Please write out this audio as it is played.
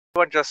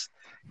everyone just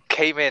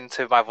came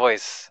into my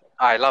voice.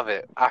 I love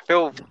it. I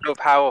feel so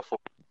powerful.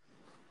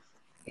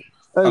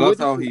 I love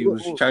how he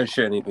was trying to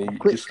share anything. You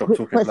just stopped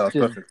talking. That was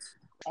perfect.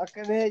 I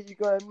can hear you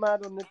going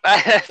mad on the.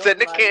 So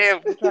look at him.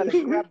 Trying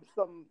to grab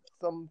some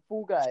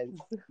Fall Guys.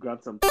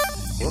 Grab some.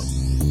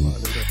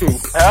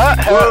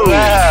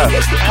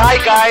 Hi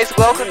guys,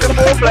 welcome to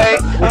Foreplay.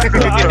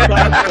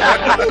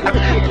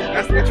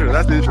 That's the intro.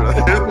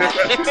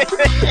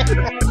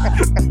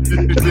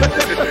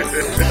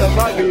 That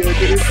might be a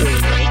good intro.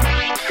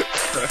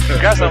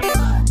 Grab some.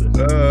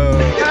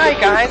 Hi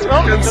guys,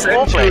 welcome to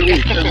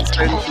Foreplay.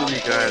 Consensually,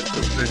 guys.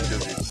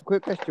 Consensually.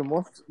 Quick question: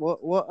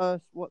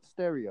 What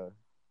stereo?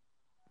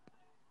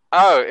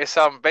 Oh, it's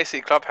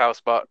basically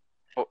Clubhouse, but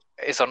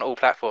it's on all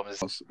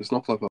platforms. It's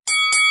not Clubhouse.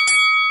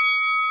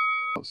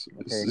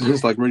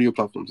 It's like radio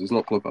platforms. It's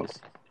not Clubhouse.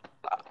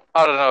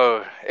 I don't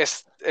know.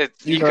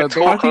 You can How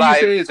talk can you live.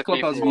 say it's to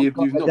Clubhouse people. if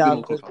you've not been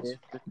on Clubhouse?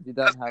 If you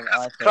don't have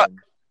iPhone.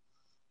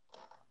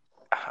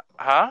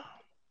 Huh?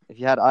 If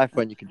you had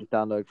iPhone, you could just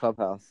download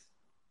Clubhouse.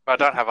 I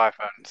don't have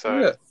iPhone,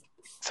 so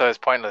it's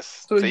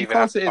pointless. So to you even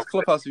can't have say it's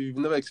Clubhouse if you've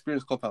never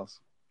experienced Clubhouse.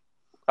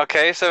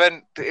 Okay, so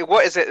then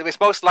what is it? It's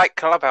most like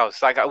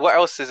Clubhouse. Like, what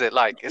else is it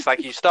like? It's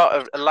like you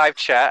start a live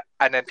chat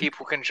and then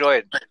people can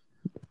join.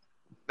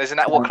 Isn't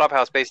that what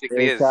Clubhouse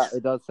basically is?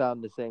 It does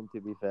sound the same,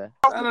 to be fair.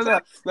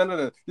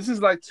 No. This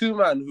is like two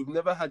men who've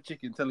never had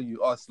chicken telling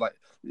you, it's like,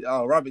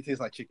 rabbit tastes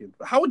like chicken.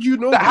 How would you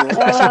know? No.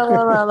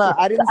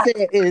 I didn't say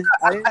it is.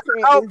 I didn't say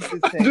it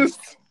is the same.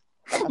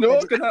 No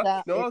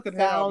one can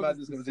hear how mad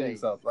this conversation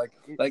sounds. Like,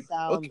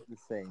 sounds the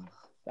same.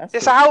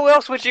 So how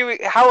else would you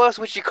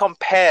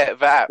compare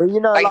that? But, you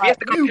know, like, if you have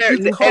to compare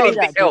it to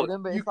anything else.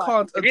 You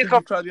can't until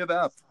you try the other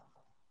app.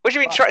 What do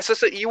you mean try? So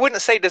you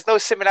wouldn't say there's no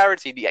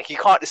similarity. Like, you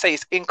can't say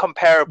it's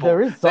incomparable.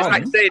 There is some.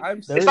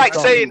 It's like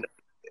saying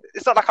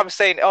it's not like I'm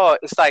saying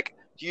it's like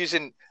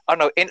using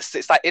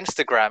it's like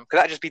Instagram, because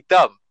that'd just be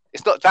dumb.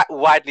 It's not that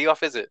widely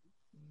off, is it?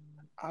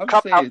 I'm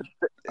saying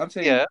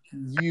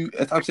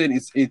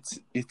it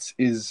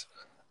is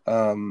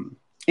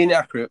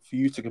inaccurate for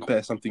you to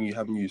compare something you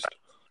haven't used.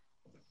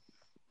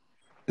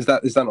 Is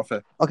that not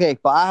fair? Okay,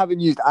 but I haven't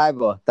used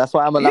either. That's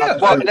why I'm allowed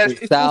to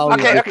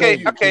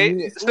okay.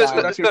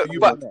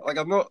 Like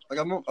I'm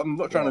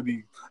not trying to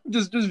be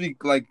just be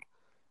like,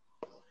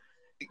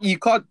 you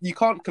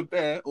can't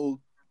compare, or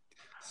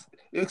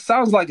it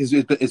sounds like it's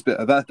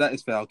better. That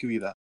is fair. I'll give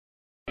you that.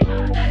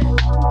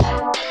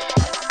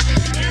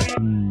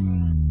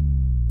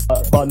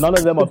 But none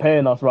of them are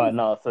paying us right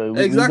now, so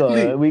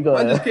exactly. We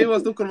got. I just came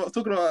out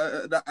talking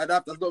about an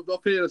app that's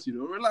not paying us.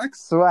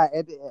 Relax. So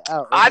edit it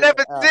out. I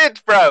never did,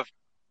 bruv.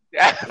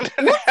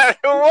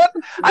 What?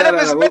 I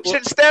never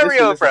mentioned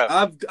stereo, listen,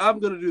 bro. I'm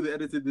gonna do the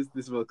editing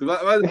this month,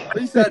 because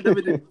you said I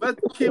never did.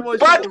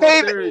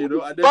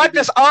 But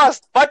just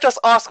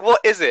asked what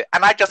is it,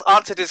 and I just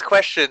answered his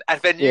question, and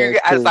then you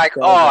guys like,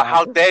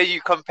 how dare you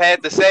compare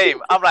the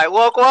same? I'm like,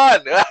 walk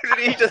one.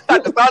 You just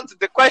answered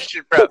the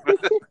question, bro.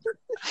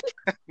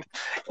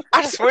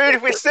 I just wondered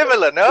if we're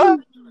similar, no?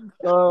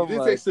 You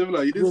didn't say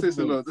similar. It's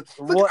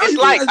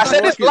like I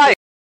said, it's like.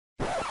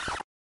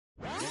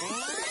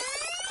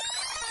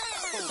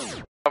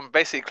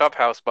 Basically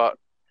Clubhouse, but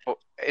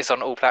it's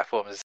on all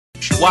platforms.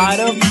 Why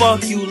the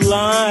fuck you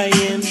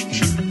lying?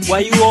 Why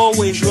you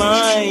always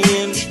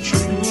lying?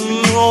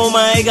 Oh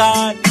my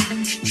god,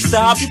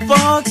 stop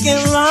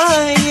fucking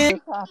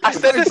lying. I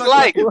said it's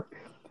like.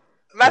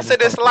 Man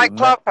said it's like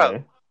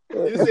Clubhouse.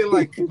 You say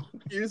like.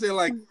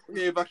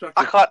 Yeah, backtrack.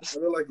 I can't. I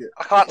don't like it.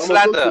 I can't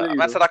slander.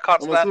 Man said I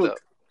can't slander.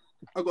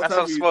 I got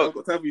time for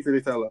you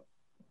to tell her.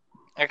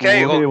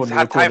 Okay, well,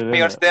 had time for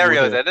me on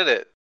stereo then, did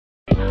it?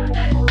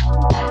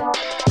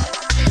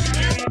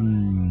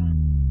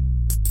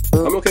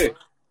 I'm okay.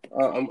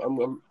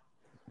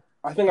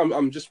 I think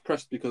I'm just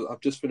pressed because I've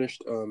just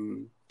finished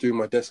doing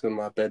my desk and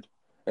my bed,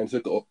 and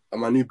it took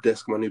my new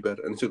desk, my new bed,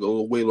 and it took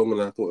way longer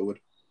than I thought it would.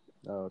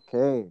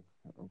 Okay.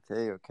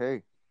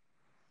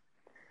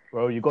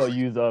 Bro, you gotta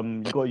use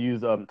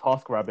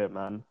TaskRabbit,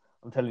 man.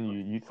 I'm telling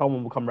you,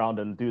 someone will come around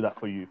and do that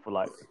for you for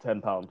like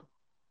 £10.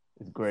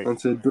 It's great.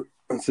 And so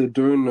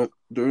during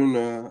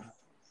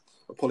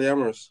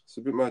polyamorous, it's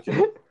a bit mad, you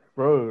know?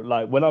 Bro,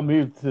 like when I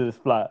moved to this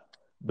flat,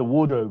 the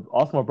wardrobe,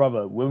 ask my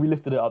brother, when we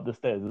lifted it up the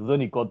stairs, it was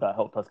only God that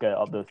helped us get it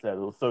up those stairs.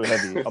 It was so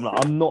heavy. I'm like,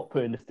 I'm not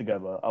putting this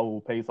together. I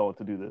will pay someone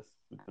to do this.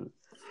 Because,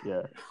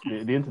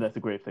 the internet's a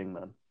great thing,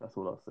 man. That's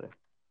all I'll say.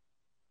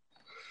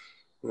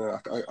 Yeah,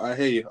 I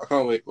hear you. I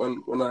can't wait.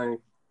 When I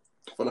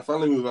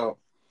finally move out,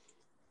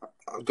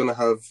 I'm gonna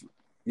have,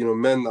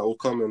 men that will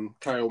come and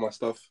carry all my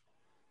stuff,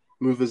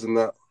 movers and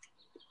that.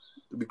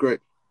 It'd be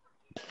great.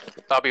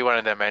 I'll be one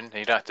of them, man.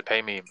 You don't have to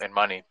pay me in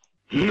money.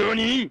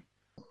 Nani?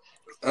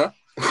 Huh?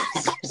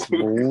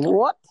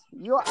 What?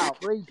 You're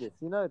outrageous.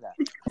 You know that.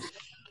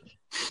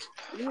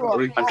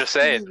 I'm just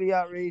saying.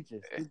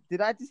 Outrageous.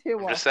 Did I just hear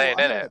what? I'm just saying,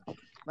 innit?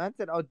 Man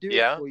said, "I'll do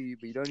it for you,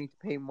 but you don't need to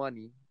pay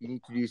money. You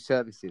need to do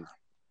services."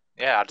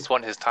 Yeah, I just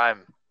want his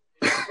time.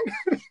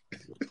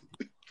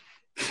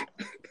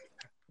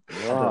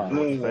 Wow.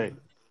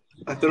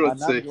 I don't know what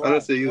to say. I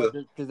don't say either.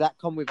 Does that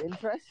come with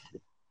interest?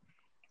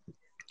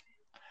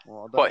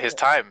 Well, What, his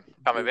time?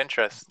 Come with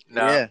interest?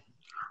 No. Yeah.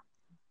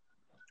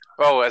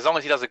 Well, as long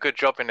as he does a good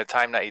job in the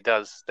time that he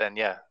does, then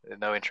yeah,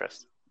 no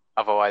interest.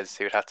 Otherwise,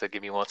 he would have to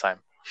give you more time.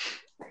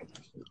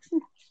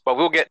 But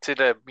we'll get to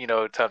the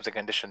terms and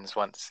conditions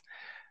once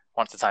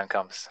the time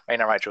comes. Ain't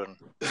that right, Jordan?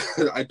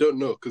 I don't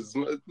know because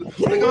man just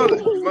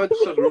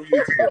had a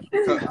review today.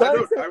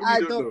 I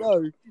really don't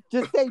know.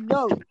 Just say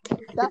no.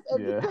 That's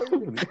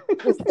entertainment.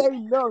 Just say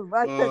no.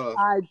 Man said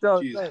I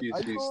don't know.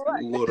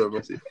 Jeez. Lord have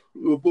mercy.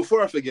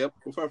 Before I forget,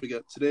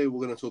 today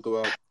we're going to talk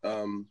about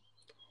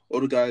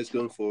older guys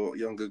going for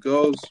younger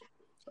girls,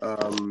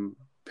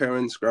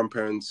 parents,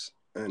 grandparents,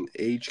 and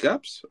age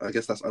gaps. I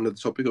guess that's under the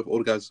topic of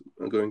older guys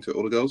going to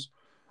older girls.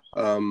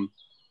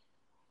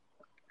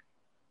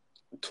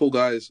 Tall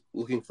guys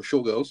looking for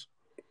short girls.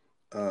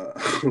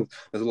 There's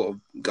a lot of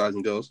guys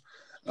and girls.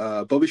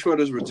 Bobby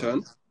Shmurda's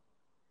return.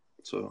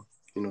 So,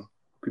 we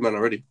might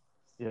not ready.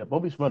 Yeah,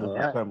 Bobby Shmurda's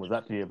return was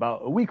actually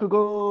about a week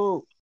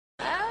ago.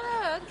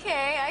 Oh,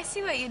 okay. I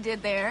see what you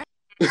did there.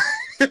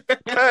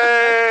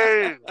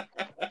 Hey!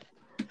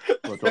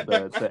 I'll drop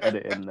the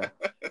edit in there.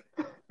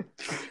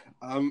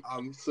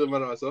 I'm so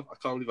mad at myself. I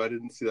can't believe I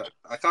didn't see that.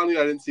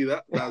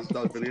 That was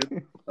brilliant.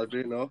 That was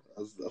brilliant. No,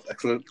 that was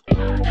excellent.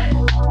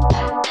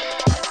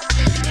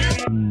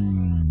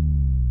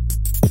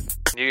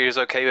 New Year's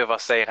okay with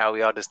us saying how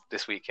we are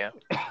this week, yeah?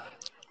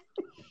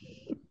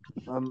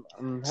 I'm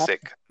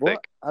sick.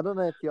 I don't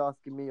know if you're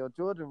asking me or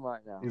Jordan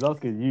right now. He's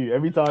asking you.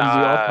 Every time we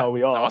ask how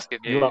we are, I'm asking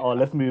you. You're like,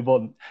 let's move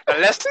on.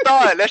 Let's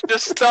start. Let's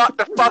just start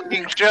the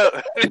fucking show.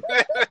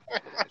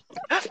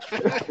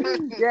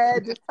 Yeah,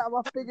 this time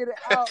I figured it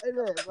out,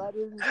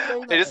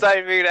 innit? They just like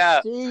figured it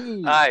out. Jeez.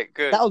 All right,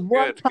 good. That was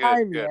one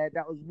time, good. yeah.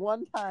 That was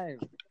one time.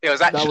 It was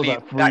That was actually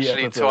like 3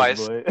 episodes,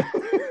 twice. boy.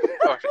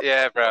 Oh,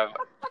 yeah, bro.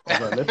 I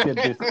was like, let's get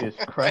this dish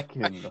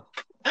cracking.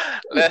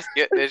 Let's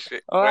get this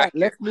shit. All right, cracking.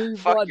 let's move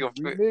Fuck on. your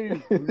We foot.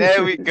 move.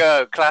 There we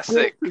go.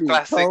 Classic Come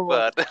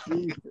bud. on,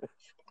 Jesus.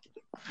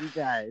 You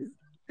guys.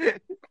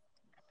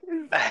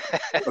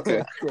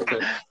 Okay.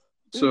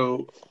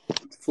 So,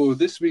 for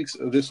this week's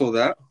This or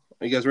That,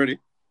 are you guys ready?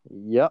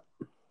 Yep.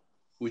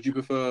 Would you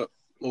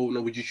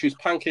would you choose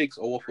pancakes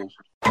or waffles?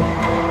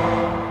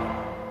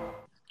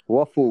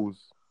 Waffles.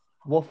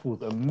 Waffles,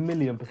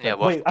 1,000,000%. Yeah,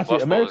 Wait, actually,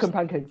 waffles. American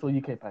pancakes or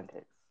UK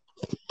pancakes?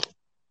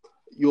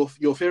 Your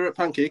favorite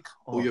pancake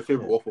or your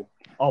favorite waffle?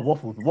 Oh,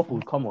 waffles.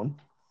 Waffles, come on.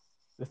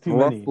 There's too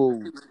many.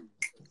 Waffles.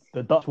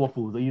 The Dutch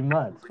waffles, are you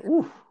mad?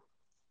 Oof.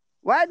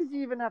 Why did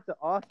you even have to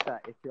ask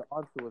that if your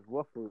answer was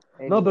waffles?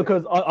 Anyway? No,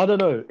 because I don't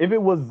know. If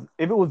it was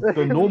the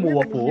normal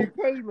waffle.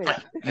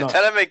 No.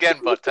 Tell him again,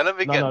 bud. Tell him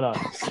again. No.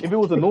 If it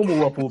was a normal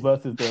waffle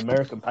versus the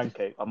American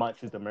pancake, I might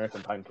choose the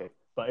American pancake.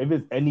 But if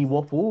it's any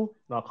waffle,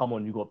 now come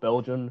on, you got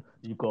Belgian,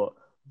 you got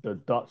the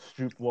Dutch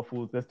stroop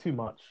waffles. There's too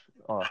much.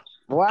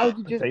 Why would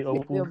you just pick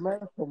waffles? the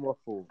American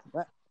waffle?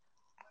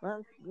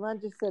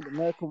 Man just said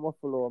American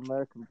waffle or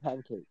American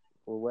pancake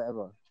or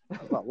whatever.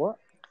 Like what?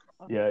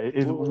 Yeah, it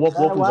is. Why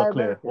Waffles are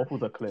clear. American?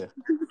 Waffles are clear.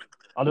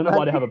 I don't know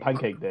why they have a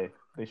pancake day.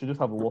 They should just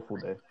have a waffle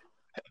day.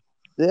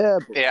 Yeah.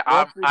 But Yeah, I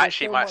waffles, there's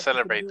actually so might much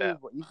celebrate to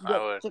that. do. You can I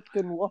get would.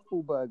 chicken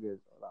waffle burgers.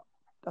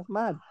 That's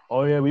mad.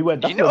 Oh yeah, we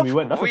went. That's when we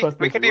went. That's the first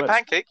we place can we do went.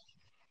 pancake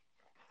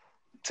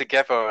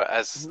together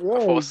as Yeah,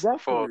 a exactly.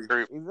 for a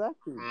group.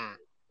 Exactly.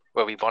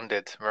 Where we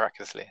bonded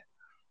miraculously.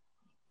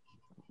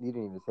 You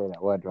didn't even say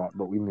that word right,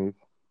 but we moved.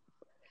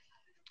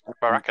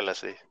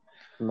 Miraculously.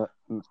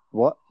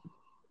 What?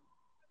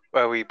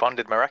 Where we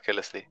bonded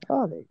miraculously.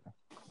 Oh, there you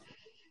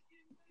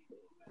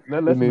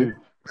Let's move.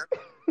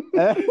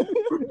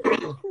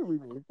 go. We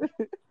moved.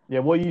 Yeah,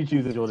 what are you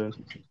choosing, Jordan?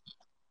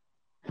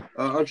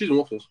 I'm choosing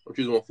waffles.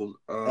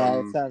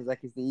 It sounds like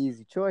it's the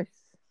easy choice.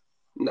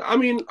 I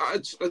mean,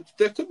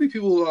 there could be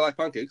people who like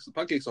pancakes. The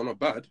pancakes are not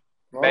bad.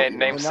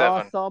 Name in 7.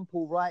 our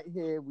sample right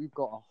here, we've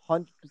got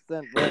 100%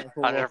 right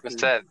for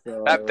 100%.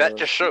 So, That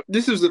just shook.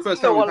 This is the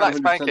first No time one we've had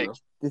likes 100%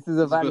 pancakes. though. this is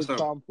a valid first time.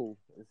 sample.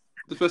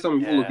 The first time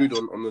we've all Yeah. agreed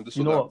on this.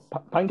 You know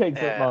what?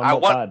 Pancakes Yeah, are I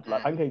not want- bad.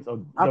 Like pancakes are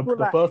I the feel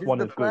like first this one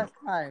is is the good. first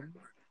time.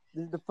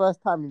 This is the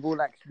first time we've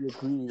all actually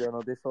agreed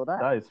on this or that.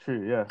 That is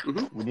true. Yeah,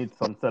 Mhm. we need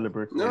some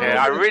celebration. No.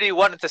 Yeah, I really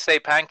wanted to say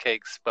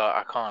pancakes, but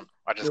I can't.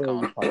 I just Yeah,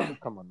 can't. you can't.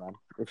 Come on, man.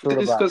 It's all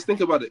It's about. because think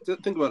about it.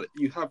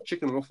 You have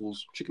chicken and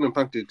waffles, chicken and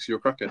pancakes. You're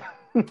a crackhead.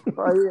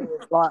 Oh, yeah,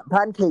 like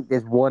pancake,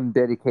 there's one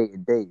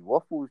dedicated day.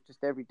 Waffles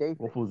just every day.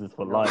 Waffles is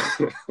for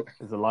life.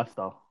 It's a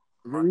lifestyle.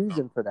 There's a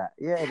reason for that.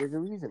 Yeah, there's a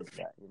reason for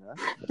that. You know.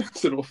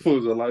 So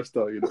waffles are a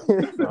lifestyle.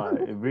 No,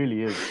 it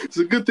really is. It's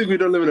a good thing we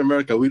don't live in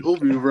America. We'd all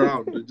be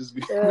around and just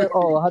be. Yeah,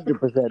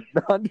 100%.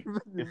 100%.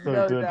 It's so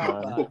no good, doubt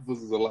man. about it.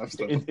 Waffles is a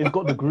lifestyle. It's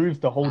got the grooves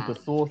to hold the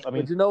sauce. I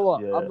mean, But you know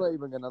what? yeah. I'm not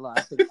even gonna lie.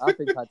 I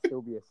think I'd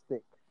still be a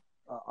stick.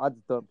 I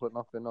just don't put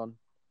nothing on.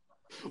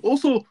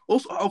 Also,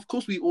 of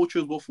course, we all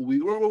chose waffle. We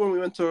remember when we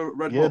went to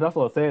Red yeah, Hot. that's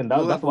what I'm saying.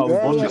 That's why we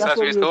yeah, bonded. that's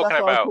what he's talking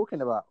I was about.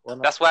 talking about.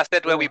 That's why I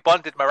said where we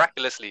bonded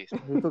miraculously.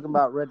 We were talking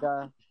about red.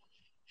 What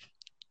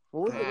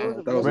was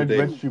it? That was a Red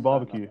day. Stew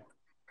Barbecue.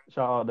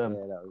 Shout out them.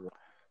 Yeah, that was it.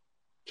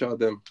 Shout out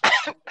them.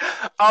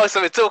 Oh, so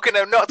we're talking.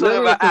 I'm not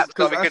talking about apps.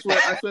 Because I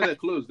swear they're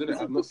closed, didn't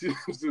it? I've not seen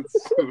them since.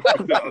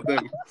 Shout out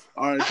them.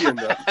 RIP and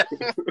that.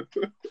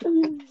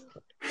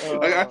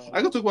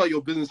 I can talk about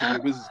your business if your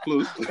business is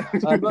closed.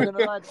 I'm not gonna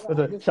lie.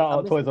 Shout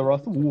out Toys R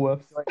Us,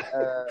 Woolworths.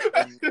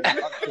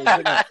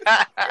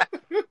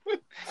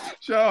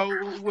 Shout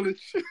out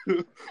Woolwich.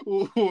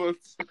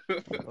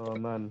 Oh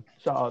man,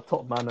 shout out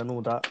Top Man and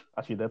all that.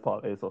 Actually, they're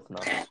part of ASOS now.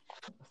 It's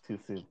too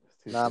soon.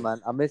 Nah,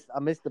 man, I missed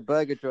the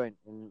burger joint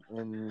in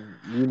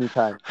uni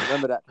time.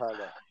 Remember that time?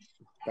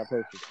 That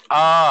place.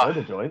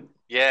 Burger joint.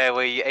 Yeah,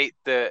 where you ate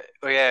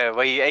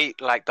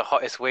like the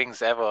hottest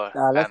wings ever.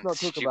 Nah, let's not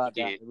talk about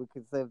that. We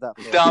can save that.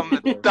 For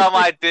dumb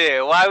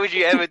idea. Why would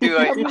you ever do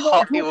a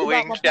hot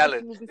wing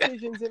challenge?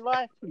 Decisions in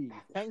life, please.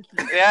 Thank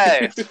you.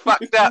 Yeah, it's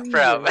fucked up,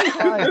 bro.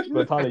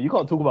 But Tyler, you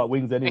can't talk about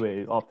wings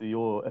anyway after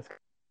your.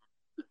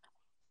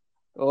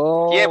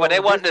 Oh. Yeah, but they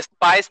want the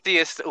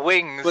spiciest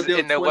wings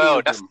in the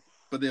world.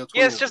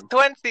 It's just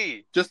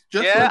 20. Just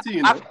 20,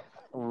 you know.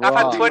 I've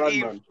had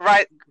 20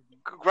 Rice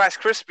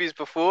Krispies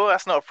before.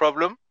 That's not a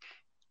problem.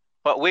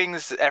 But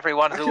wings,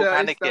 everyone's all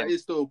panicking. That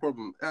is still a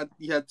problem.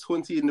 You had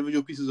 20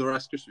 individual pieces of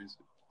Rice Krispies.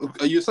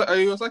 Are you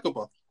a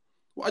psychopath?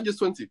 Why just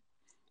 20?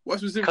 Why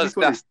specifically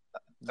 20? Because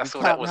that's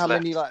all that was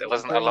left. There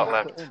wasn't a lot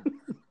left.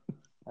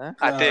 Huh?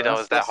 I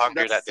was that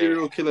hungry that day.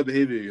 Serial killer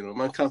behavior, you know.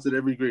 Man counted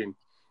every grain.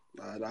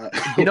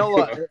 You know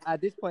what?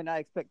 At this point, I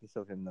expect this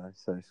of him, though,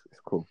 so it's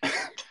cool.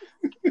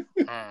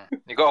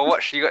 You gotta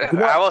watch.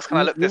 How else can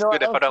I look this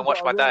good if I don't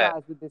watch my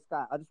diet? With this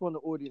guy, I just want the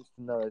audience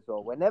to know as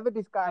well. Whenever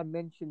this guy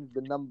mentions the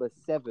number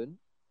 7,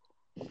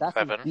 that's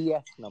a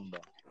DS number.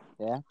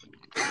 Yeah.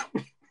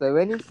 So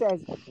when he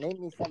says "name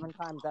me 7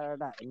 times,"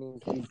 it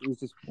means he's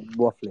just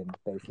waffling,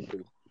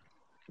 basically.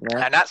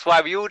 Yeah? And that's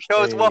why we all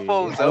chose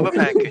waffles over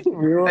pancakes.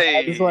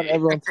 I just want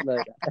everyone to know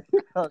that.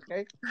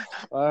 Okay.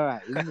 All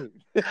right.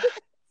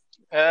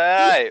 All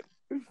right.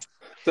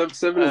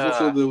 7 is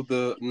also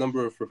the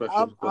number of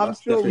professionals. I'm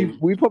sure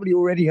we probably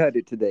already heard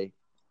it today.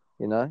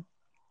 You know.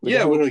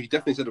 Yeah, well, no, he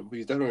definitely said it.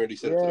 He's definitely already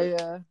said it today.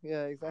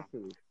 Yeah,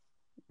 exactly.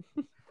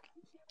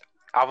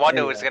 I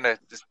wonder when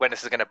this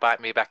is gonna bite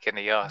me back in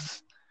the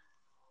ass.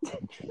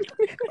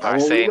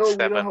 Saying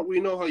 7. We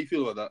know how you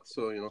feel about that.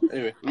 So you know.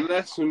 Anyway,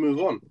 let's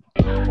move on.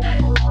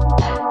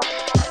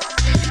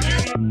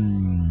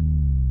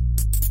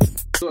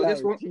 So I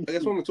guess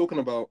when we're talking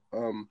about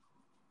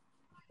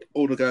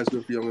older guys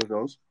with younger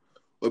girls,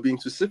 we're being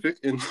specific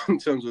in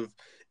terms of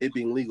it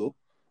being legal.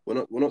 We're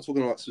not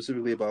talking about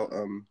specifically about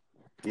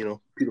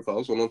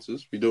pedophiles or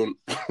nonsense. We're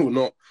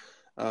not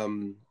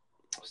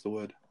what's the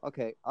word?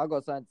 Okay, I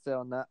got something to say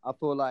on that. I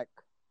feel like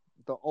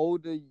the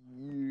older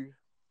you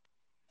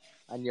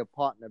and your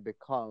partner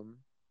become,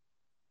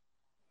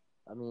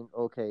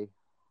 how can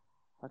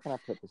I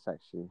put this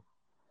actually?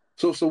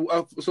 So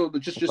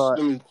just let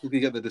me quickly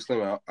get the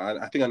disclaimer out.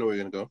 I think I know where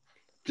you're gonna go.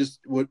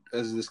 Just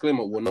as a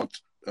disclaimer, we're not.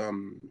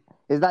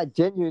 Is that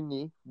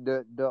genuinely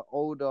the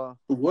older?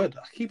 The word,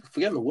 I keep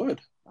forgetting the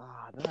word.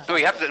 So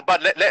we have to,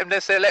 but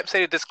let's say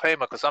the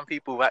disclaimer, because some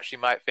people actually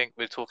might think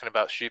we're talking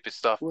about stupid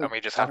stuff, and we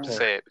just have to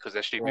say it because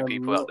there's stupid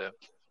people out there.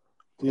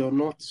 We are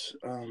not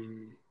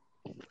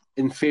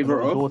in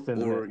favor of or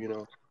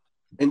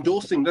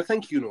endorsing.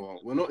 Thank you, Noah.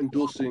 We're not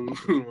endorsing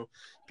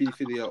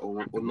pedophilia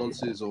or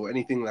nonsense or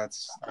anything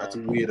that's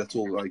weird at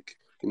all. Like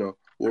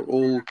we're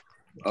all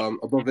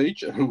above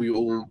age, and we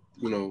all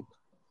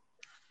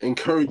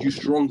encourage you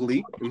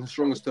strongly in the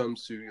strongest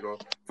terms to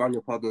find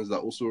your partners that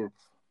also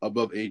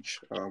above age,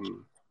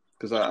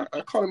 because I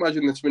can't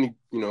imagine there's many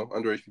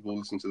underage people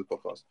listen to the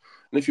podcast,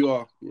 and if you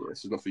are,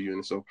 this is not for you.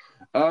 And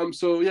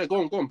so yeah,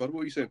 go on, bud. What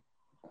were you saying?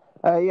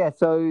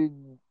 So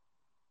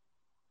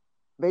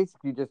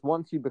basically, just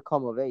once you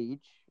become of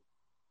age,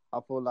 I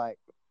feel like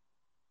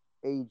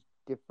age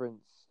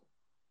difference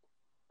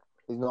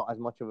is not as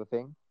much of a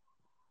thing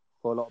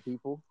for a lot of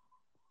people.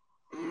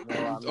 You know what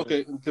I mean?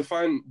 Okay,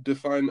 define.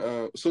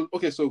 So I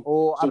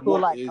feel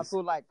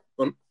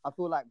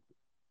like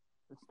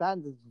the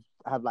standards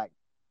have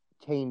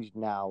changed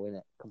now in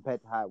it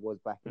compared to how it was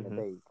back in the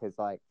day. Because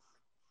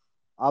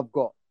I've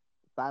got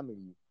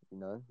family,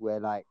 where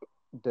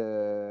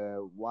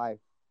the wife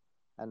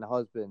and the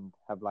husband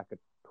have a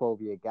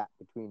 12-year gap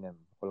between them,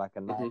 or a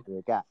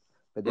 9-year gap.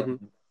 But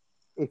then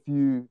if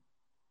you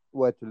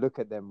were to look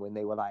at them when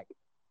they were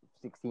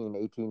 16,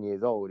 18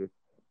 years old, if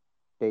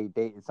they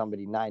dated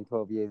somebody 9,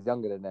 12 years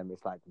younger than them,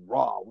 it's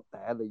raw, what the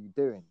hell are you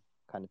doing?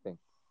 Kind of thing.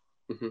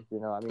 You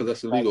know what I mean? But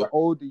that's illegal. The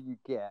older you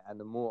get and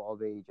the more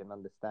of age and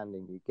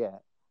understanding you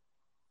get,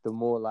 the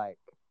more less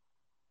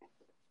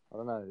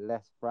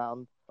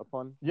frowned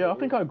upon. Yeah, I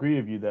think I agree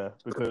with you there,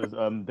 because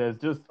I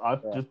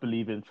just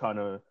believe in trying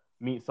to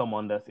meet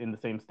someone that's in the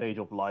same stage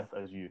of life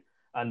as you.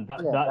 And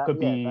that could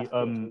be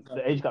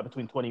the age gap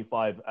between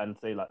 25 and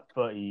say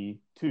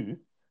 32.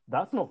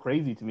 That's not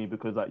crazy to me,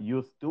 because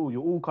you're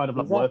all kind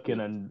of working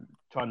and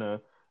trying to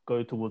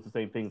go towards the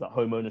same things, like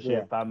home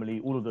ownership,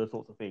 family, all of those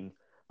sorts of things.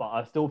 But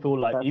I still feel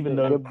even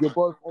though you're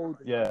both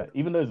older,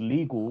 even though it's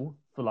legal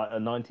for a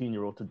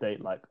 19-year-old to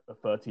date a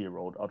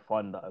 30-year-old, I'd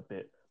find that a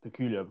bit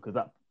peculiar, because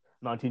that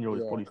 19-year-old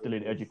is probably still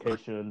in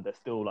education. They're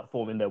still like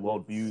forming their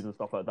worldviews and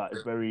stuff like that.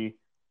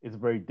 It's a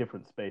very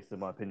different space, in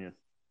my opinion.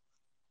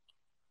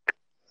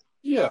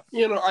 Yeah,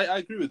 I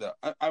agree with that.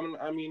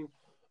 I mean,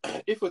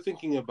 if we're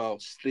thinking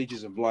about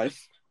stages of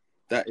life,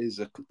 that is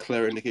a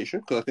clear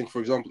indication. Because I think, for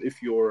example,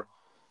 if you're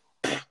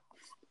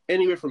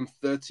anywhere from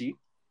 30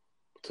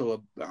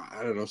 to,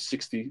 I don't know,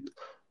 60,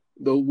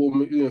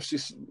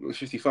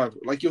 55,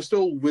 like you're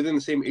still within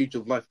the same age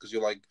of life because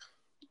you're like,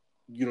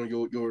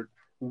 you're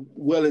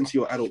well into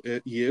your adult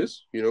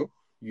years, you've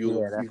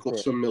got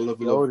some level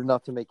you're old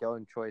enough to make your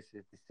own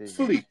choices, decisions.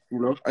 Fully,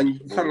 and you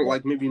kind of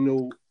like maybe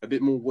know a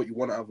bit more what you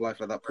want out of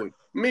life at that point.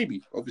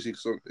 Maybe, obviously,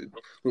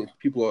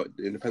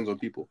 it depends on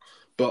people,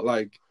 but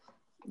like,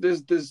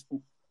 there's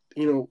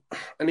an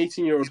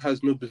 18-year-old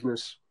has no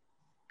business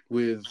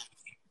with,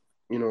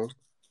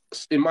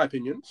 in my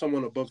opinion,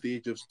 someone above the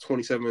age of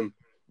 27,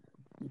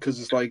 because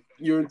it's like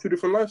you're in two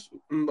different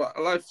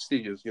life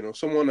stages.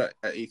 Someone at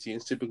 18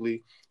 is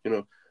typically,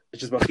 it's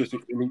just about to go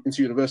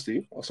into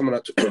university, or someone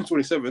at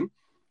 27.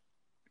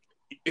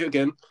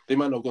 Again, they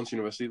might not have gone to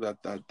university.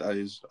 That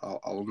is,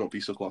 I'll not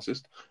be so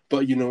classist.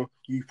 But you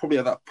probably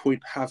at that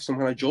point have some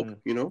kind of job.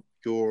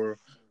 You're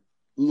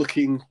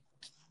looking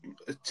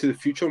to the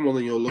future more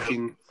than you're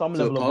looking to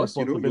the past.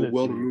 You're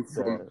well removed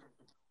from.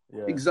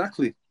 Yeah.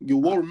 Exactly.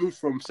 You're well removed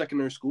from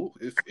secondary school.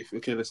 If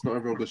okay, let's not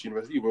everyone goes to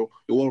university. You're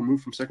well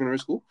removed from secondary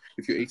school.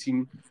 If you're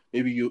 18,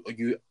 maybe you've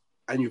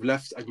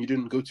left and you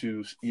didn't go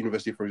to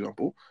university, for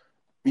example.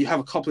 You have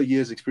a couple of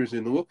years experience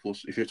in the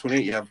workforce. If you're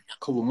 28, you have a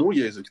couple more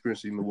years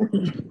experience in the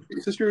workforce.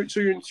 So you're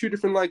in two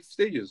different life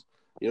stages.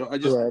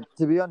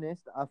 To be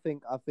honest, I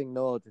think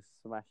Noel just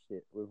smashed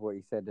it with what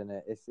he said in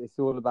it. It's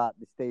all about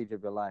the stage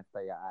of your life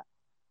that you're at.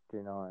 Do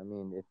you know what I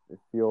mean? If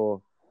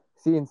you're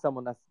seeing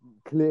someone that's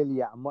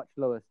clearly at a much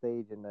lower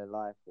stage in their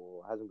life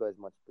or hasn't got as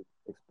much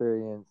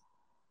experience,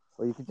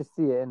 or you can just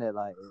see it in it,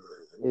 like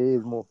it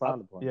is more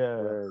frowned upon.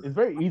 Yeah, it's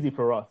very easy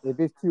for us. If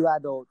it's two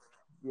adults,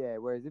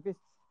 whereas if it's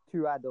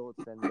two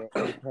adults and they're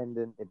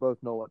independent, they both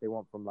know what they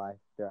want from life,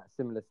 they're at a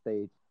similar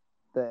stage,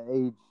 the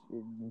age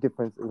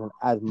difference isn't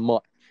as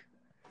much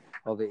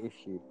of the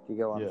issue. Do you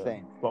get what I'm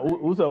saying? But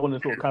also I want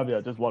to sort of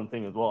caveat just one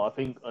thing as well. I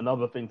think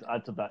another thing to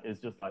add to that is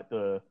just like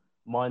the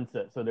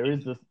mindset. So there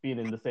is just being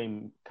in the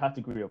same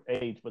category of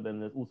age, but then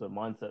there's also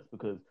mindsets,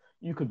 because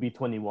you could be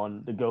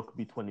 21, the girl could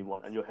be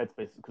 21, and your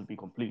headspace could be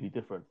completely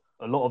different.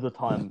 A lot of the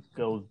time,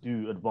 girls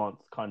do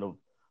advance kind of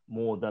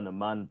more than a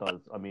man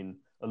does. I mean,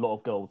 a lot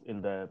of girls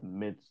in their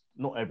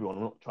not everyone,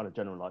 I'm not trying to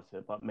generalize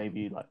here, but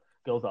maybe like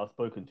girls that I've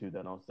spoken to,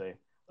 then I'll say,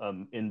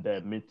 in their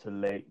mid to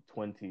late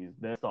 20s,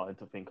 they're starting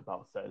to think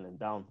about settling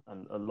down.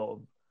 And a lot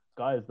of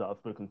guys that I've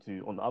spoken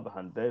to, on the other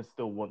hand, they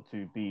still want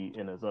to be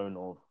in a zone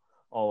of,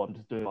 I'm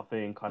just doing my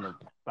thing, kind of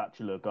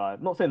bachelor guy.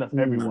 I'm not saying that's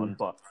everyone,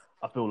 but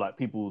I feel like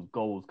people's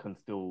goals can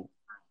still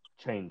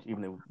change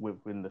even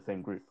within the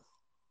same group.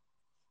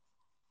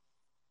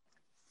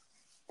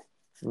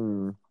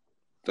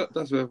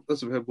 That's a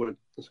fair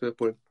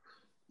point.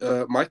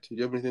 Mike, do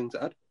you have anything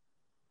to add?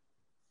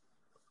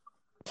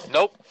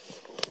 Nope.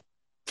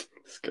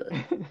 This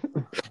guy.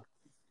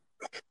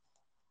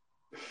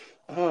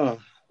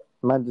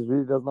 Man just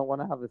really does not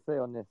want to have a say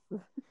on this.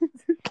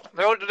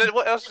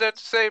 What else is there to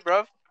say,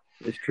 bruv?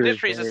 It's true.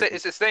 Literally,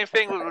 it's the same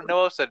thing with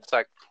Noel said. It's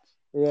like,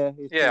 he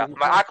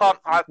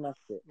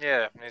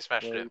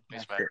smashed it.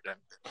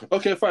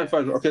 Okay, fine.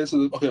 Okay,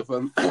 so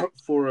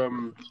for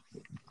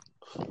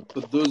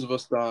those of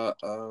us that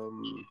are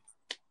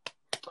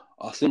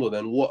single,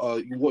 then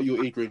what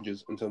your age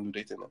ranges in terms of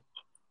dating now?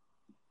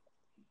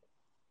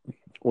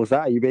 What's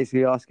that? Are you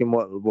basically asking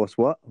what's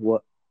what?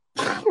 What's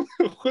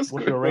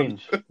your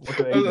range? What's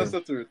your age range?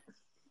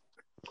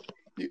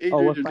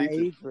 What's my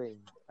age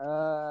range?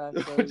 What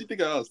do you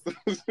think I asked? I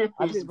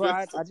just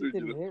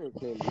didn't hear it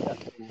clearly.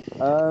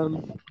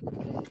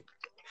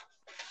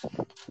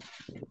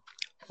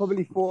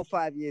 Probably 4 or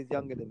 5 years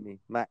younger than me,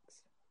 max.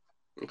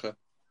 Okay.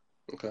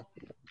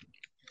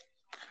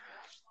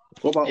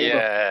 What about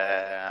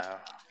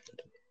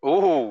older?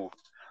 Ooh.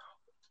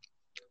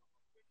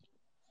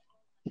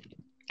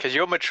 Because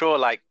you're mature,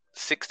 like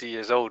 60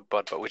 years old,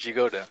 but would you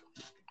go there?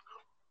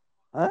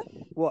 Huh?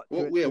 What?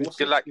 You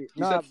said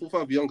 4 or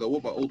 5 younger. What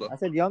about older? I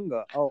said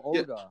younger. Oh,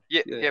 older.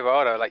 Yeah, but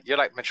older. Like you're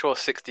like mature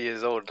 60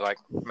 years old, like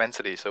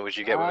mentally. So would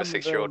you get with a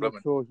 6-year-old woman?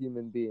 Mature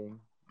human being.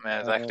 Man,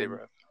 exactly,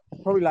 bro.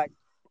 Probably like,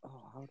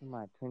 how old am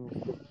I?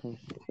 20,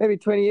 maybe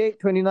 28,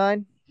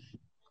 29.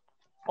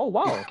 Oh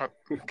wow.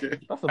 Okay.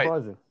 That's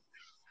surprising.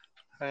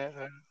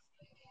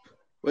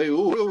 Wait,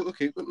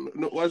 okay.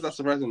 No, why is that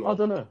surprising? I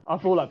don't know. I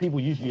feel like people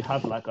usually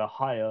have like a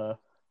higher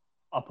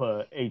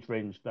upper age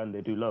range than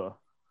they do lower.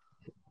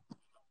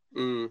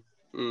 Do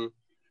you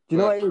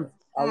know what it is?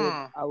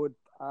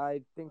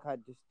 I think I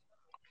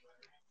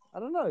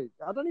don't know.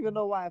 I don't even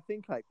know why I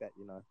think like that,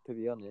 to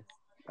be honest.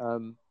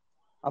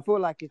 I feel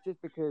like it's just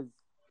because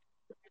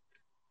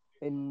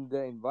in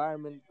the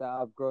environment that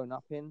I've grown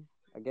up in,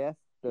 I guess,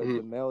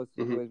 the male's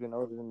always been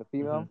older than the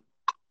female.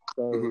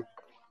 So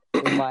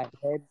in my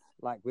head,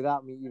 like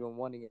without me even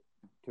wanting it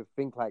to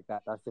think like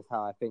that, that's just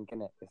how I think,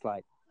 innit? It's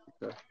like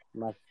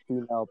my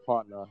female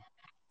partner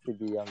should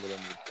be younger than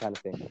me, kind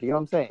of thing. You know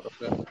what I'm saying?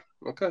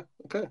 Okay.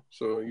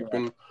 So you've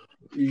been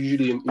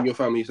usually in your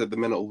family. You said the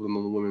men are older than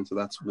the women, so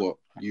that's what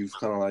you've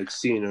kind of like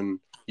seen, and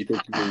you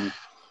think you can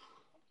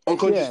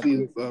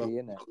unconsciously.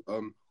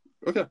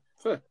 Okay,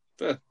 fair.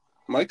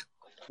 Mike.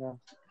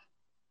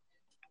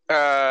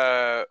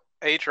 Yeah.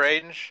 Age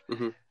range.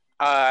 Mm-hmm.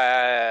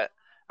 I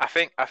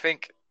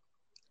think.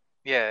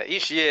 Yeah,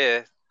 each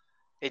year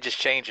it just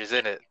changes,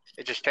 innit?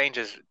 It just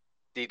changes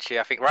each year.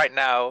 I think right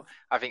now,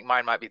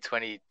 mine might be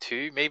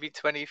 22, maybe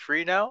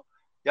 23 now,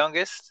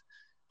 youngest.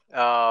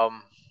 Yeah,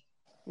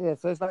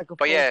 so it's like a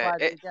 4 or 5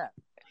 year gap.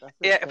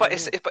 But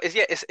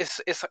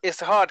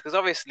it's hard because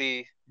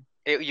obviously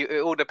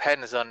it all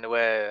depends on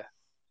where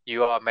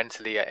you are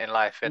mentally in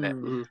life, innit?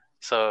 Mm-hmm.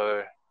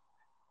 So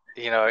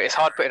it's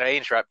hard putting an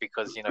age wrap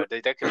because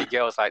there could be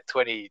girls like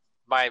 20,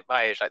 my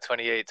age, like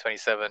 28,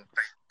 27,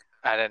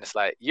 and then it's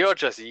like you're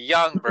just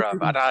young, bro,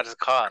 and I just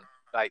can't.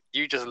 Like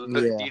you just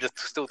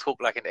still talk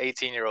like an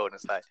 18-year-old, and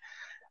it's like,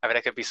 I mean,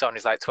 there could be someone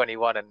who's like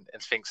 21 and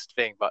thinks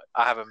thing, but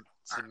I haven't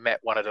met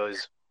one of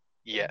those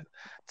yet,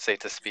 so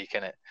to speak,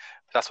 in it.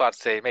 That's why I'd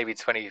say maybe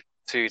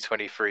 22,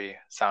 23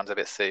 sounds a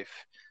bit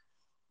safe.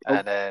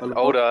 And then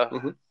older.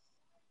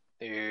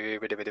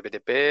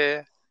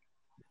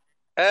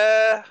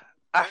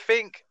 I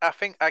think I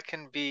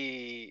can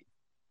be.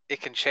 It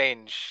can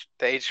change.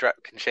 The age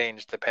wrap can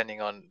change depending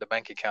on the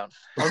bank account.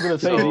 I was gonna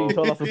say you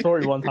told us a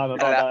story one time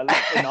about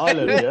that in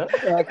Ireland, yeah.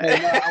 Okay,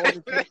 no, I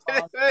want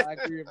to I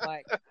agree with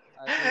Mike.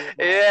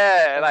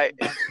 Yeah, like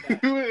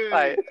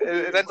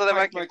it depends on the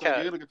bank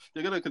account.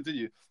 You're gonna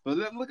continue, but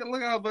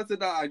look how much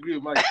that I agree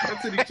with Mike.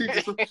 That's an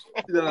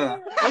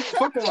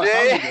fuck my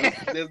family.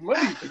 There's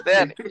money.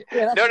 Then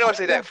no one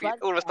say that.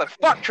 All of a sudden,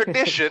 fuck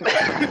tradition.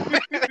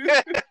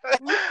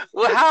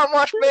 Well, how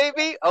much,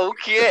 baby?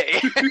 Okay.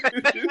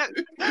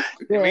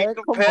 Meet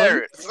the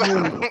parents.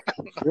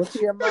 What's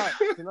the amount?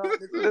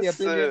 You're a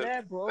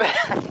billionaire, bro.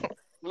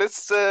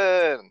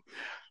 Listen.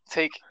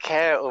 Take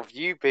care of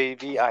you,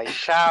 baby. I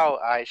shall.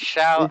 You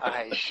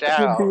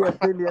be a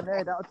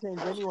billionaire. That'll change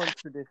anyone's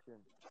tradition.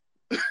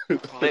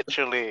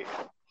 Literally.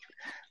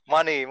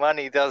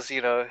 Money does,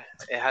 it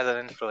has an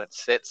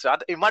influence.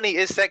 Money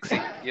is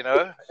sexy,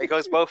 It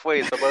goes both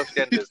ways for both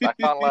genders. I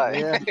can't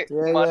lie.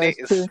 Money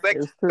is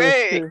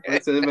sexy. I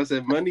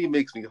said money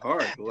makes me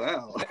hard.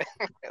 Wow.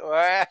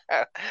 Wow.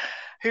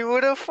 Who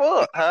would have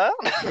thought, huh?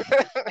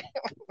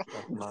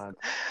 That's mad.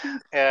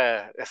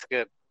 Yeah, that's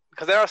good.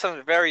 Because there are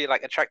some very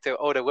attractive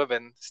older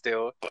women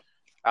still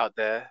out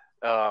there.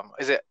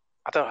 Is it?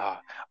 I don't know.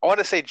 I want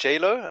to say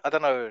J-Lo. I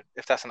don't know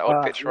if that's an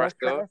odd pitch for us,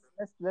 though.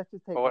 Let's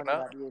just take one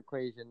out of the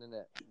equation,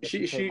 innit? I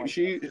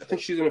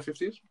think she's in her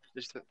 50s.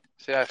 She's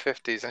in her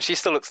 50s, and she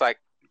still looks like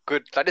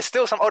good. Like there's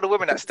still some older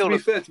women that still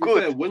look good. To be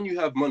fair, when you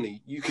have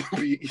money, you can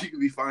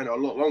be fine a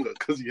lot longer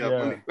because you have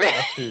money.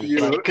 That's true.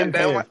 You can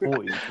pay at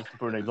 40, just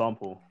for an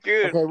example.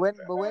 Good. Okay,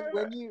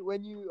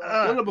 when you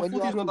no, but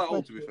 40 is not that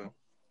old, to be fair.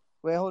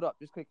 Wait, hold up,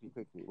 just quickly.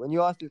 When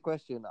you asked this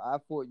question, I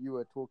thought you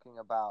were talking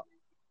about,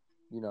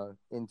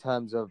 in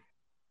terms of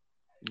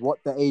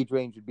what the age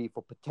range would be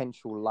for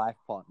potential life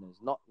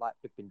partners, not like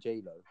flipping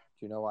J-Lo.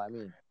 Do you know what I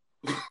mean?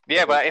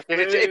 Yeah, but if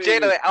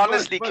J-Lo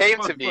honestly came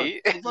to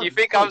me, you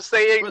think I'm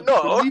saying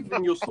no? Believe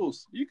in your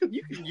source. You could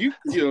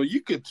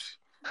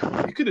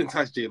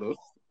entice J-Lo,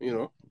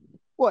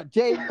 What,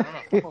 Jay?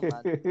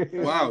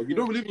 Wow, you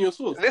don't believe in your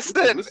source.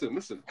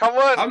 Listen. Come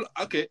on.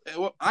 Okay,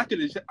 well, I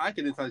can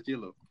entice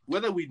J-Lo.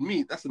 Whether we'd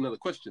meet, that's another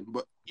question.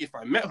 But if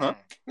I met her,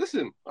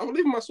 listen, I'm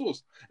believing my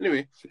source.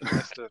 Anyway.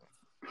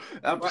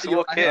 But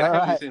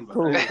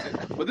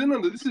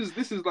then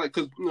this is like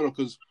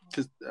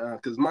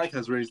because Mike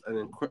has raised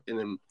a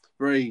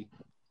very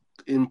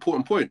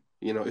important point.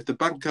 If the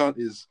bank account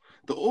is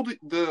the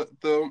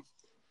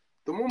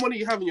more money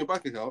you have in your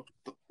bank account,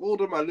 the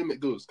older my limit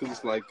goes. Because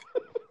it's like,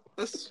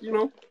 let's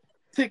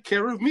take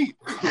care of me.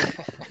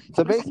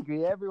 So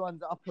basically,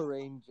 everyone's upper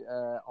range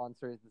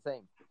answer is the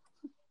same.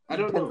 I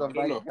don't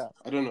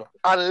know.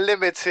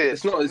 Unlimited.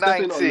 It's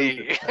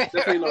 90. It's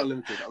definitely not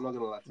unlimited. I'm not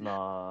gonna lie to you.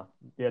 Nah.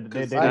 Yeah,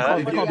 they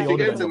can't be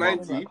older than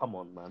 90. Come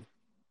on, man.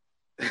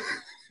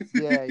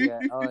 Yeah.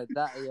 Oh,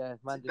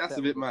 man. That's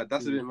a bit mad.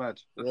 That's a bit mad.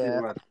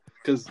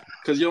 Because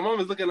your mom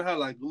is looking at her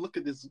like, look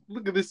at this.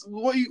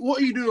 What are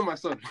you doing with my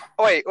son?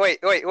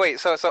 Wait.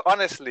 So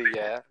honestly,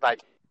 yeah,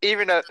 like.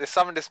 Even though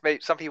some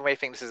people may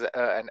think this is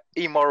an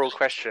immoral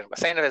question, but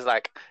saying there's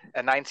like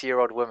a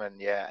 90-year-old woman,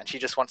 yeah, and she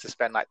just wants to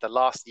spend like the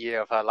last year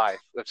of her life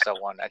with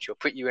someone, and she'll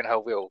put you in her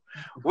will.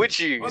 Would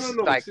you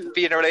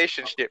be in a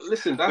relationship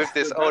with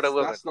this older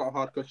woman? That's not a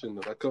hard question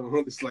though.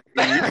 It's like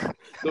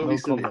don't be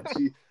silly.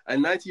 A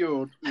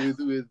 90-year-old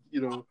with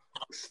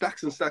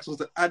stacks and stacks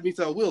wants to add me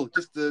to her will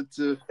just to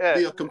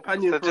be a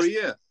companion for a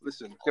year.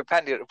 Listen,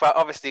 companion, but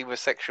obviously with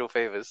sexual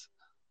favors.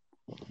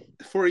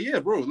 For a year,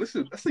 bro.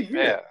 Listen, that's a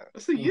year. Yeah.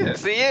 That's a year.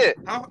 It's a year.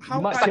 How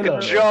it's like a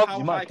job.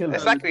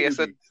 Exactly. It's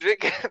a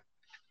drink.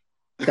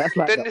 That's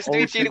like then this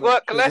dude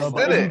work less,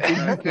 didn't it? If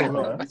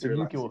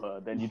you kill her,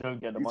 then you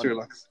don't get the money.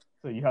 Relax.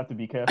 So you have to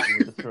be careful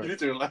with the stroke. You need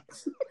to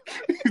relax.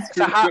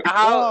 So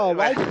how?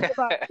 Why do you think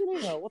about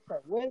killing her? What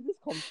the? Where did this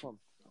come from?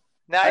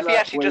 Now, if you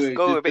actually just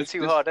go a bit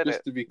too hard, isn't just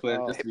it? to be clear,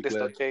 just to be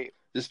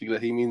clear,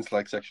 he means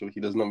like sexual. He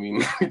does not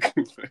mean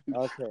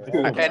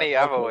any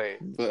other way.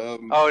 But,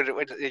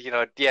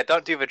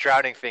 don't do the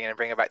drowning thing and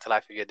bring it back to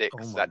life with your dick.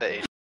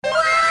 That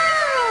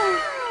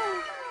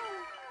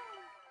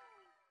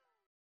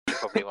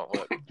probably won't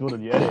work.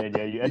 Jordan, you edited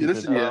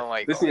it. Oh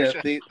my god.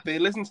 They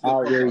listen to the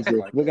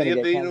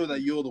podcast. They know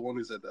that you're the one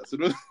who said that. So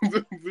don't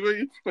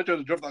try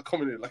to drop that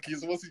comment in. Like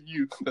it wasn't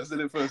you that said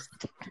it first.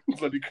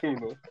 Bloody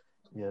criminal.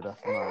 Yeah,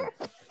 that's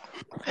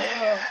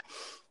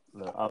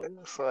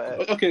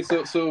nice. Okay,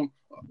 so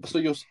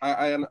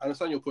I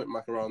understand your point,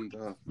 Mac, around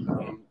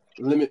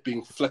limit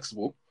being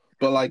flexible.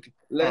 But like,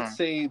 let's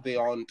say they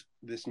aren't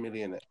this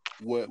millionaire.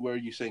 Where are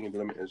you saying the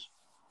limit is?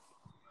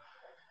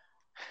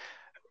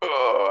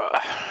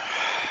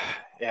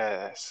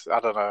 Yes, I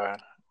don't know.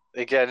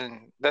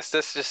 Again, let's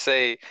just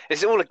say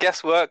it's all a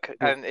guesswork,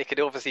 and it could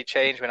obviously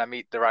change when I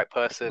meet the right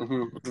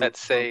person. Let's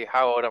say,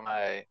 how old am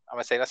I? I'm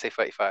gonna say, let's say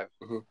 35,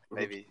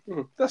 maybe.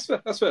 That's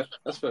fair.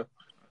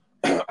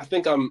 I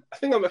think I'm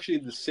actually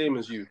the same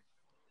as you.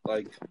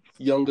 Like,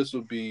 youngest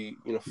would be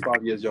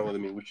 5 years younger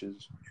than me, which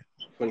is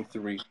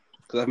 23.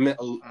 Because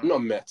I've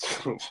not met.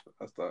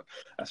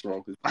 That's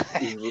wrong.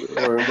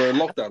 We're in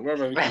lockdown.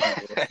 Wherever we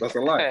can be. That's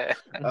a lie.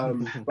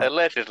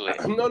 Allegedly.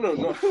 No.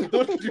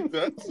 Don't do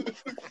that.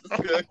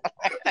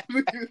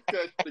 This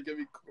guy trying to get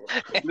me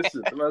caught.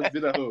 Listen, I've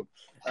been at home.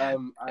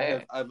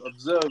 I've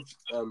observed,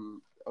 I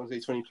would say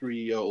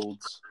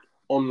 23-year-olds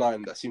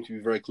online that seem to be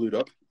very clued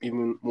up,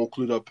 even more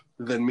clued up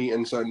than me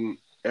in certain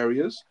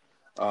areas.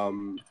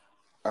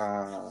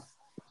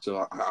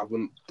 So I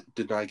wouldn't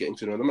deny getting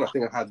to know them. And I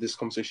think I've had this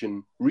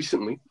conversation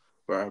recently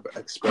where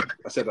I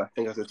said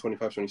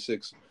 25,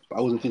 26, but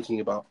I wasn't thinking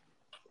about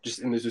just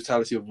in the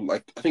totality of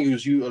like, I think it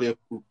was you earlier,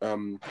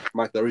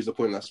 Mike, that raised the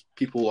point that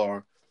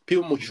people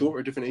mature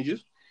at different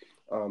ages.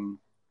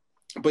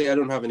 But yeah, I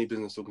don't have any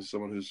business talking to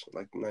someone who's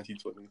like 19,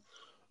 20.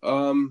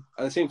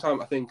 At the same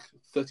time, I think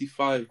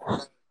 35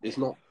 is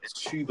not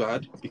too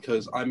bad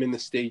because I'm in the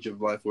stage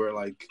of life where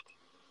like,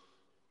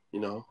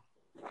 not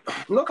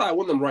that I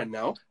want them right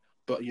now,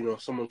 but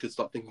someone could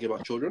start thinking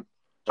about children.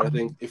 And I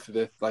think if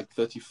they're like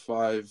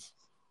 35,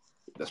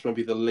 that's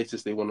maybe the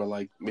latest they want to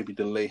like maybe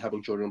delay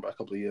having children by a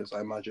couple of years. I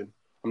imagine.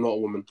 I'm not a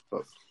woman,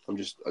 but I'm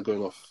just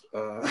going off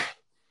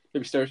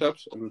maybe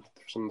stereotypes and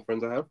some of the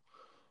friends I have.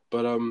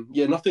 But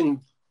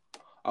nothing.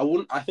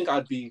 I think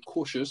I'd be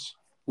cautious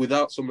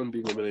without someone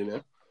being a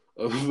millionaire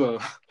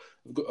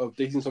of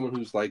dating someone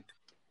who's like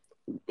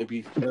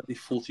maybe early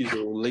 40s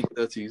or late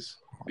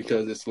 30s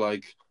because it's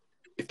like.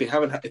 If they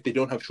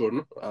don't have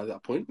children at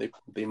that point,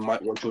 they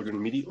might want children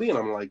immediately, and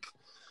I'm like,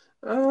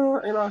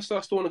 I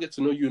still want to get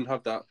to know you and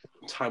have that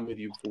time with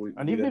you before.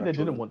 And even if they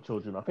didn't want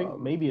children, I think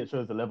maybe it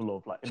shows a level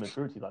of like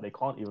immaturity, like they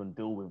can't even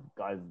deal with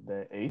guys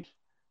their age.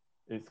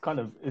 It's kind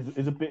of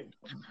is a bit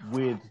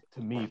weird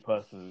to me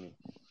personally.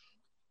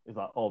 It's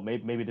like, oh,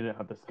 maybe they didn't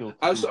have the skills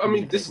to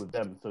communicate with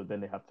them, so then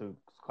they have to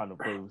kind of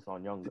go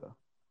on younger.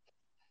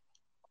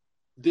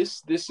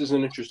 This is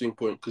an interesting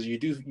point because you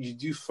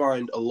do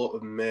find a lot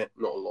of men,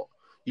 not a lot.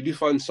 You do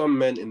find some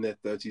men in their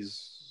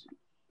 30s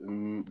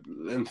and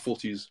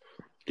 40s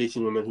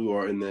dating women who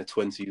are in their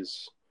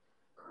 20s.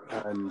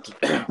 And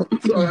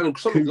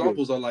some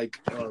examples are like,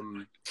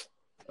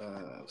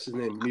 what's his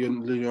name?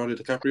 Leonardo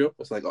DiCaprio.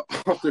 It's like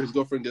after his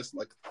girlfriend gets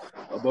like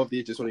above the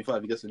age of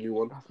 25, he gets a new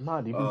one. That's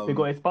mad. They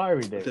got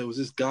expiry date. There was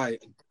this guy.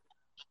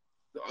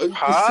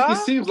 It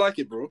seems like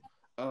it, bro.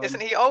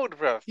 Isn't he old,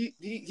 bro?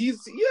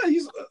 He's.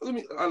 Let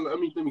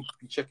me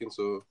be checking.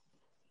 So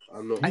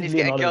I'm not. And he's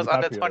getting girls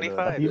under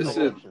 25.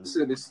 Listen.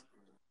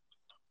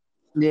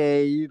 Yeah,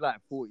 he's like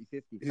 40,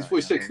 50. He's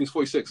 46. He's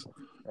 46.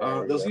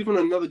 There was even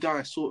another guy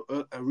I saw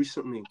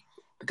recently.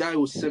 The guy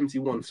was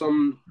 71.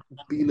 Some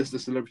B-lister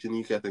celebrity in the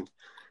UK, I think.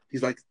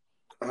 He's like,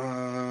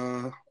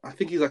 I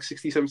think he's like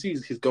 60,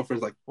 70. His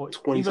girlfriend's like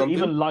 20 something.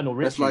 Even Lionel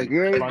Richie. That's like,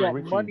 Lionel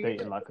Richie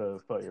dating like a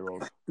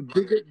 30-year-old.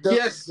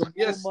 Yes,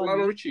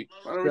 Lionel Richie.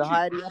 The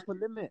higher the upper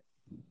limit.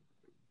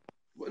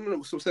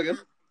 No, so say again.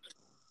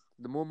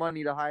 The more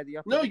money, the higher the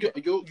upper limit.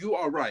 No, you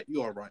are right.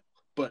 You are right.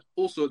 But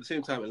also at the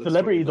same time,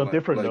 celebrities are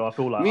different though. I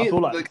feel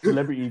like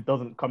celebrity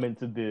doesn't come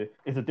into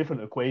it's a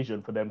different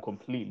equation for them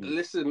completely.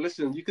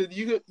 Listen.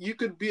 You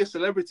could be a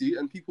celebrity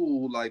and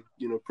people will like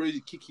praise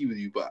you, kiki with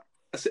you, but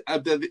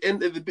at the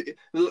end of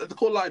the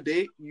cold light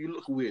day, you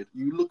look weird.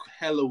 You look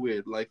hella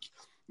weird. Like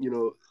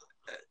a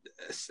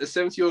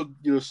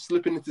 70-year-old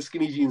slipping into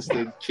skinny jeans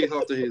to chase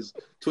after his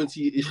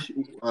 20-ish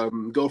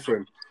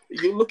girlfriend.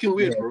 You're looking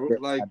weird, bro.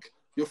 Like.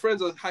 Your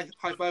friends are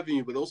high-fiving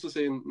you, but also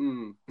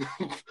saying,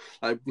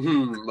 that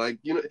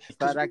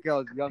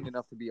girl's young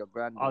enough to be your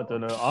granddaughter. I don't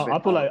know. I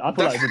feel like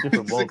it's a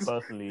different world,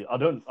 personally. I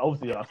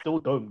still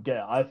don't get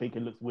it. I think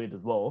it looks weird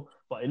as well.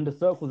 But in the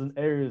circles and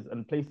areas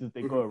and places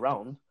they go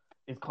around,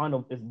 it's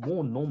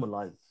more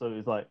normalized. So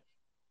it's like,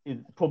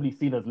 it's probably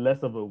seen as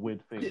less of a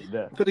weird thing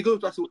there. But it goes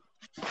back to...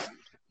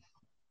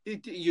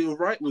 you're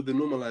right with the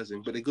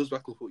normalizing, but it goes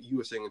back to what you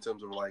were saying in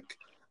terms of like,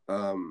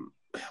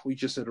 we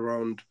just said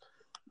around.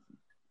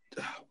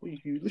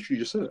 You literally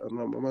just said it.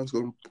 My mind's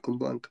gone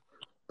blank.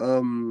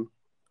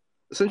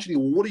 Essentially,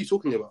 what are you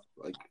talking about?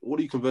 Like, what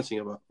are you conversing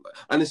about?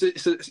 And it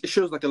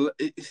shows like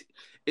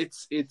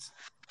it's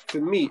for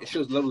me, it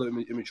shows level of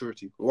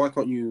immaturity. Why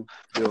can't you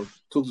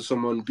talk to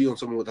someone, be on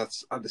someone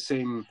that's at the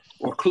same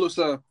or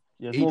closer?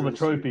 Yeah, it's more of a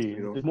trophy.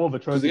 It's more of a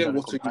trophy than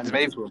a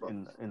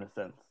companion in a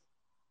sense.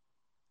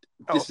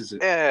 This is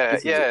it.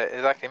 Yeah,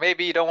 exactly.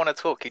 Maybe you don't want to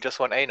talk. You just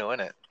want anal,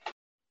 innit?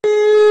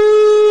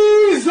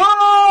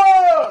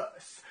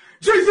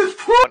 Jesus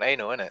Christ! Want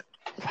anal, innit?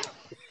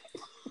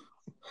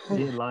 You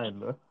ain't lying,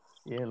 bro.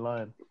 You ain't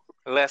lying.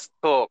 Let's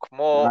talk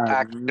more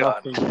action.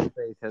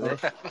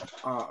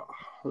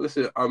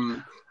 Listen,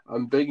 I'm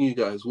begging you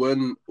guys,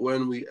 when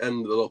we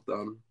end the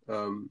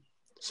lockdown,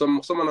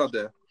 someone out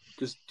there,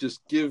 just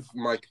give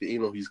Mike the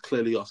email he's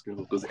clearly asking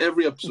for, because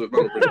every episode,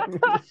 man,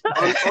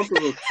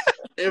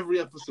 every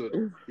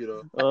episode,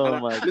 Oh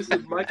my!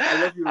 Listen, Mike,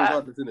 I love you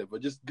regardless, innit?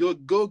 But just go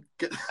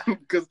get,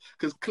 because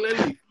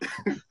clearly,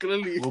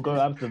 we'll go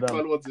Amsterdam.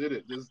 Man wants to hit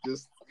it.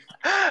 Just.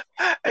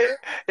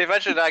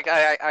 Imagine like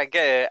I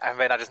get it, and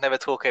then I just never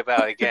talk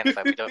about it again.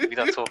 Like we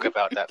don't talk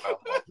about that no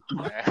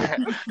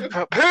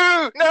more.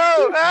 Poo!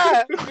 No!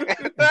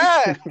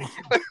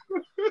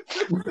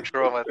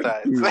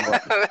 Traumatized.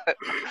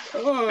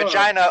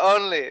 Vagina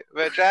only.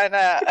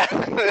 Vagina.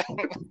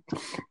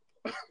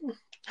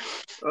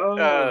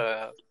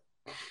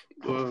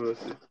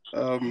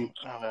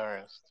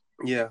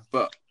 Yeah,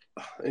 but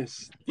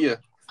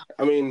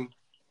I mean,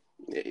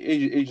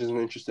 age is an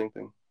interesting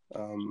thing.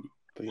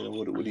 But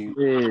what are you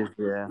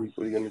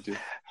gonna do?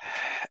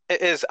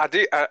 It is. I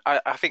think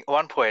at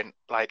one point,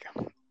 like,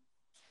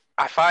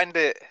 I find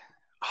it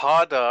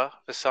harder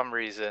for some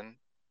reason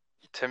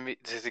to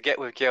get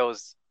with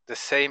girls the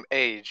same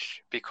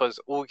age, because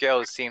all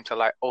girls seem to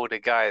like older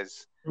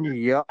guys.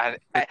 Yeah, and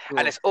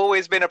it's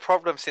always been a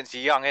problem since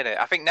young, innit?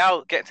 I think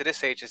now getting to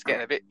this age is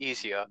getting a bit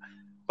easier,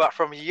 but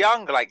from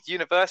young, like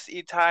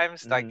university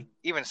times, like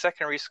even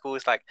secondary school,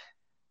 it's like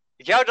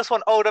girl just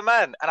want older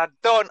man, and I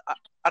don't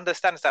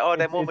understand. It's like,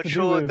 they're more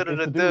mature.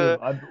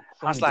 I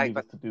was like,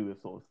 it's to do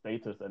with sort of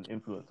status and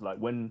influence. Like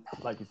when,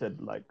 like you said,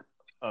 like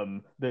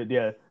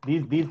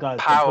these guys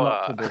pull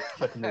up to the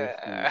secondary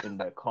school in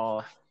their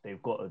car.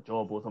 They've got a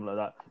job or something like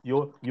that.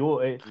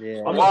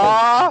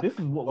 This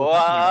is what was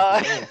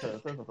happening in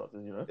certain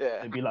circumstances, Yeah.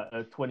 It'd be like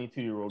a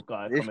 22-year-old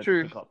guy coming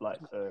to pick up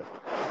like a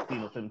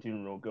 16 or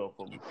 17-year-old girl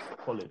from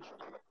college.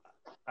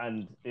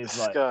 And it's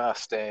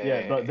disgusting.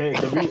 Like, but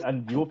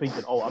and you're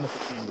thinking, I'm a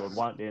 16-year-old,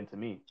 why aren't they into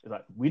me? It's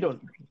like, we're not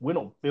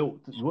built,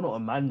 you're not a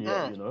man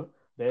yet,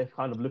 They're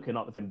kind of looking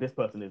up and saying, this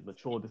person is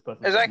mature, this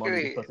person is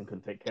money, this person can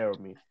take care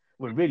of me.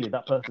 When really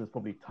that person is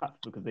probably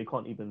tapped because they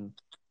can't even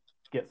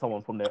get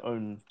someone from their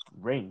own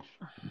range.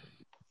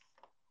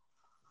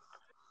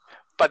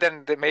 But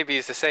then maybe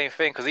it's the same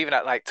thing, because even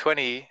at like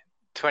 20,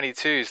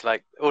 22s,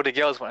 like all the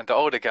girls want the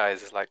older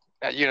guys. It's like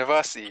at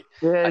university,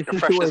 like the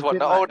freshers want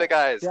the older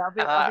guys. Yeah, I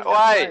think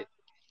why?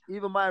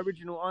 Even my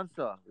original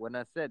answer when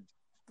I said,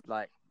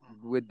 like,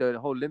 with the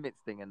whole limits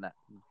thing and that,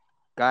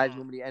 guys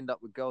normally end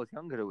up with girls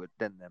younger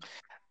than them.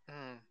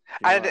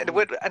 And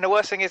the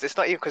worst thing is, it's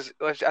not even because,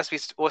 as we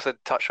also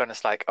touched on,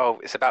 it's like,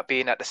 it's about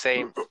being at the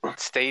same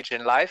stage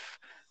in life.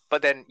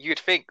 But then you'd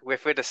think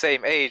if we're the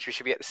same age, we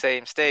should be at the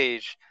same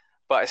stage.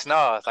 But it's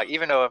not. It's like,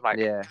 even though I'm like,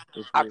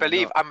 I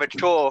believe I'm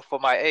mature for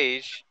my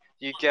age,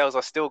 you girls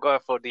are still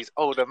going for these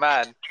older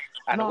men.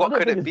 And what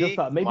could it be?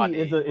 Maybe money.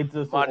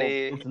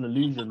 It's an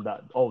illusion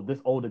that this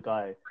older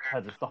guy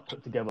has his stuff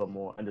put together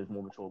more and is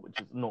more mature, which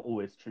is not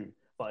always true.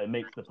 But it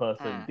makes the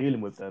person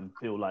dealing with them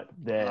feel like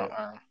they're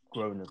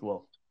grown as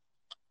well.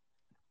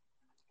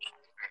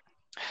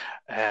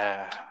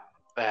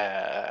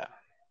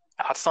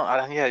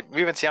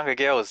 Moving to younger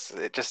girls,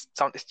 it's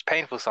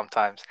painful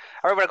sometimes.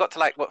 I remember I got to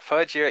like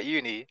third year at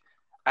uni,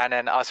 and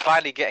then I was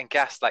finally getting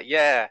gassed. Like,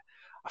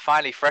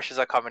 finally freshers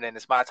are coming in.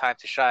 It's my time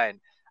to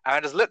shine. And I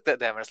just looked at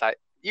them and it's like,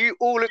 you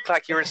all look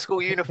like you're in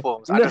school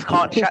uniforms. I just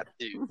can't chat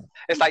to you.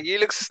 It's like, you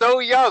look so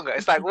young.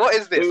 It's like, what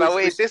is this?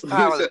 Wait, this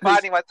time it's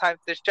finally my time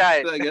to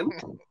shine.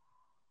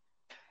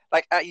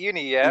 Like at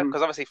uni,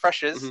 because obviously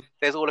freshers,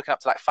 they're all looking up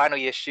to like final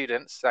year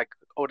students, like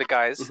older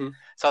guys. So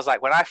I was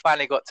like, when I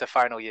finally got to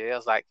final year, I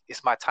was like,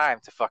 it's my time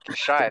to fucking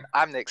shine.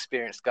 I'm the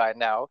experienced guy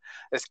now.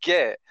 Let's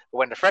get it. But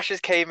when the freshers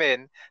came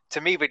in,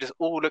 to me, they just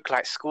all looked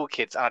like school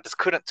kids, and I just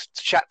couldn't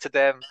chat to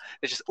them.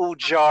 They're just all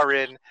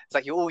jarring. It's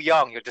like, you're all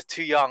young. You're just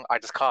too young. I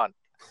just can't.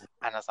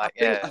 And I was like,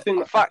 I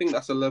think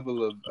that's a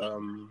level of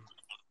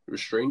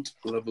restraint,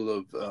 a level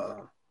of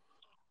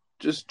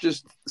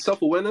just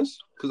self-awareness,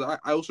 because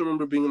I also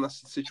remember being in that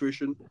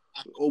situation,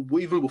 or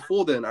even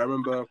before then. I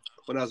remember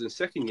when I was in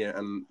second year,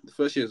 and the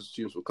first year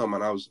students would come,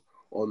 and I was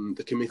on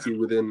the committee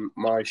within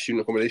my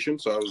student accommodation,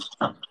 so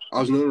I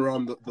was known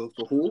around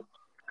the hall.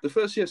 The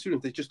first year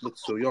students, they just looked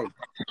so young,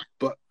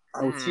 but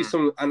I would see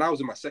some, and I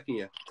was in my second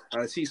year,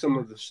 and I'd see some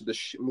of the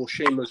more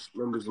shameless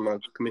members of my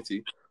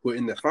committee who were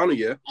in their final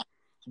year,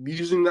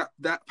 using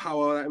that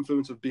power, that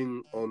influence of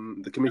being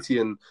on the committee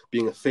and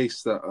being a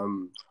face that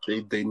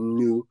they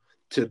knew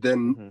to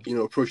then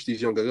approach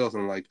these younger girls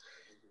and like,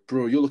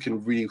 bro, you're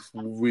looking really,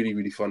 really,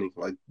 really funny.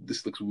 Like,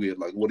 this looks weird.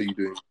 Like, what are you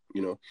doing?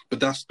 But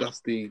that's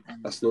the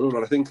norm.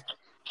 And I think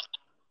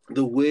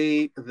the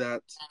way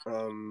that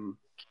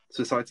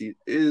society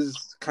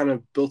is kind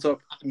of built up,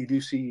 you do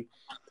see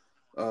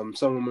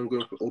some women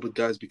going for older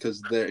guys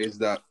because there is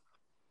that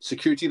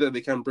security that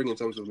they can bring in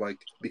terms of like,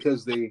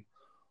 because they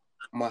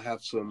might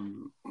have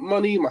some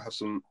money, might have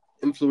some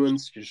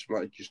influence,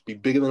 might just be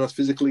bigger than us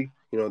physically.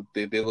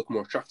 They look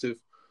more attractive.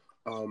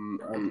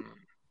 And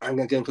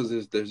again,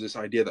 because there's this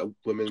idea that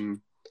women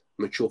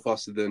mature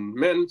faster than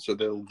men, so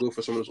they'll go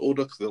for someone who's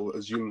older because they'll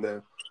assume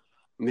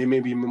they may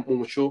be more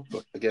mature.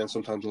 But again,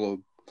 sometimes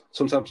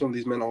some of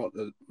these men aren't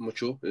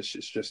mature. It's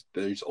just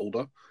they're just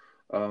older.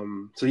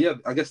 So yeah,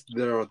 I guess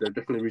there are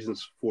definitely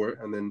reasons for it.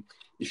 And then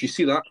if you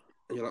see that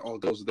and you're like, oh,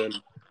 girls, then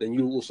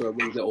you also,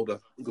 when you get older,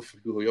 go for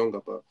people who are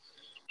younger. But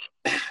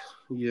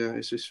yeah,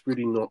 it's just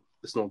really not.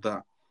 It's not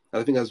that.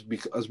 And I think as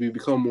we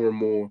become more and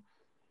more,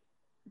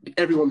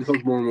 everyone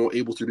becomes more and more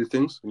able to do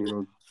things.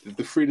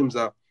 The freedoms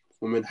that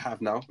women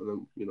have now,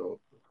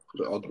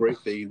 are great.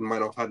 They might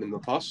not have had in the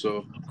past,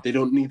 so they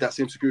don't need that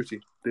same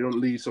security. They don't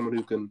need someone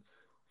who can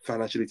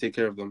financially take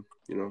care of them.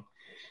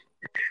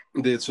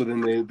 So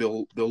then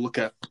they'll look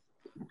at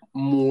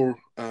more.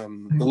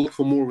 They'll look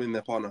for more in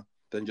their partner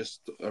than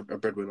just a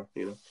breadwinner.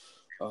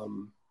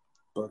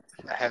 But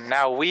and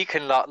now we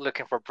can start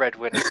looking for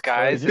breadwinners,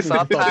 guys. It's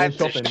our time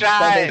to shine.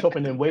 Start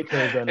shopping in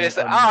Waitrose and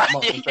Marks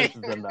and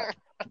Spencer's and that.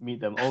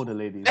 Meet them older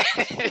ladies.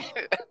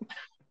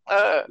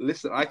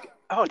 Listen,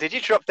 did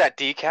you drop that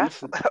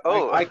decaf? Listen,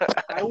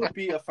 I would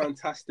be a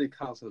fantastic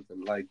house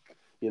husband. Like,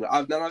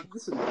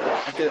 listen,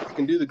 I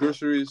can do the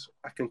groceries.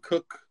 I can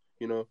cook.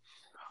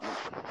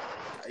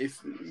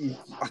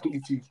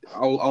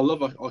 I'll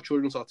love our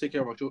children, so I'll take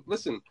care of our children.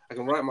 Listen, I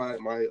can write my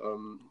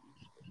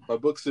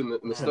books in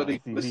the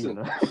study.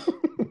 Listen.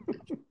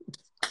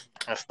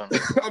 I'm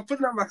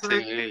putting out my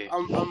hand.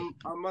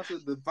 I'm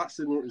massive. The VAT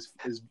signal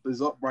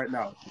is up right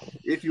now.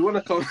 If you want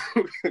to come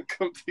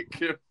take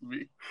care of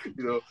me,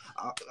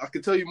 I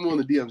can tell you more in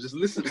the DMs. Just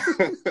listen.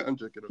 I'm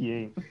joking.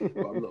 Yeah.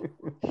 But I'm not.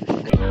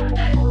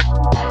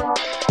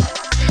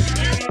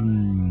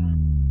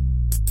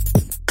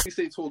 When we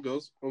say tall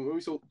girls, when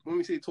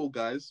we say tall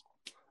guys,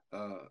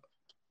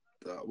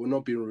 we're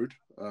not being rude.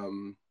 I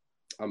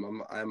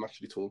am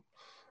actually tall.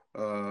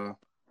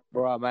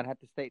 Bro, man, had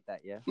to state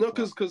that, yeah. No,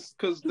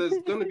 because there's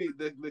gonna be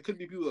there could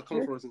be people that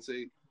come for us and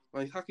say,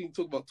 like, how can you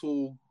talk about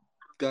tall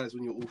guys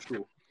when you're all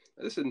short?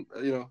 Listen,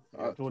 we're not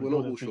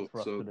all short,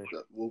 so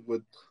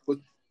we're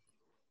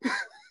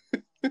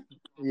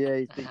yeah,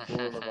 he speaks for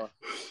all of us.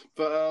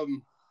 But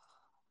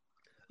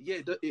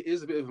yeah, it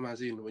is a bit of a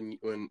magazine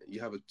when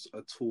you have a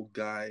tall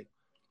guy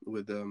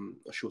with a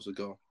shorter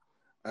girl,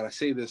 and I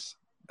say this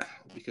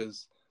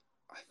because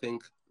I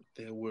think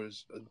there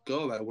was a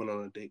girl that I went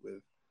on a date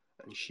with.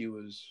 And she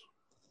was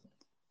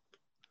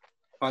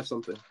 5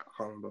 something, I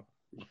can't remember,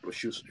 but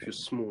she was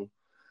small,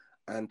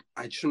 and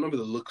I just remember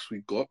the looks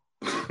we got,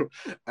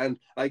 and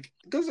like,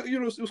 because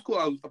it was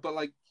cool, but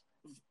like,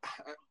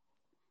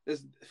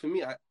 for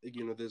me, I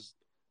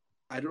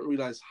don't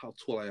realize how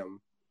tall I am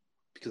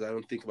because I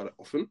don't think about it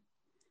often,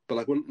 but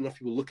like when enough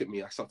people look at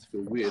me, I start to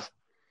feel weird. So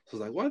I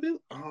was like, why they?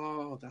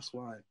 Oh, that's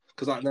why.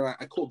 Because I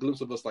caught a glimpse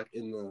of us like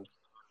in the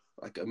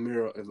a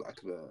mirror of like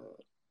the.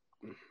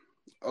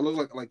 I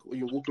look like when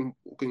you're walking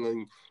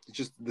on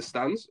just the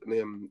stands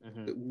and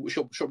the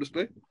shop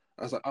display.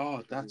 I was like,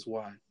 oh, that's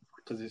why,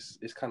 because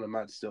it's kind of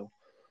mad still.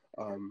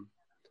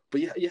 But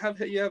yeah, you have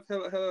hella,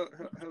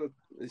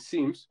 it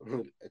seems,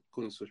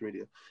 according to social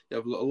media, you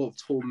have a lot of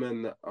tall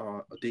men that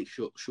date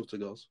shorter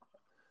girls,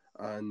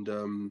 and at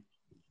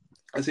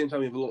the same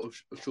time you have a lot of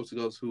shorter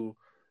girls who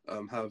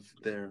have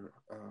their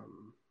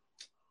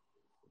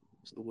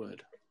what's the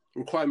word,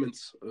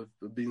 requirements of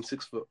being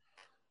 6 foot.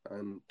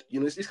 And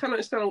it's kind of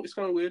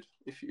weird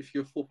if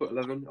you're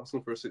 4'11",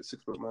 asking for a 6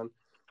 foot man,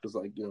 because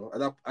like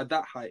at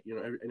that height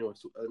anyone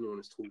is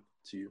tall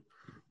to you.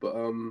 But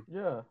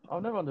yeah,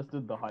 I've never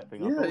understood the height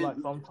thing. I feel like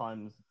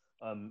sometimes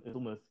it's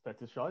almost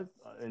fetishized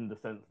in the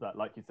sense that,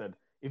 like you said,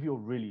 if you're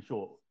really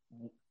short,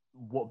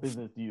 what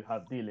business do you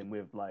have dealing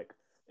with like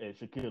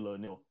Shaquille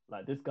O'Neal?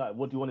 Like this guy,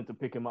 what do you want him to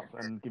pick him up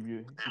and give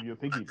you a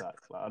piggyback?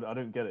 Like I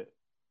don't get it.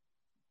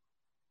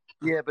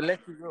 Yeah, but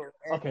let's be real.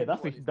 Okay,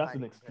 that's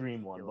an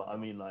extreme one, but I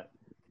mean, like,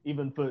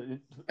 even for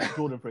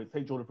Jordan,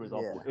 take Jordan for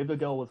example. Yeah. If the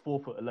girl was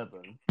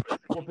 4'11",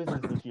 what business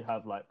does she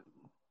have like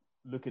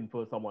looking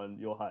for someone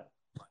your height?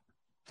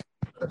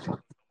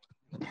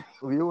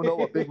 We all know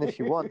what business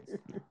she wants.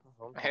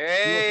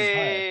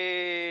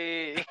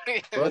 Hey,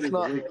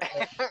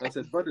 I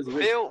said, Bud is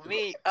awake. Build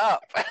me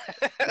up.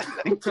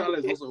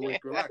 Tyler's also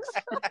awake. Relax.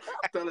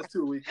 Tyler's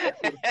too awake.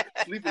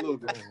 Sleep a little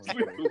bit.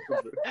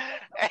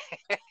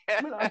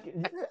 And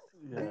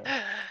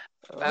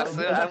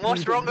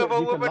what's wrong with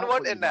a woman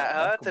wanting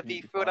that, to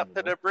be filled up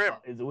to the brim?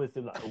 It's always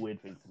seemed like a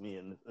weird thing to me,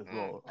 and as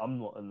well, I'm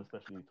not an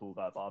especially tall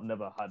guy, but I've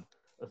never had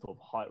a sort of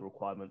height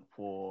requirement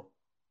for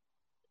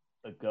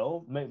a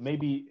girl.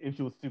 Maybe if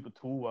she was super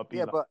tall, I'd be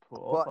yeah, like, but put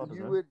off. I don't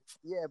you know. would,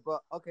 yeah,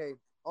 but okay,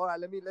 all right.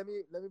 Let me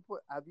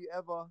put. Have you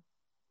ever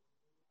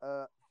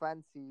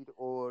fancied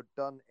or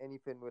done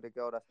anything with a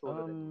girl that's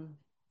taller than you?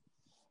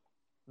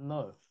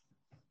 No.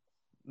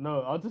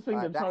 No, I was just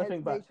thinking, That trying to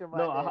think back. hesitation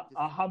No, right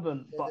there. I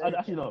haven't. But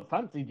actually, no,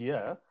 fancied,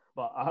 yeah,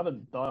 but I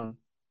haven't done.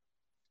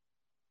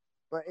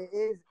 But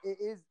it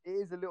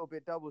is a little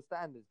bit double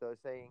standards though,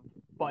 saying.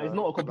 But it's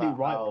not a complete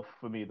write-off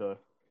for me though.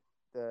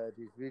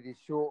 These really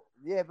short,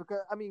 yeah,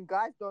 because I mean,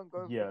 guys don't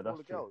go for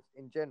taller girls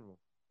in general.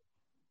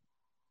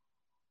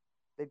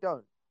 They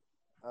don't.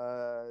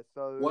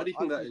 So why do you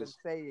think that even is?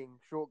 saying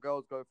short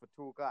girls go for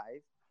tall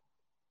guys,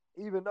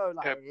 even though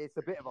like it's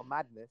a bit of a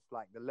madness,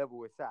 like the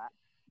level it's at,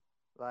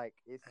 like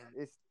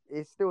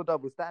it's still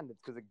double standards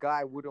because a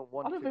guy wouldn't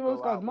want to go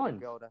out with a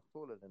girl that's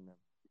taller than them.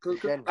 I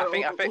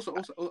think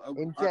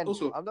in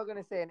general, I'm not going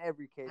to say in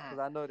every case because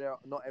I know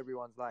not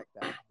everyone's like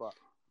that, but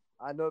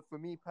I know for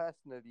me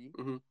personally,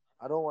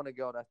 I don't want a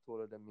girl that's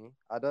taller than me.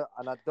 I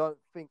don't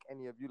think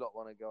any of you lot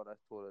want a girl that's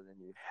taller than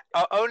you.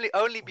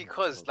 Only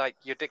because like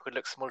your dick would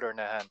look smaller in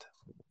her hand.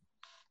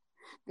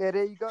 Yeah,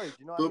 there you go. Do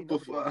you know what I mean?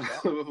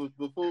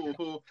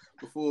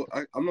 Before,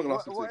 I'm not gonna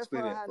ask you to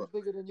explain it. What if her hand's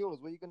bigger than yours?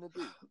 What are you gonna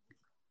do?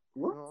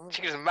 What?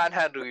 She can just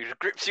manhandle you,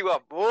 grips you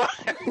up, boy.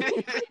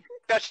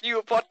 Dash you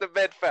upon the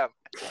bed, fam.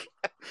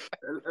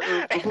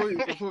 Before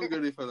we go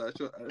any further,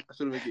 I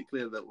should make it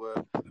clear that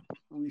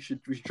we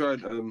should try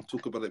and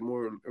talk about it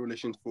more in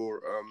relation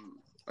for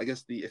I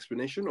guess the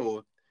explanation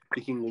or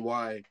thinking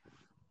why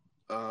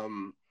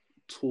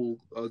tall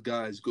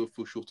guys go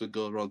for shorter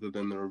girls rather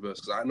than the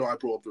reverse. Because I know I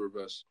brought up the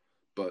reverse,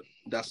 but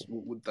that's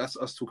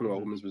us talking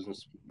about women's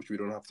business, which we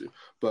don't have to.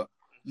 But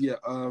yeah,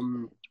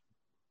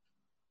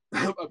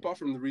 apart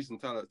from the reason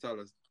Tyler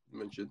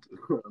mentioned,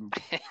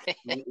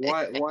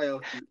 why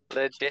else?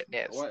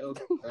 Legitness. Why else?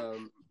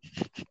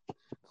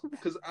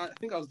 Because I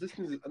think I was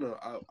listening to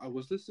I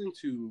was listening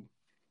to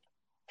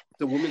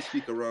the women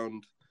speak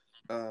around,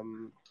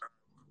 and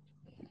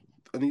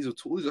these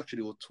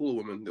actually were taller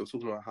women. They were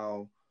talking about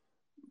how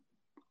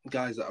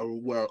guys that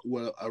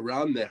were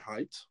around their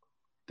height,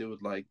 they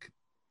would like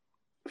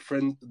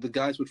the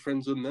guys would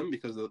friend zone them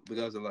because the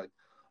guys are like,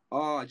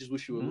 I just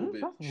wish you were a little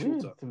bit shorter.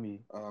 Weird to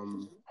me.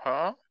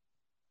 Huh?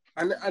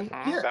 And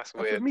yeah, that's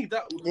weird. For me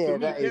hearing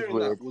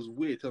weird. that was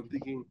weird. I'm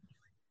thinking,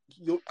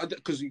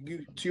 because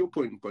to your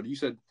point, but you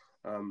said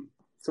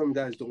some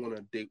guys don't want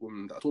to date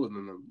women that are taller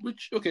than them.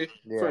 Which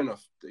fair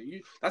enough.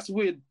 That's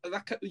weird.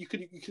 You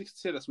could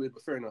say that's weird,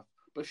 but fair enough.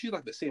 But if she's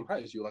like the same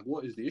height as you, like,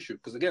 what is the issue?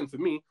 Because again, for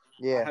me,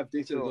 I have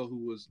dated a girl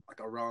who was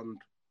like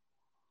around,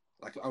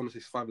 like I want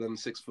to say 5'11",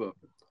 6 foot,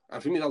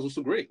 and for me that was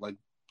also great. Like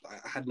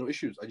I had no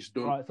issues. I just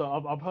don't. Right, so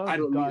I've heard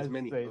guys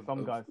say,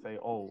 guys say,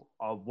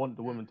 I want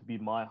the woman to be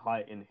my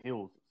height in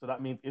heels. So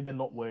that means if they're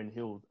not wearing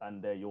heels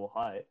and they're your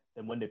height,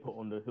 then when they put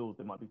on the heels,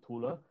 they might be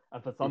taller.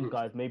 And for some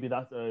guys, maybe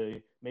that's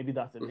an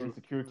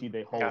insecurity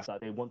they hold,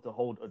 that they want to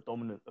hold a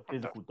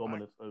physical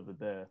dominance over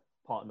their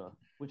partner,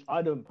 which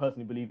I don't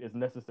personally believe is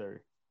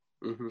necessary.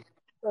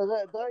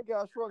 Don't get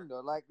us wrong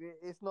though. Like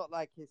it's not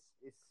like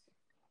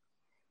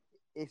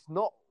it's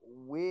not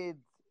weird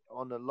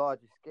on a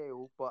larger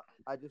scale, but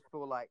I just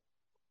feel like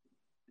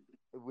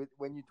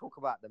when you talk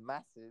about the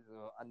masses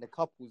and the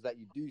couples that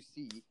you do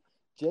see,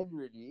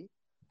 generally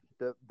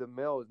the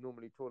male is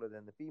normally taller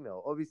than the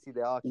female. Obviously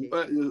there are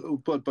cases,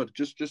 but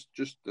just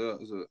as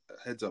a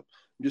heads up,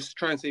 just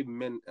try and say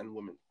men and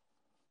women.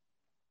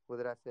 What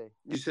did I say?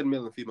 You said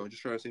male and female.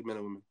 Just try and say men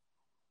and women.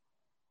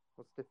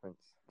 What's the difference?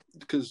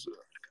 Because,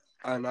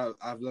 and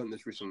I've learned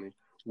this recently.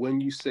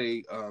 When you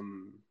say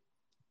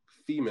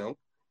female,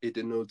 it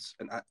denotes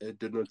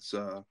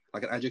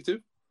like an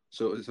adjective.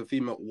 So it's a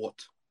female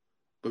what.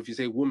 But if you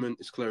say woman,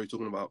 it's clearly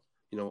talking about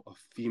a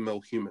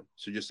female human.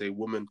 So just say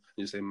woman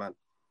and just say man.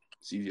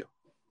 It's easier.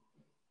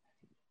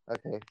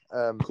 Okay.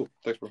 Cool.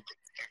 Thanks, bro.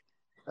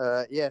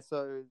 Yeah.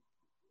 So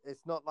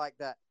it's not like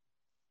that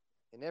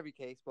in every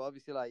case, but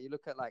obviously, like you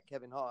look at like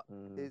Kevin Hart,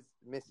 his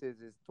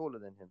missus is taller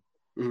than him.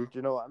 Do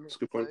you know what I mean? That's a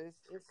good point.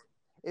 So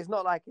it's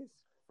not like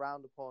it's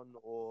frowned upon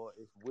or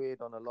it's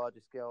weird on a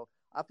larger scale.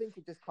 I think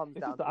it just comes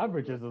down to the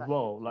averages as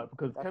well, like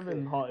because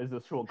Kevin Hart is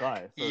a short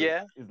guy, so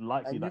it's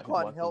likely that his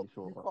wife will be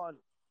short.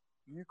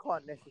 You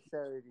can't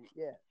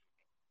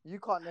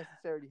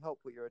necessarily help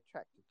what you're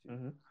attracted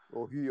to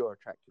or who you're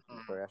attracted to.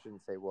 Sorry, I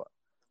shouldn't say what.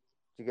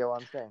 Do you get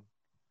what I'm saying?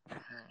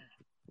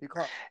 You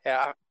can't.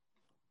 Yeah,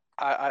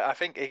 I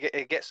think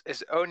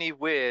it's only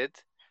weird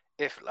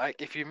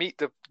if you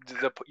meet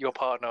your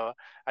partner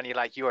and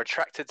you're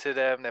attracted to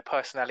them, their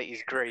personality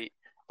is great,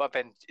 but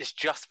then it's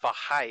just the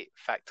height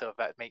factor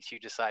that makes you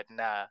decide,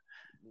 nah,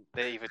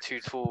 they're either too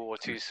tall or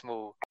too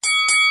small.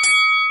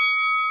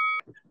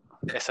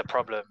 It's a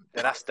problem,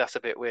 and that's a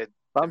bit weird.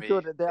 I'm sure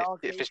that there are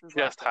if it's cases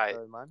just like height.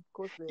 That, though, man. Of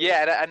course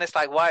and it's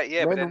like why?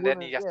 Yeah, men but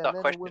then you have to start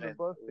questioning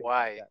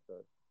why.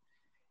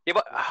 Yeah,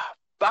 but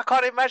I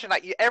can't imagine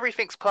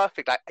everything's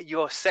perfect. Like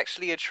you're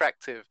sexually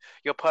attractive,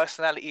 your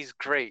personality is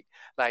great.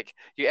 Like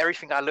you're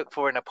everything I look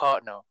for in a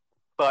partner.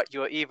 but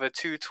you're either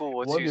too tall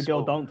or What too if your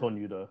small. girl dunked on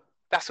you though?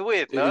 That's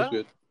weird, It no? is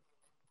weird.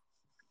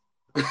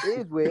 It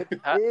is weird.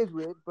 Huh? It is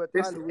weird, but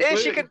Tyler, If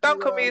she can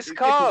dunk on me, it's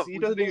calm. He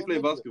doesn't even play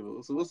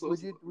basketball. So what's Would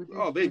you,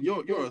 oh, babe,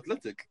 you're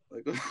athletic.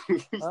 Like,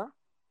 huh?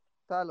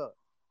 Tyler,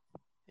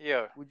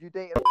 Yo. would you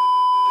date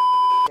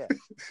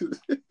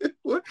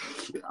what?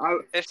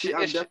 I'm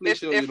definitely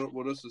sure if, you're not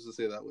one of us to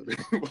say that word.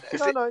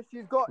 No,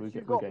 she's got all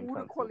getting the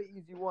cancelled.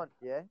 qualities you want,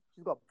 yeah?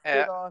 She's got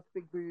Yeah. big ass,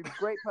 big boobs,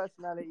 great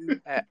personality,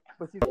 Yeah.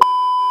 but she's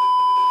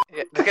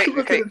Yeah,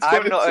 okay,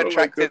 I'm not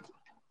attracted.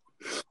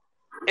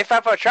 If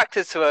I'm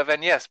attracted to her,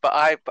 then yes, but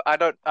I'm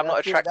not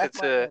attracted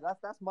to.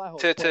 That's my whole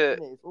to- point,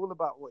 isn't it? It's all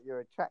about what you're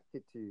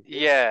attracted to.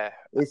 Yeah,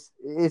 It's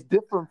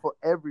different for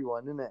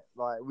everyone, isn't it?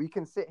 Like we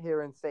can sit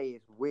here and say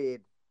it's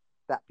weird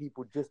that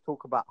people just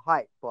talk about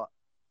height,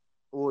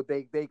 or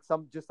they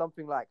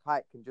something like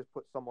height can just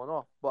put someone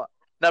off. But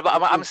no,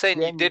 but I'm it's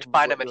saying you did genuinely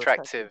find what them you're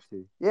attractive attracted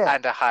to. Yeah,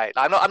 and a height.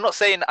 I'm not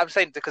saying. I'm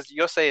saying because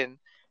you're saying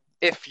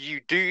if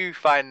you do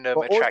find them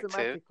but attractive.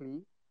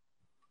 automatically,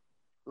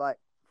 like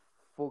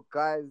for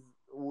guys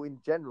in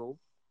general,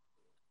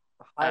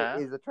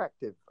 height is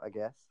attractive, I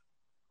guess,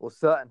 or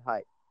certain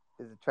height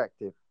is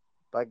attractive.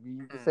 Like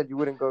you just said, you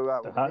wouldn't go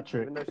out with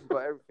her, even though she's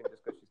got everything,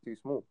 just because she's too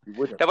small. You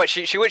wouldn't. No, but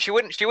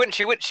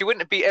she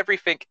wouldn't be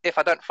everything if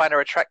I don't find her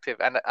attractive,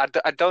 and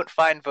I don't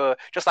find the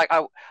just like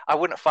I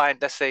wouldn't find,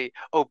 let's say,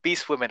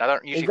 obese women. I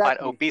don't usually find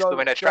obese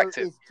women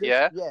attractive.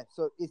 Yeah.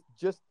 So it's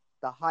just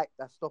the height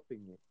that's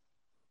stopping you.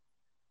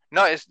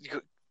 No,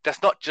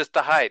 that's not just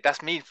the height.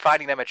 That's me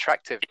finding them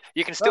attractive.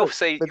 You can still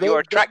say you're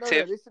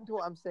attractive. No, listen to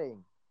what I'm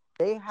saying.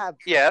 They have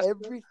Yes.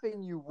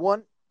 everything you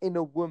want in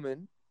a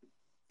woman,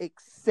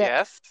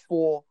 except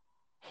for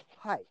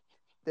height.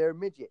 They're a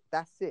midget.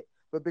 That's it.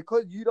 But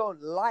because you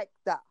don't like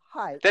that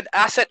height, Then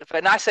I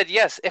said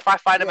yes. If I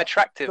find them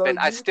attractive, so then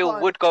I you still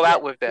can't- would go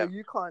out with So them.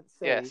 you can't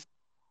say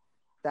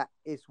that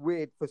it's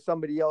weird for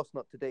somebody else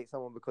not to date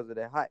someone because of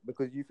their height,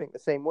 because you think the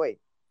same way.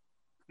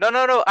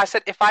 No. I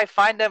said if I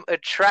find them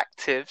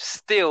attractive,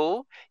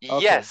 still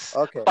yes.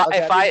 Okay. But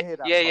okay, if I didn't hear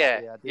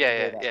that part.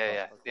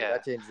 yeah. Okay,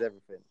 that changes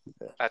everything.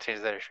 That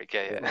changes everything.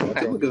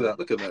 Yeah. Look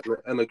at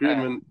that. An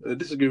agreement, a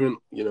disagreement,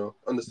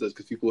 understood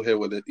because people hear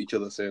what each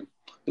other are saying.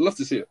 You'd love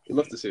to see it. You'd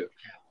have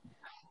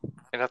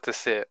to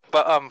see it.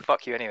 But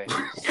fuck you anyway.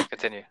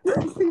 Continue.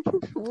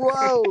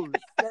 Whoa!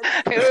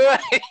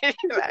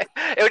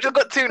 It just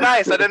got too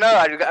nice. I don't know.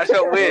 I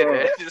felt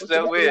weird. It just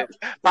felt weird.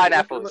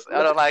 Pineapples.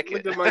 I don't like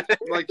it. Look at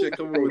Mike Check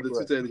coming with the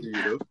Twitter energy,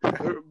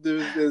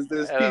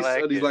 There's peace,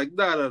 like and he's it. like,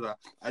 nah.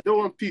 I don't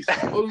want peace.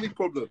 Only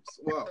problems.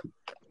 Wow.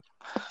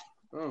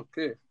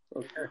 Okay.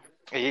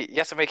 You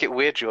have to make it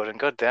weird, Jordan.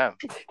 God damn.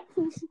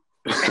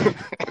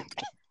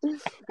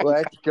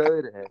 Let's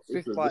go there.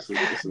 Listen.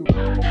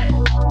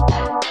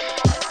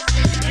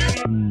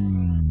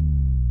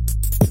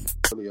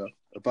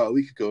 About a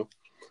week ago,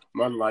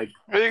 man, like,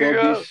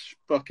 Bobby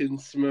fucking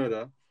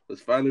Smurder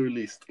was finally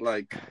released.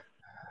 Like,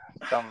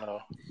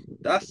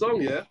 that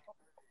song, yeah?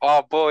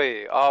 Oh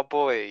boy. I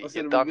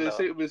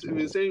said, we've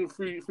been saying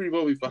free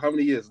Bobby for how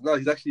many years? No,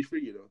 he's actually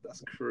free,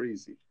 That's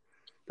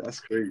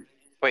crazy.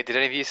 Wait, did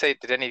any of you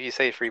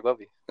say free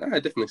Bobby? I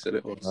definitely said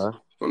it once.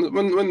 When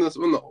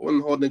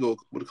the hard nigga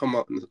would come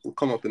up in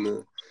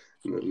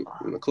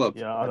the club.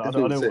 Yeah, I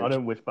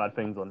don't wish bad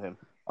things on him.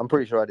 I'm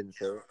pretty sure I didn't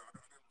say it.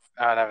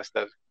 I never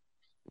said.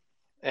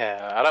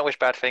 Yeah, I don't wish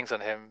bad things on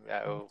him.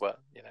 Well,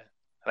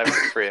 I never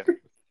said free him.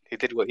 He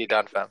did what he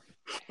done, fam.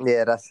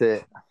 Yeah, that's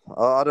it.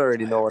 I don't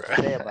really know what to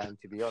say about him,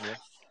 to be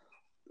honest.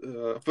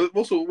 But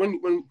also,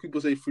 when people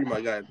say free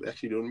my guy, they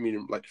actually don't mean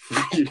him like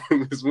free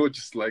him. It's more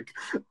just like,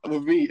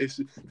 with me, it's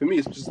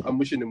just I'm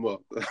wishing him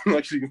well. I'm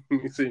actually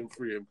saying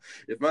free him.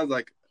 If man's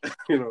like,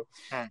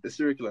 a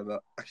serial killer,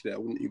 that actually I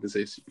wouldn't even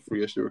say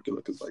free a serial killer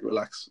because like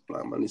relax,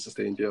 like, man needs to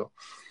stay in jail.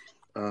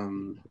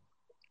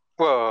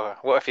 Well,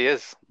 what if he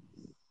is?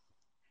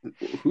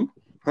 Who?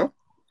 Huh?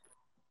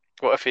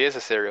 What if he is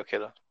a serial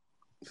killer?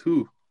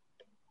 Who?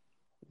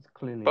 It's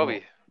clearly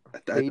Bobby.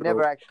 He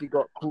never actually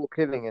got caught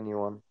killing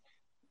anyone.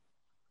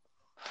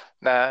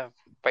 Nah,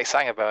 but he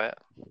sang about it.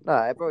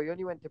 Nah, bro, he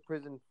only went to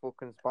prison for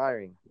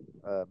conspiring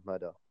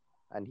murder,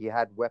 and he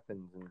had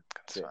weapons and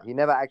shit. He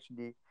never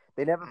actually.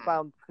 They never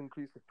found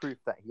conclusive proof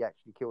that he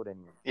actually killed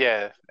anyone.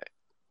 Yeah.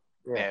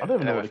 I don't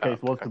even know what the case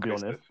was, to be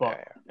honest.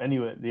 But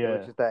anyway, yeah.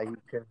 Which is that he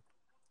can.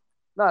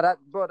 No, that's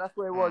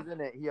what it was,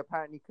 isn't it? He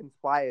apparently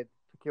conspired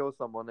to kill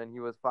someone, and he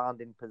was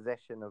found in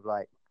possession of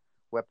like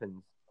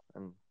weapons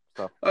and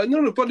stuff.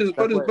 No, but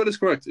it's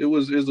correct. It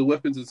was the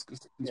weapons and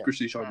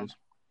conspiracy charges.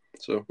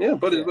 So yeah,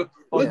 but look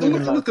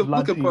at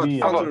fountain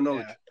of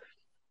knowledge.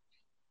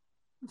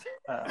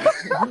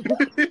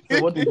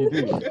 So what did you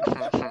do?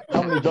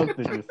 How many drugs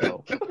did you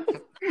sell?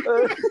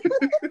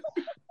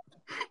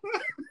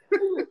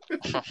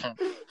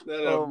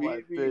 No,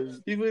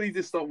 people need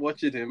to stop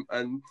watching him,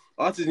 and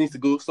artists need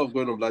to stop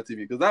going on Vlad TV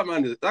because that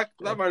man is the feds.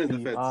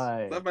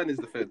 That man is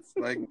the feds.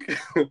 Like,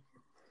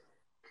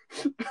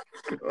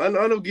 I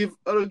don't give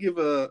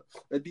a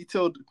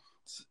detailed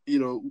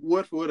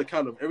word for word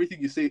account of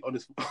everything you say on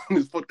this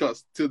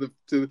podcast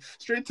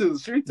straight to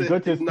You go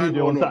to the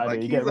studio on Saturday,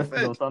 like, you get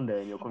arrested on Sunday,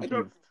 and you're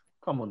confused.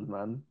 Come on,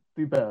 man,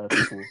 do better,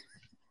 people.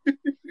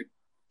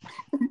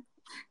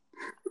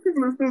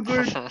 People are still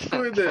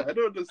going there. I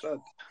don't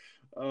understand.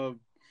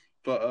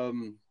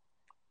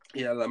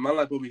 Yeah, like man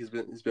like Bobby has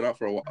been out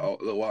for a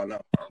little while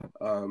now.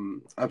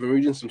 I've been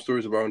reading some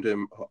stories around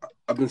him.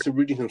 I've been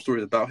reading some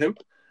stories about him,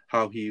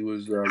 how he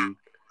was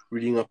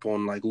reading up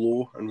on like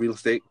law and real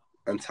estate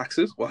and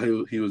taxes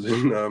while he was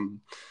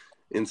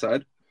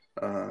inside.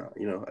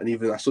 And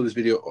even I saw this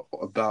video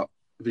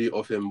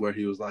of him where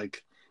he was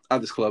like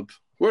at this club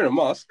wearing a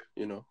mask,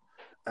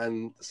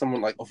 and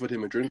someone like offered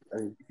him a drink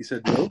and he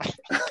said no.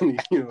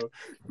 And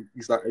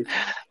he's like,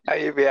 how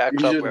you be at a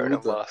club wearing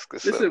a mask?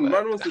 Listen,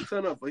 man wants to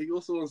turn up, but he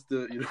also wants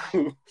to,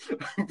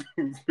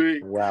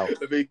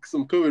 make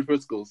some COVID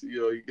protocols.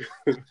 You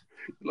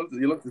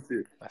love to see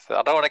it.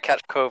 I don't want to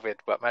catch COVID,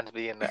 but man's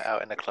being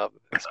out in the club.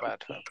 It's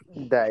mad.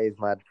 That is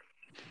mad.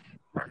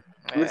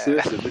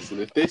 Yeah. Listen.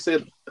 If they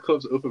said the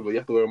club's open, but you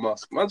have to wear a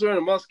mask, man's wearing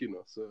a mask,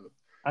 so.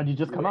 And you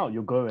just come out,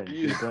 you're going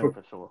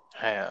for sure.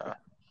 Yeah.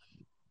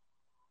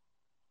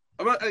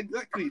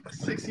 Exactly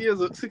 6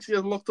 years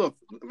locked up.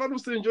 Man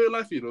wants to enjoy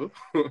life,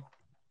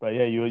 But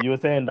yeah, you were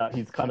saying that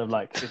he's kind of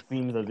like, it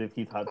seems as if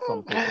he's had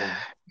some sort of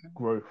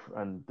growth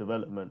and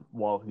development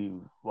while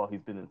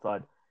he's been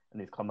inside, and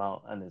he's come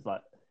out and it's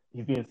like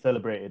he's being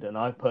celebrated, and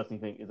I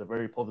personally think is a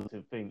very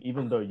positive thing.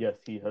 Even though yes,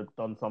 he had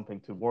done something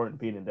to warrant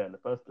being in there in the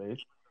first place,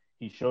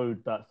 he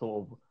showed that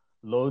sort of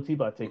loyalty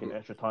by taking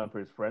extra time for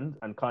his friends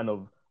and kind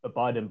of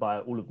abiding by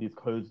all of these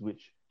codes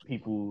which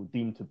people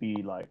deem to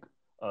be like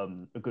a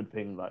good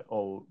thing, like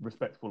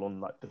respectful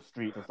on like the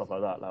streets and stuff like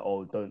that, like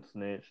don't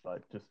snitch,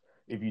 like just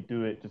if you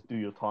do it, just do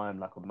your time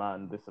like a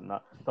man, this and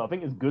that. So I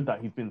think it's good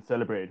that he's been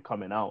celebrated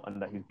coming out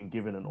and that he's been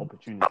given an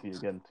opportunity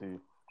again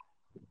to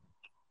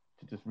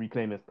just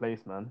reclaim his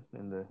place, man,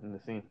 in the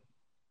scene.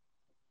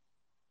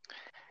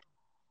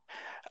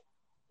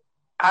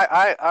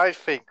 I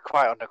think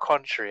quite on the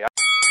contrary. I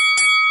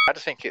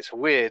just think it's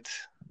weird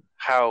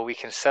how we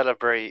can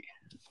celebrate.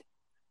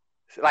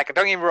 Like,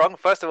 don't get me wrong.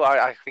 First of all,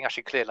 I think I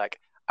should clear. Like,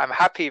 I'm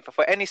happy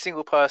for any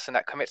single person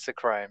that commits a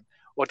crime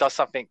or does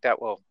something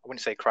that, well, I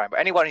wouldn't say crime, but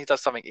anyone who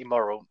does something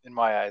immoral, in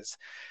my eyes,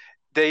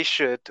 they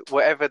should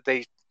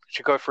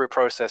go through a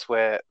process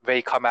where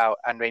they come out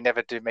and they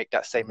never do make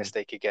that same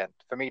mistake again.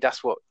 For me,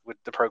 that's what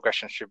the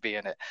progression should be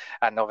in it.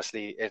 And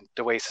obviously, in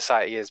the way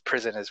society is,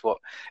 prison is what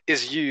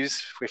is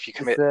used if you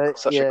commit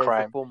such a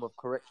crime. It's a form of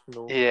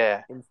correctional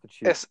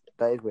institute.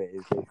 That is what it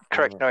is.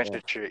 Correctional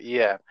institute,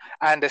 yeah.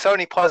 And it's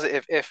only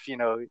positive if,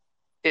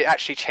 it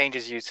actually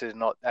changes you to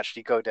not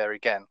actually go there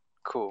again.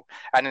 Cool.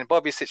 And in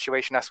Bobby's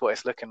situation, that's what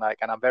it's looking like.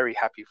 And I'm very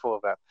happy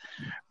for that.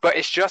 But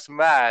it's just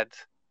mad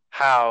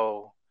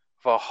how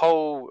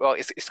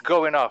it's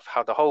going off,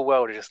 how the whole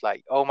world is just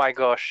like, oh my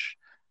gosh,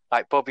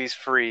 like Bobby's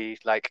free.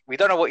 Like, we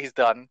don't know what he's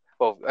done.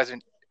 Well, as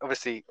in,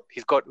 obviously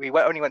he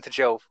only went to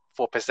jail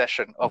for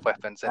possession of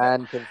weapons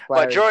and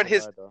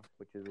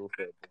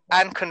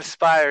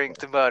conspiring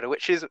to murder,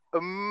 which is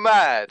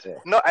mad.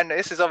 Yeah. And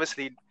this is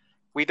obviously,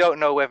 we don't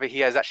know whether he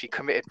has actually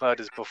committed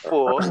murders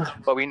before,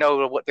 but we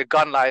know what the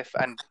gun life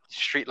and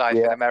street life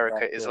in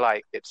America is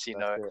like. It's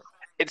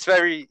it's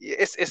very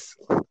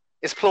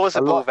it's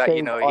plausible that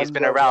he's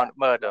been around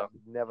murder.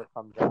 Never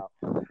comes out.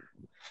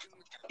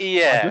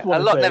 Yeah, a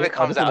lot never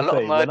comes out. A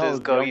lot of murders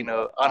go,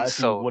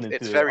 unsolved.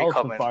 It's very common.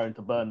 I was conspiring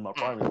to burn my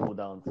primary school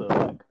down, so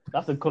like,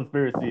 that's a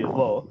conspiracy as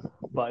well.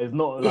 But it's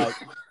not like.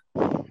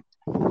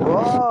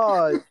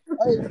 What?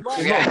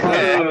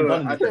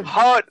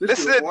 Hard.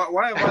 Listen.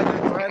 Why am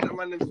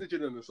I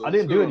snitching on this? I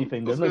didn't do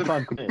anything. There's no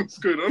time committed. What's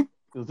going on?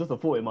 It was just a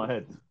thought in my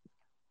head.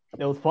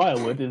 There was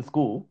firewood in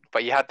school.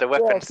 But you had the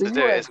weapons to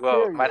do it as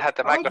well. Man had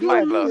the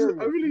magnifying glass. I'm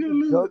really gonna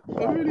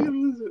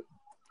lose it.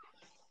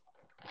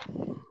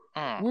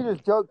 You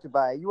just joked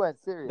about it. You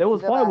weren't serious. There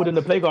was firewood in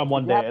the playground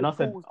one day, and I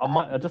said,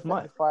 I just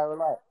might. Fire a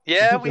light.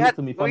 Yeah, we had.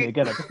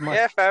 Again. I just might.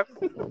 Yeah, fam.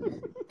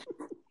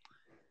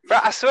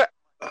 But I swear,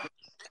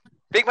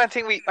 big man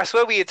thing. I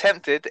swear we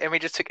attempted, and we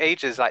just took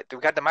ages. Like, we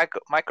got the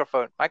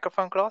microphone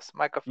glass.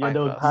 Yeah, you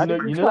know that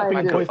thing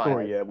in Toy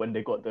Story, yeah, when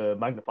they got the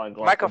magnifying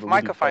glass.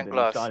 Magnifying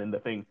glass. Shining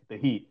the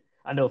heat,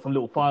 and there was some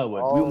little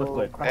firewood. We almost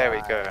got cracked. There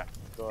we go.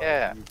 God,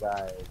 yeah. You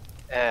guys.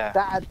 Yeah.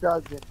 That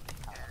doesn't.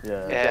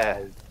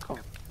 Yeah.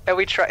 And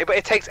we try, but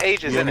it takes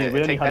ages, isn't it?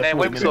 And then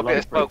when we saw a bit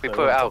of smoke, we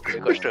put it out because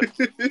it got stripped.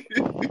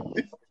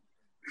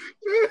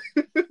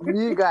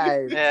 You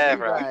guys, yeah,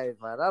 guys,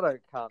 man, I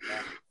don't count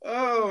that.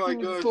 Oh my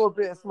god! Saw a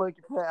bit of smoke,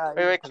 you put it out.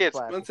 We were kids.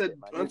 Man said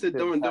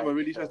Dumb and Dumber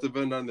really tries to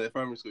burn down their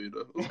primary school.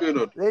 What's going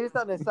on? They just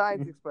done a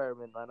science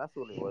experiment, man. That's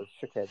all it was.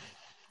 Shookhead.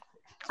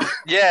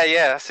 Yeah,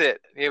 that's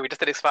it. Yeah, we just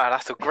did experiment.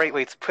 That's a great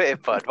way to put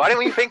it, bud. Why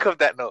didn't we think of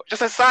that note?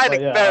 Just a side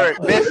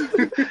experiment.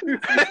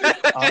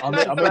 I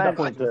made that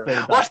point to say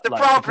that. What's the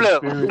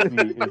problem?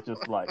 Conspiracy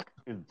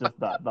is just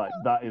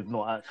that is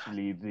not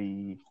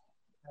actually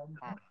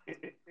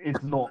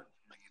it's not.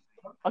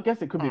 I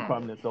guess it could be a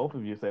crime in itself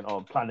if you're saying,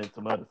 I'm planning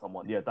to murder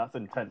someone. Yeah, that's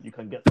intent. You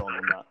can get someone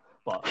on that.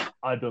 but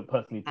I don't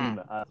personally deem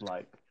it as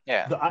like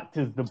the act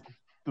is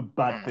the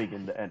bad thing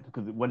in the end,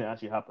 because when it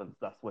actually happens,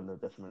 that's when the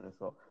detriment is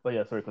felt. But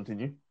yeah, sorry,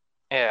 continue.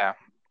 Yeah.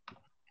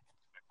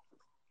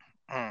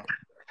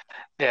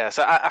 Yeah,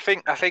 so I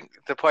think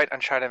the point I'm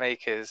trying to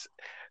make is,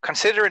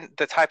 considering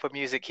the type of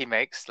music he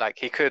makes, like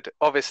he could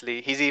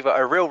obviously, he's either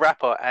a real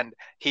rapper and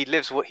he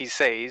lives what he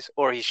says,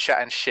 or he's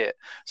chatting shit.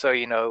 So,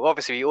 you know,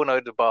 obviously we all know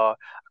the bar,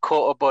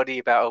 caught a body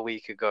about a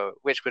week ago,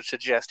 which would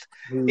suggest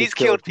he's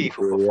killed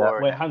people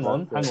before. Wait, hang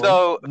on.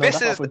 So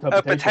this is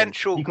a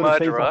potential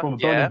murderer.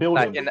 Yeah,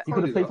 he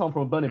could have saved someone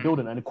from a burning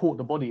building and caught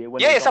the body.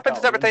 Yeah, it's up to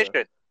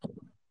interpretation.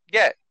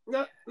 Yeah.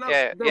 No,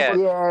 yeah.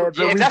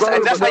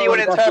 If that's how you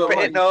want to interpret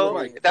it,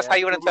 no. That's how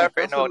you want to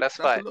interpret it, no. That's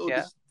fine.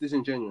 Yeah.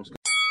 Disingenuous.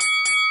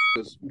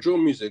 Because drill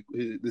music,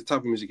 the type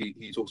of music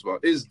he talks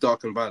about, is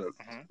dark and violent.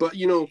 But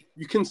you know,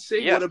 you can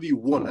say whatever you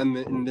want,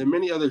 and there are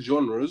many other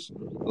genres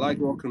like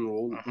rock and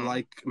roll,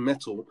 like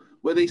metal,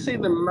 where they say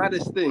the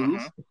maddest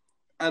things,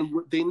 and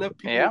they never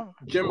people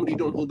generally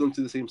don't hold them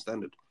to the same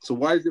standard. So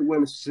why is it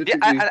when specifically?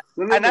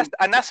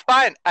 And that's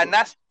fine. And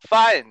that's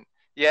fine.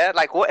 Yeah,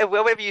 like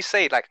whatever you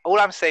say, like all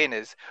I'm saying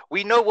is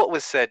we know what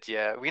was said.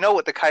 Yeah, we know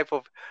what the type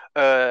of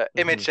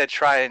image they're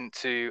trying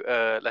to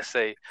let's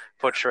say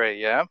portray.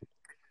 Yeah,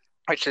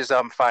 which is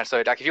fine.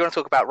 So like if you want to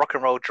talk about rock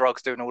and roll,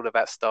 drugs, doing all of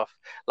that stuff,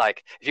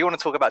 like if you want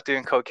to talk about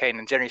doing cocaine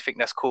and generally think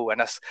that's cool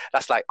and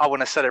that's like I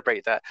want to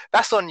celebrate that,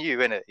 that's on you,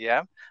 innit?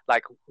 Yeah,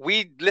 like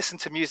we listen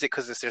to music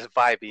because it's just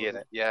vibey in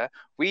it. Yeah,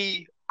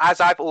 we.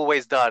 As I've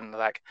always done,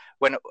 like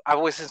when I've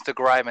always listened to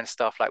grime and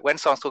stuff, like when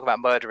someone's talking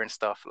about murder and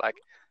stuff, like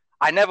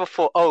I never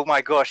thought, oh my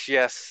gosh,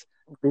 yes,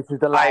 this is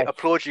the life. I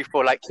applaud you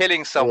for like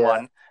killing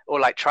someone or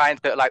like trying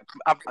to like.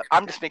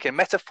 I'm just thinking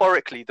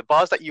metaphorically, the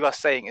bars that you are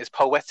saying is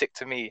poetic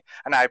to me,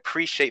 and I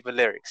appreciate the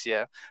lyrics.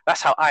 Yeah,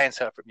 that's how I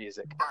interpret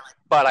music.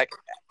 But like,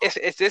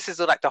 if this is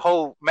like the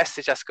whole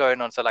message that's going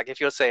on. So like, if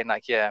you're saying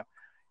like, yeah,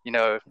 you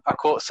know, I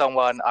caught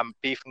someone, I'm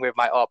beefing with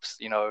my ops,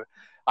 you know,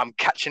 I'm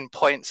catching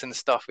points and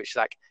stuff, which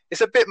like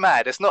it's a bit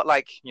mad. It's not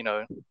like, you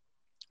know,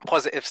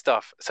 positive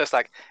stuff. So it's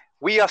like,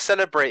 we are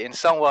celebrating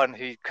someone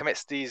who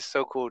commits these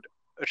so-called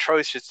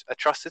atrocities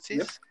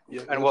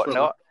and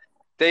whatnot.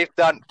 They've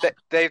done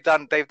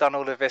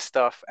all of this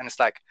stuff, and it's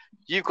like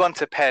you've gone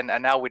to pen,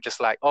 and now we're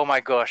just like, oh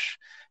my gosh,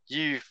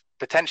 you've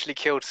potentially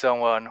killed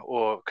someone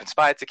or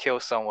conspired to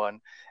kill someone.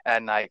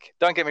 And like,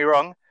 don't get me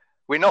wrong,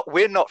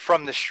 we're not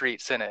from the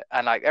streets, innit?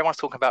 And like everyone's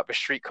talking about the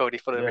street code, you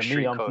follow the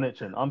street code.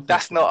 Snitching.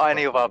 That's not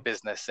any of our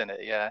business, innit?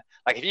 Yeah,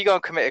 like if you go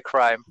and commit a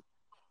crime.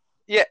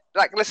 Yeah,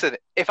 like listen,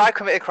 if I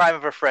commit a crime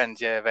with a friend,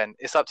 yeah, then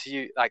it's up to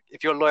you. Like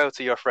if you're loyal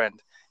to your friend,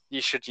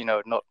 you should, you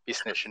know, not be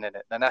snitching in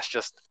it. And that's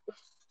just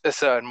a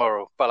certain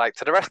moral. But like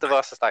to the rest of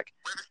us, it's like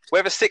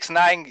whether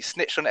 6ix9ine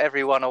snitched on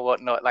everyone or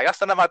whatnot, like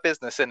that's none of my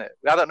business, innit?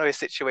 I don't know his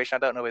situation, I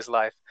don't know his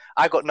life.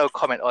 I got no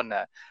comment on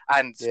that.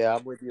 And yeah,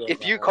 I'm with you.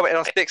 If you comment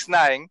on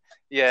 6ix9ine,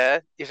 yeah,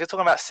 if you're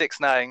talking about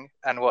 6ix9ine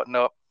and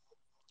whatnot,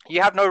 you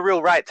have no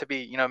real right to be,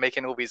 you know,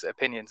 making all these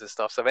opinions and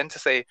stuff. So then to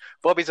say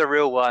Bobby's a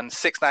real one,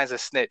 6ix9ine's a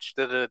snitch,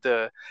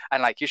 and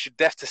like you should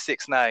death to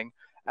 6ix9ine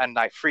and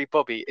like free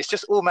Bobby, it's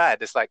just all mad.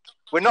 It's like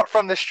we're not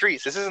from the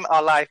streets. This isn't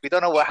our life. We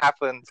don't know what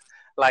happened.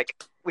 Like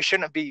we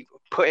shouldn't be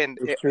putting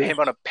him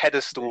on a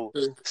pedestal,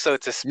 so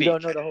to speak. You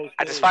don't know the whole story.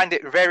 I just find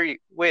it very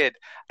weird.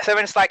 So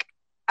when it's like,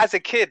 as a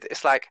kid,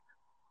 it's like,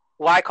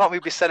 why can't we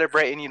be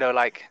celebrating, you know,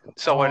 like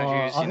someone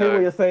who's, you know, I hear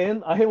what you're saying.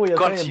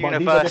 Gone to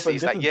university.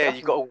 It's like, yeah,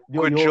 you got a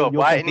good job,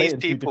 right? And these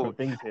people,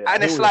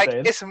 and it's like,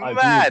 it's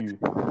mad.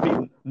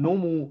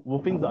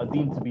 Normal things that are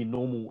deemed to be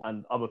normal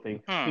and other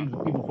things that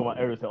people from our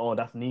area say, oh,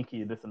 that's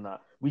sneaky, this and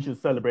that. We should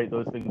celebrate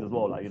those things as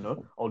well. Like, you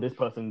know, oh, this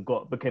person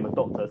became a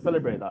doctor.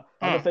 Celebrate that.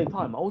 At the same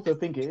time, I also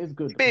think it is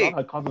good. I've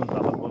had cousins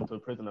that have gone to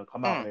prison and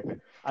come out and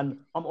everything, and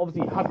I'm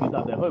obviously happy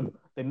that they're home.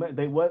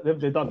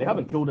 They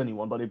haven't killed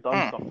anyone, but they've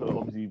done stuff to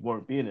obviously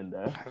warrant being in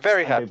there.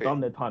 Very happy. They've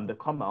done their time. They've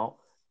come out.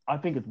 I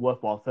think it's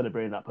worthwhile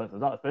celebrating that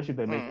person's out, especially if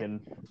they're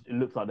making. It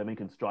looks like they're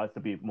making strides to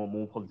be a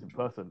more positive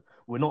person.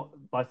 We're not,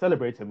 by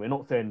celebrating, we're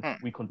not saying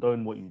we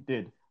condone what you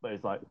did, but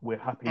it's like we're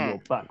happy you're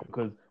back,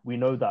 because we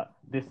know that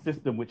this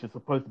system, which is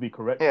supposed to be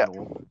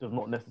correctional, does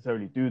not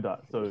necessarily do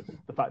that. So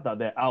the fact that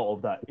they're out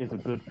of that is a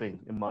good thing,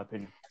 in my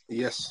opinion.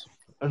 Yes.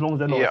 As long as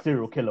they're not a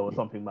serial killer or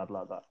something mad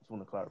like that. Just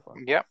want to clarify.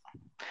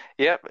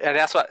 Yep, and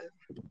that's what.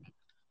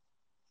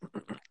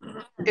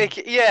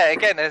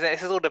 Again,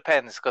 it all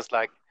depends, because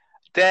like,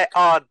 there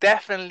are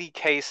definitely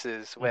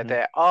cases where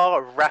there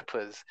are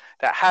rappers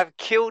that have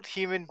killed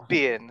human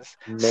beings,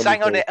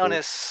 sang on it on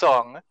a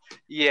song,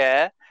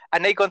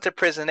 and they gone to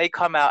prison, they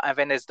come out, and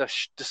then there's the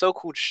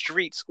so-called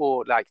streets,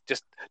 or like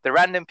just the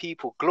random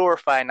people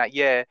glorifying that,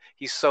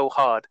 he's so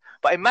hard.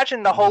 But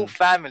imagine the whole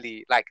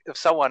family, like of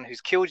someone who's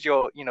killed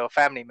your, you know,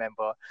 family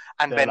member,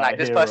 and then like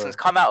this person's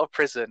come out of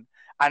prison,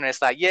 and it's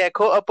like,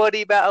 caught a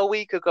body about a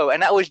week ago,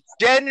 and that was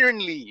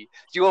genuinely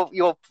your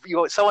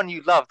someone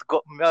you loved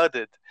got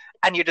murdered.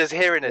 and you're just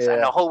hearing this,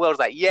 and the whole world's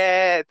like,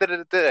 yeah,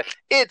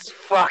 it's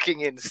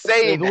fucking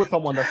insane. There's always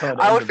someone that's heard.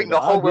 I would think the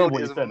whole world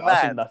is mad.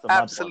 I think that's a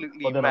mad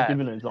absolutely one. But then mad. I'll give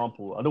you an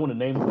example. I don't want to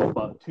name them,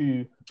 but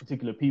two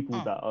particular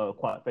people that are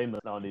quite famous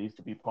now. They used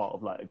to be part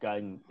of like a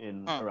gang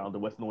in around the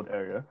West Nord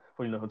area.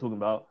 Probably know what I'm talking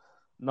about.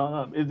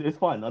 No, it's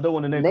fine. I don't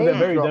want to name. They're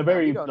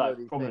very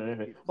like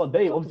prominent. But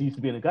they obviously used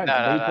to be in a gang.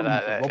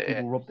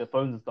 People rob their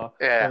phones and stuff.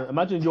 Yeah. So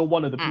imagine you're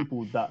one of the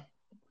people that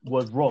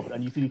was robbed,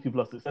 and you see these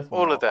people are successful.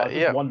 All of that. I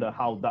just wonder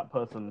how that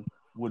person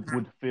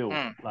would feel.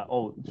 Like,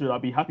 oh, should I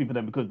be happy for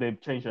them because they've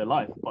changed their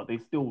life, but they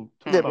still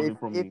took something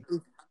from me?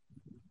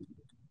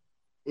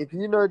 If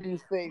you know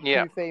these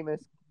two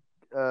famous,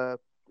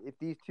 if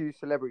these two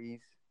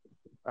celebrities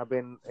have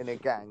been in a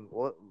gang,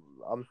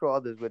 I'm sure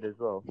others would as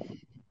well.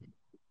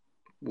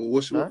 Well,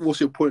 what's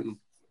your point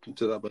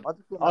to that? But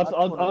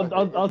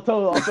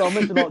I'll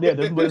mention out there.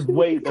 There's a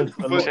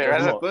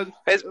lot.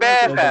 It's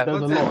bad.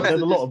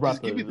 There's a lot of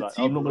rappers. Like,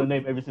 I'm not gonna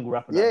name every single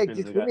rapper. Yeah,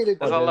 just give me there's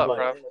a lot,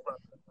 bro.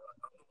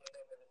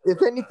 If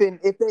anything,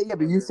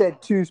 but you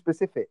said two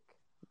specific.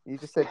 You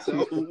just said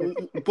two.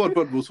 But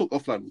we'll talk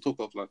offline.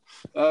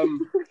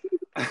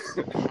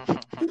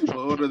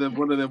 One of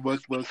them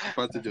worst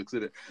fancy jokes,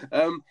 isn't it?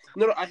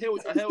 No, I hear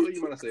what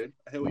you might have saying.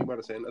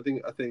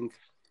 I think.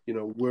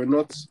 We're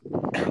not.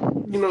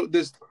 We're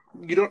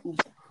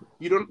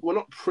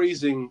not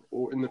praising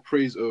or in the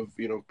praise of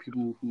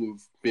people who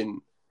have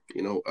been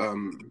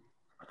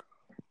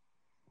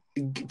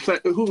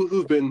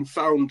who've been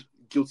found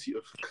guilty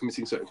of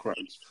committing certain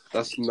crimes.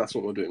 That's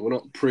what we're doing. We're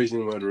not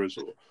praising murderers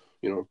or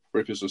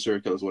rapists or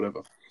serial killers,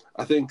 whatever.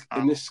 I think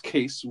in this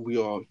case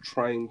we're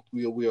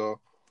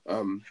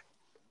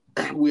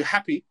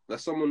happy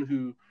that someone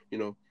who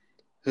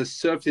has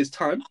served his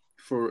time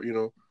for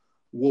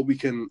what we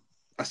can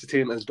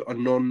ascertain as a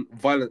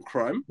non-violent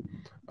crime,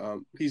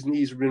 he's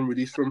been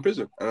released from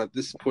prison, and at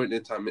this point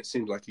in time, it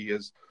seems like he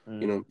has,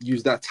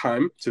 used that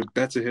time to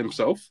better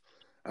himself,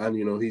 and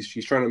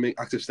he's trying to make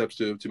active steps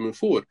to move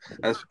forward.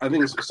 And I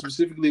think it's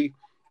specifically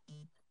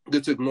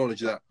good to acknowledge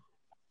that,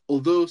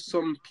 although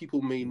some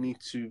people may need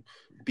to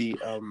be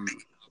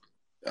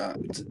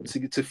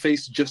to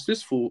face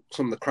justice for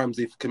some of the crimes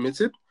they've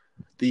committed,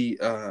 the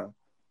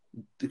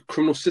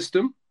criminal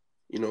system,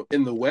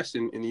 in the West,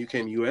 in the UK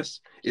and the US,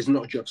 is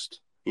not just.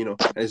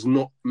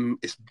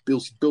 It's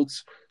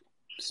built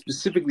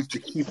specifically to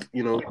keep,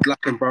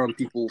 black and brown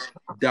people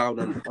down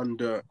and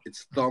under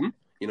its thumb,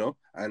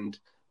 and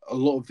a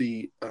lot of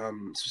the,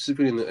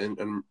 specifically a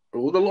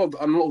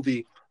lot of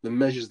the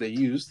measures they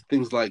use,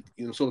 things like,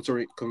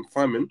 solitary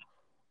confinement,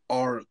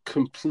 are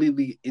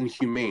completely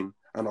inhumane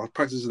and are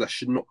practices that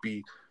should not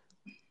be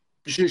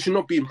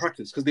in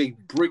practice, because they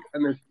break,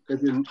 and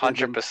there's been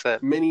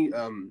 100% many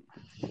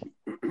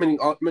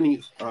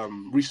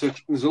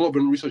research. There's a lot of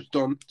research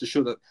done to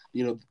show that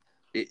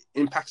it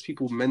impacts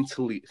people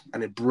mentally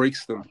and it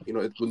breaks them.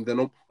 When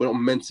we're not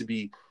meant to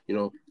be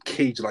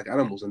caged like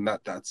animals, and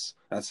that's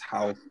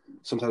how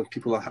sometimes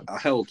people are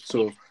held.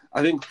 So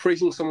I think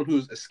praising someone who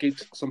has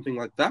escaped something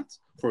like that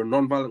for a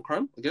non-violent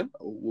crime, again,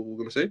 what we're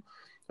going to say,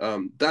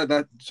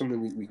 that's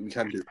something we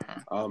can do.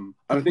 And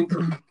I think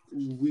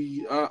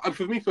and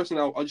for me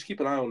personally, I'll just keep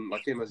an eye on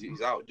him as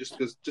he's out, just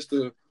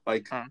to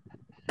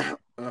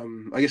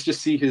I guess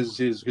just see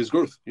his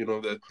growth.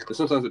 There's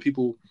sometimes that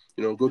people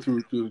go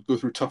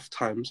through tough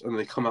times and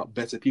they come out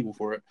better people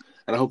for it.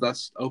 And I hope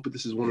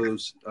this is one of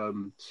those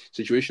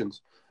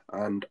situations.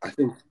 And I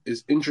think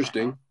it's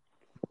interesting.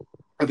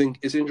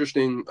 His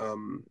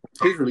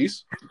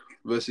release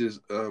versus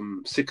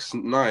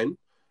 6ix9ine,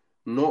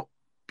 not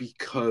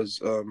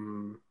because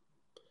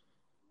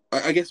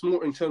I guess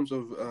more in terms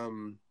of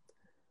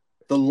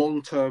the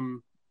long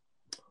term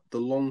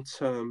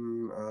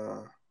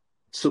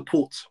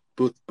support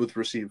both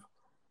receive.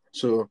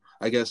 So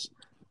I guess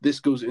this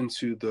goes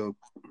into the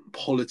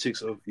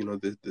politics of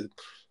the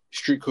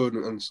street code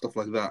and stuff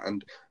like that.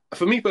 And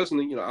for me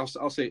personally,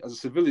 I'll say as a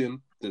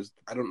civilian,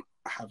 I don't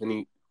have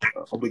any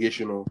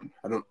obligation, or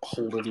I don't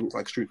hold any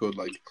street code.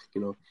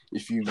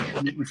 If you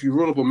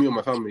run up on me or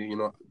my family,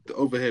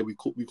 over here we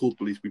call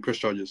police, we press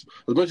charges.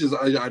 As much as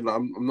I'm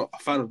not a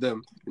fan of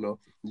them,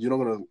 you're not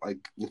gonna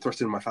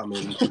threaten my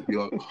family and be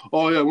like,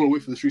 oh yeah, I'm gonna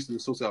wait for the streets to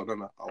sort it out.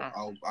 No,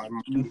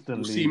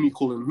 you'll see me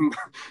calling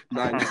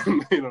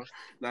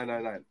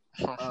 999.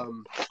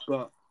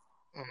 But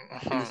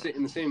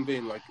in the same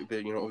vein,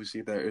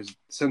 obviously there is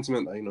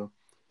sentiment that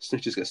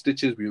snitches get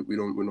stitches. We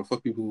don't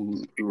fuck people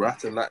who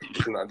rat and that,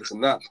 this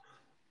and that.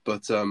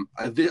 But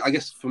I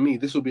guess for me,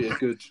 this will be a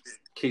good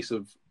case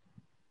of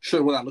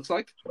showing what that looks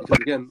like. Because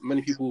again,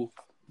 many people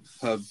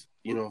have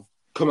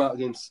come out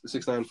against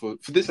 6ix9ine for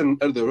this and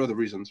there are other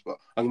reasons. But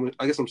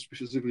I guess I'm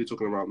specifically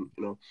talking about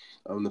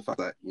the fact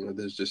that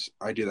there's this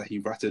idea that he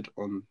ratted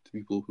on the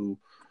people who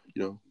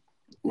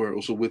were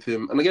also with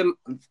him. And again,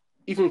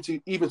 even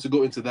to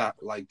go into that,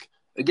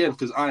 again,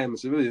 because I am a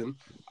civilian,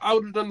 I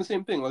would have done the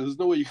same thing. There's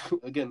no way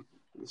again,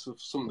 so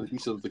some of the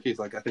details of the case,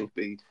 I think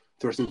they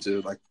threatened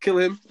to like kill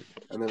him,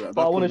 and then.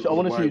 But I want to shoot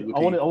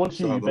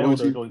you bail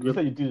though, George. You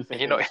said you do the same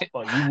thing,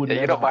 but you would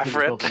never my put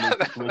friend. yourself in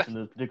this situation,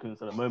 this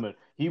predicament at the moment.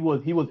 He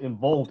was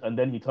involved, and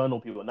then he turned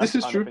on people, and that's the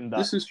kind of thing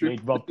that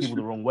made rub people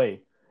the wrong way.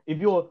 If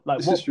you're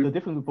like, what the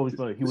difference with Bobby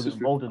Smollett? He was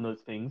involved in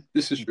those things.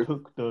 He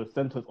took the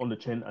sentence on the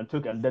chin and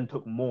then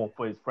took more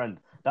for his friend.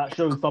 That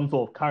shows some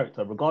sort of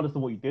character, regardless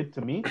of what you did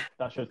to me.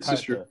 That shows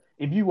character.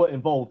 If you were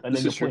involved and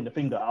then you're pointing the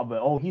finger at other,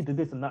 oh, he did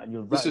this and that, and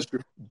you're right.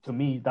 To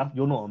me, that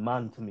you're not a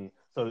man to me.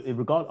 So in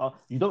regard,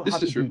 you don't have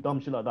to do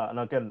dumb shit like that. And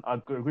again, I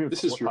agree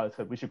with what Ty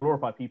said. We should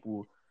glorify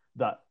people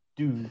that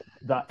do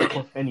that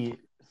across any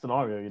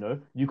scenario. You know,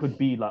 you could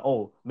be like,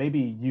 oh, maybe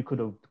you could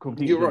have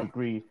completed your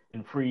degree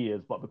in 3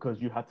 years, but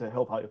because you had to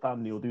help out your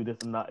family or do this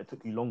and that, it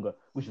took you longer.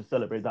 We should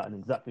celebrate that in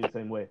exactly the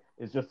same way.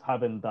 It's just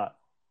having that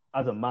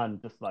as a man,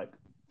 just like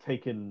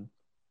taking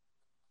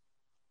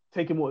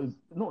what is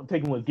not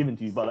taking what is given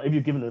to you, but like, if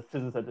you're given a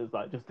prison sentence,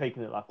 like just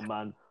taking it like a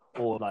man,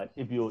 or like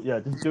if you're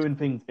just doing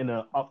things in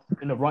a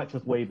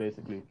righteous way,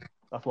 basically.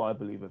 That's what I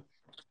believe in.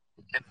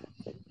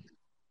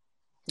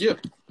 Yeah.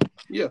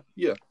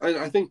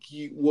 I think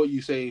what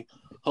you say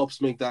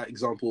helps make that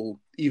example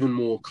even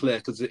more clear,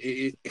 because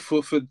it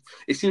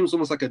seems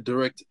almost like a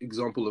direct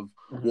example of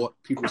what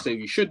people say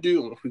you should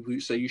do and what people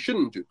say you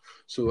shouldn't do.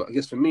 So I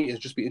guess for me,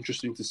 it'd just be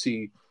interesting to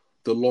see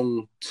the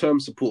long-term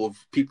support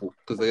of people,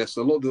 because I guess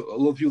a lot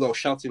of people that were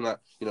shouting that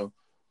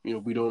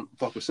we don't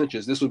fuck with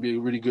snitches. This would be a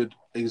really good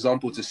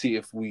example to see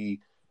if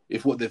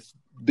what they've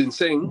been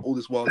saying all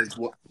this while is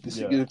what if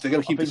they're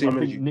going to keep the same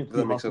energy.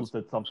 Nipsey Hussle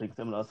said something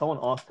similar. Someone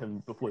asked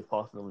him before his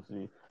passing,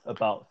 obviously,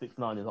 about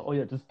 6ix9ine. He's like, oh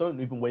yeah, just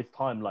don't even waste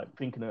time like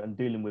thinking and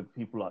dealing with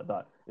people like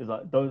that. It's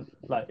like, don't,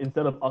 like,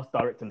 instead of us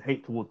directing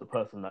hate towards the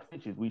person that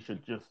snitches, we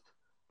should just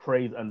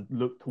praise and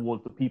look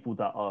towards the people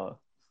that are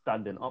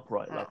standing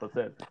upright, like I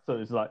said. So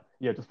it's like,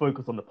 just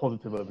focus on the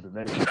positive over the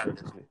negative,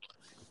 basically.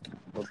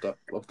 Love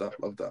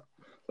that.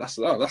 That's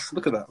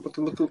look at that. Look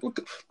at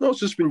no, it's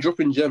just been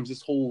dropping gems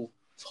this whole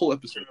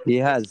episode. He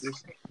has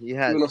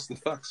giving us the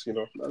facts,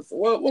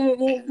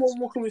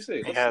 what can we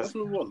say? Let's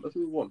move on.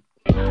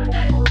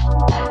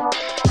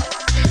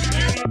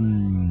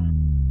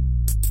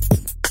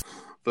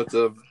 But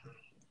I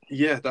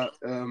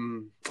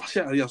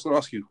was gonna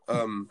ask you.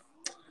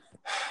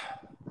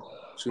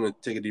 Just gonna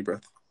take a deep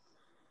breath.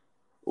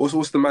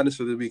 What's the madness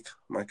for the week,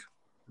 Mike?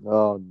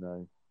 Oh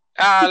no.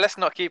 Let's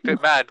not keep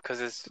it mad,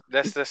 because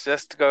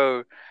let's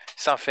go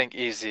something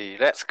easy.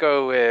 Let's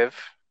go with.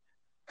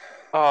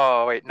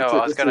 Oh wait, no,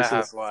 I was gonna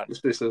have one.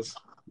 This says.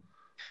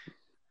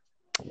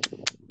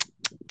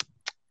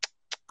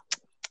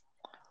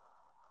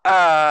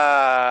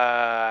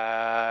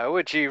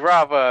 Would you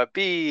rather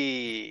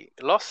be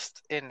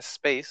lost in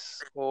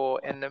space or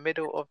in the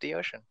middle of the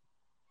ocean?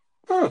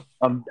 Huh.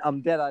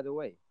 I'm dead either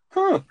way.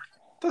 Huh.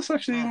 That's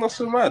actually not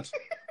so mad.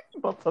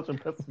 Not such a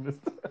pessimist.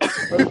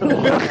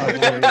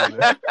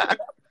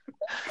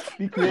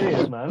 Be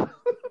creative, man.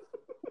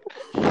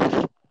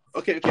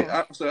 Okay.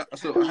 So I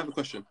have a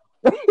question.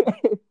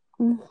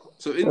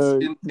 So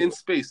in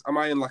space, am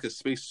I in like a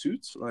space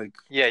suit? Like,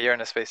 yeah, you're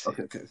in a space suit.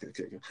 Okay.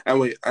 And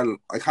wait, and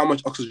like, how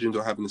much oxygen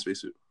do I have in the space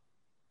suit?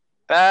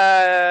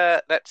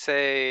 Let's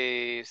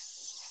say.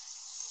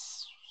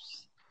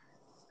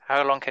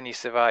 How long can you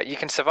survive? You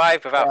can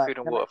survive without food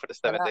and water for the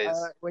 7 days.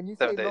 When you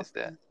 7 say days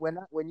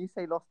lost, when you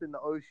say lost in the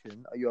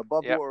ocean, are you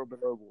above water or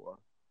below water?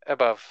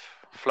 Above,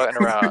 floating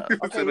around.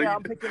 Okay,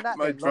 I'm picking that.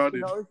 Lost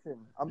in the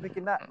ocean. I'm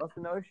picking that. Lost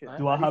in the ocean.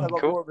 Do I have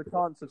more of a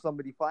chance of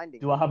somebody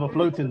finding? Do I have a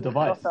floating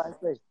device?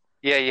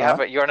 Yeah, you have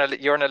it. You're on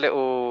a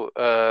little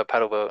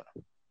paddle boat.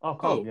 Oh,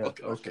 cool. Yeah.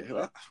 Okay.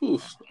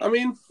 I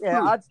mean,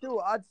 I'd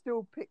still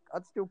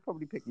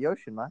probably pick the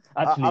ocean, man.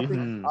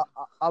 Actually,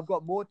 I've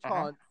got more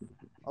chance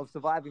of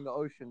surviving the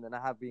ocean than I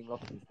have being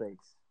lost in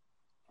space.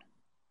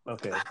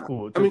 Okay,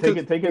 cool.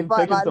 Taking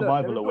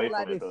survival away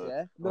from it.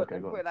 Let me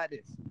put it like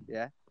this.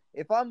 Yeah,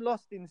 if I'm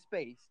lost in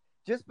space,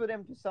 just for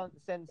them to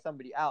send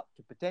somebody out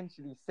to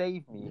potentially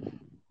save me,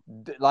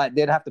 like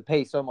they'd have to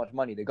pay so much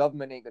money. The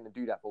government ain't gonna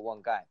do that for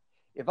one guy.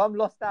 If I'm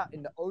lost out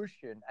in the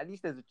ocean, at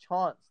least there's a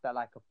chance that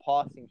like a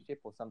passing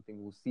ship or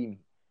something will see me.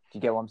 Do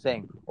you get what I'm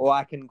saying? Or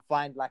I can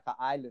find like an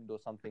island or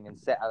something and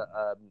set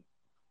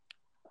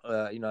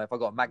if I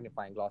got a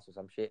magnifying glass or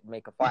some shit,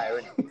 make a fire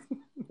in it.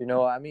 You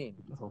know what I mean?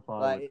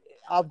 Like,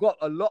 I've got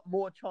a lot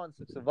more chance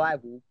of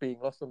survival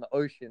being lost on the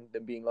ocean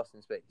than being lost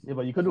in space. Yeah,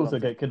 but you could also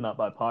get kidnapped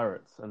by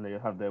pirates and they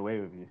have their way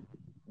with you.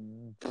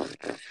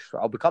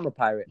 I'll become a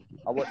pirate.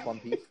 I'll watch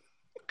One Piece.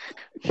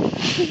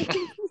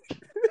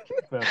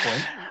 Fair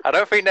point. I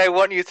don't think they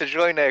want you to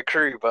join their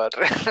crew, bud.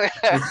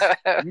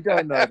 You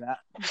don't know that.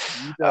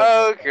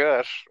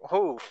 Gosh.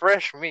 Oh,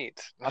 fresh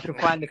meat. I can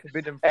find the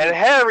forbidden fruit. And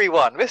hairy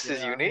one. This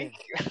is unique.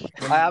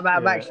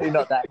 I'm actually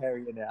not that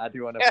hairy in it. I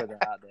do want to put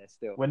that out there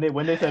still. When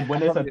they said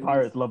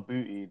pirates love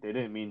booty, they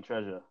didn't mean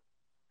treasure.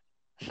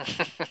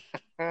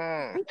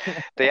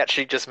 They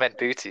actually just meant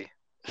booty.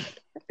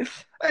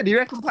 Hey, do you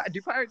reckon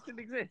pirates still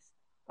exist?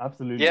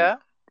 Absolutely. Yeah.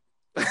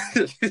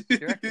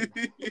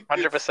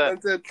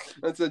 100%.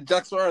 That's a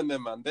Jack Sparrow and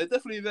them, man. They're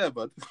definitely there,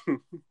 bud.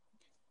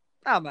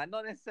 Nah, man,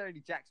 not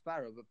necessarily Jack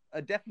Sparrow, but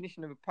a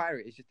definition of a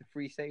pirate is just a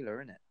free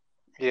sailor, isn't it?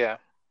 Yeah.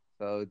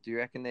 So, do you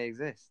reckon they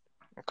exist?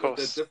 Of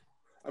course.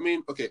 I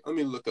mean, okay, let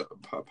me look at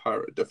a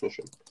pirate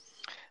definition.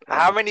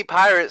 How many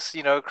pirates,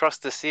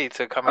 crossed the sea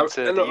to come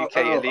into the UK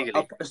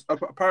illegally? A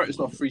pirate is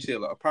not a free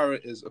sailor. A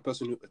pirate is a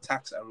person who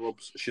attacks and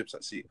robs ships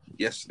at sea.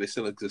 Yes, they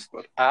still exist,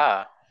 but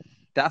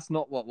that's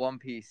not what One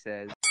Piece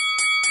says.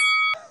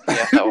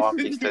 Yeah, that One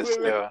Piece does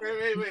still.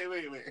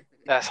 Wait.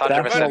 That's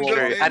 100%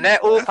 true. And they're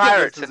all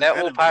pirates. Yeah, they're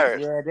all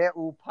pirates.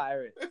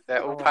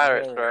 They're all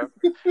pirates, bro.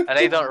 And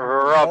they don't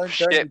rob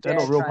ships. They're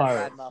not real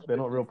pirates. They're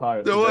not real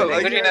pirates.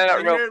 What do you know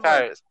they're not real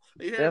pirates?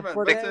 That's not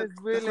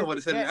what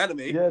it said in anime.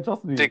 Yeah,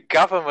 trust me. The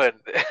government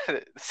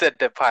said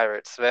they're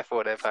pirates,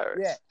 therefore they're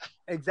pirates. Yeah,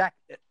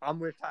 exactly. I'm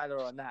with Tyler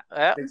on that.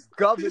 Yeah. The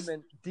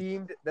government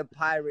deemed the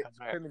pirates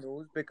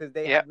criminals because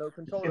they had no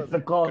control over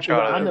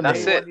them.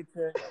 That's it.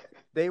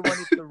 They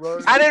wanted to row.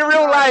 And in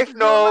real life,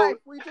 no.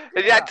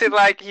 They acted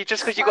like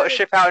just because you got a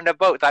ship out in a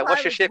boat, like,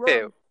 what's your ship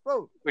here?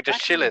 Bro, we're just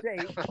chilling.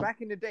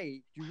 Back in the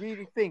day, do you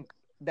really think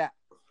that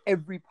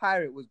every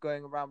pirate was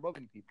going around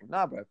robbing people?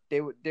 Nah, bro. They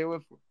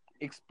were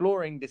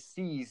exploring the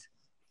seas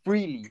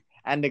freely,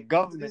 and the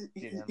government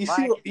didn't.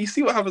 You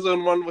see what happens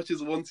when one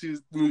watches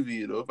 1-2's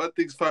movie, That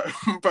thing's piracy.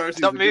 It's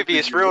not movie,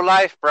 it's real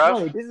life, bro.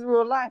 No, this is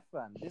real life,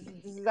 man.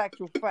 This is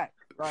actual fact.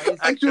 Right?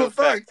 It's actual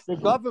fact. The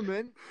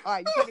government.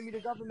 Alright, you're telling me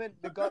the government,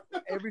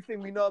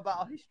 everything we know about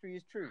our history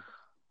is true.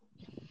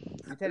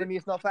 You're telling me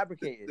it's not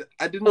fabricated?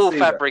 I didn't say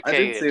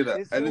fabricated.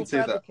 that. I didn't say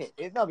that.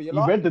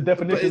 You read the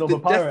definition of a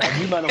pirate,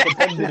 and you might not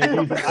pretend it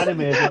using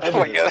anime as an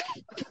evidence.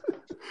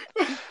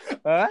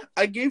 Huh?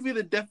 I gave you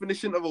the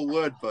definition of a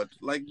word, bud.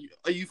 Like,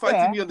 are you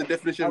fighting me on the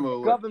definition of a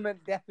word?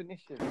 Government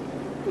definition.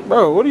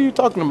 Bro, what are you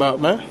talking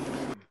about, man?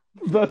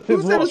 Who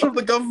said it's from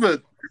the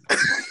government?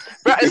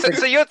 Right,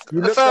 so you're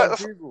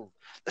Google.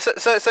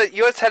 So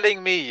you're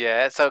telling me,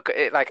 yeah? So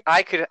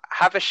I could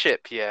have a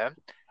ship, yeah,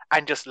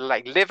 and just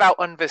like live out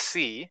on the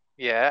sea,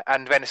 yeah,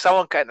 and when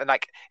someone can,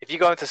 like, if you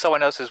go into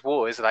someone else's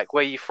waters, like,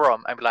 where are you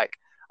from? And be like,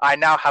 I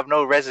now have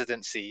no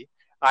residency.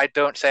 I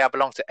don't say I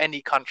belong to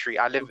any country.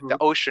 I live. The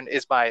ocean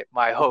is my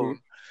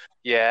home.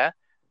 Yeah,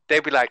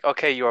 they'd be like,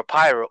 okay, you're a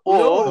pirate,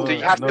 or do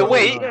you have to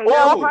wait,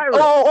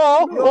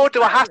 or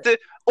do I have to,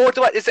 or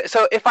do I? Is it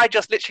so? If I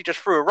just literally just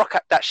threw a rock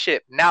at that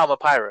ship, now I'm a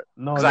pirate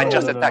because I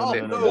just attacked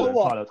it.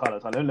 Tyler.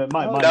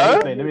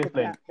 Let me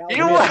explain.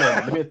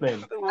 Let me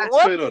explain.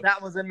 What?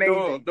 That was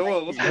amazing.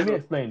 Let me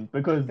explain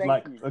because,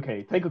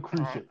 okay, take a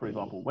cruise ship for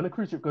example. When a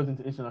cruise ship goes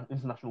into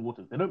international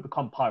waters, they don't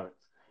become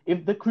pirates.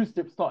 If the cruise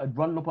ship started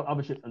running up on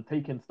other ships and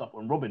taking stuff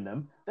and robbing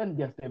them, then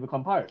yes, they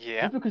become pirates.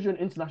 Yeah. Just because you're in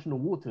international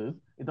waters,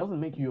 it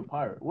doesn't make you a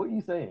pirate. What are you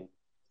saying?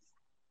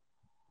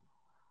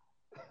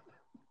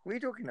 What are you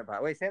talking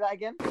about? Wait, say that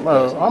again.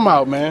 Bro, I'm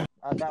out, man.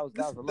 That was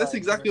a lot. That's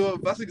exactly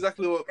what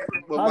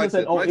Mike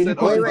said. Wait,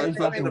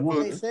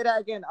 say that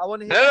again. I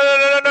want to hear.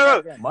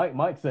 No.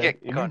 Mike said, if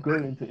you go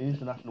into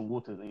international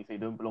waters and you say you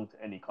don't belong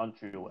to any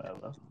country or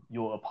whatever,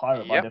 you're a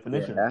pirate by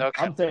definition. Yeah.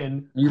 Okay. I'm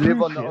saying you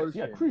live on the ocean.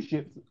 Yeah, cruise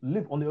ships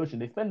live on the ocean.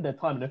 They spend their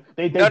time. No,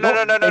 they don't.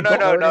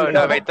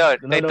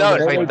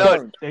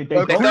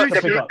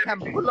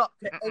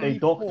 They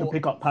dock to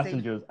pick up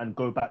passengers and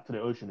go back to the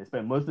ocean. They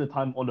spend most of the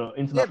time on the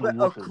international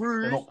waters.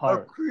 They're not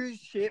pirates. A cruise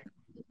ship.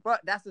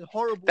 But that's a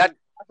horrible.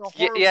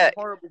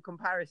 Horrible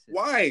comparison.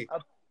 Why?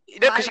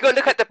 Because you got to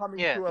look at the coming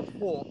to a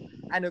port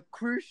and a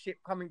cruise ship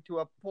coming to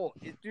a port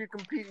is two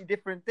completely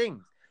different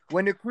things.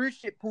 When a cruise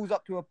ship pulls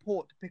up to a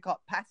port to pick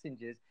up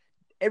passengers,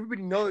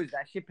 everybody knows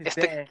that ship is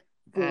there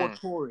for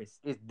tourists.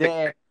 It's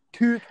there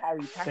to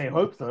carry passengers. They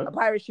hope so. A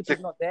pirate ship is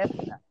not there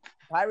for that.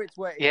 Pirates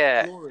were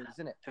explorers,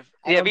 isn't it?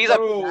 Yeah, these are.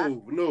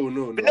 No.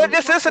 No,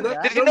 listen.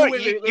 Did you know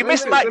you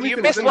missed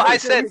what I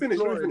said?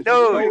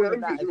 No.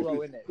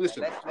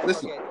 Listen.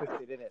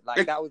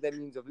 Like that was their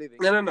means of living.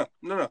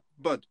 No.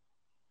 But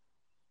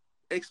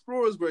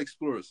explorers were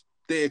explorers.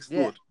 They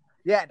explored.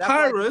 Yeah,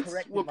 pirates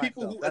were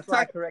people who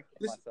attacked.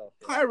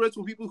 Pirates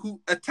were people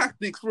who attacked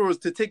the explorers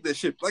to take their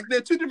ship. Like,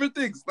 they're two different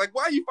things. Like,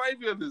 why are you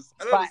fighting on this?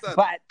 I don't understand.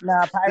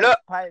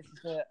 But pirates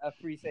is a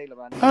free sailor,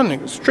 man. That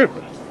nigga's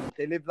tripping.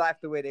 They live life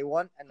the way they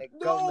want, and they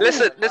go.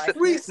 Listen.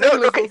 Free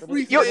sailors or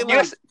free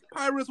sailors.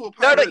 Pirates were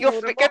pirates. No,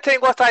 you're forgetting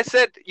what I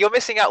said. You're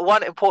missing out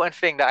one important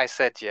thing that I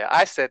said, yeah.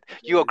 I said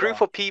you're a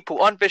group of people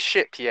on the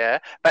ship, yeah,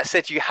 that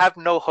said you have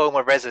no home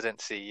or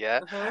residency, yeah.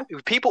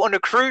 People on a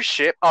cruise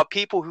ship are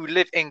people who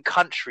live in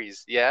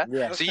countries, yeah.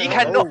 So you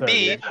cannot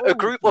be a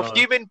group of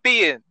human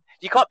beings.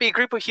 You can't be a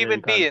group of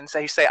human beings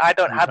who say, I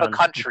don't have a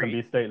country.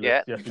 You can be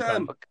stateless.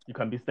 Yeah? You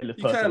can be stateless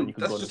person.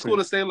 That's just called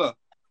a sailor.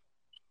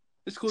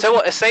 So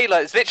what? A sailor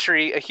is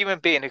literally a human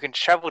being who can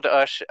travel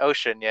the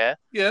ocean, yeah.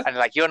 Yeah. And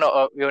like you're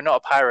not a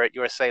pirate,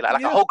 you're a sailor.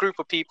 Like a whole group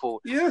of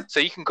people. Yeah. So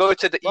you can go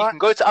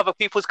to other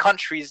people's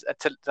countries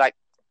to like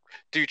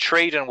do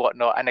trade and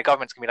whatnot, and the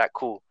government's gonna be like,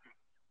 cool.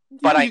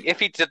 But like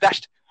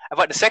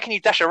but the second you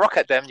dash a rock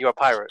at them, you're a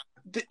pirate.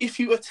 If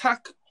you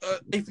attack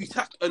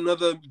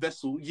another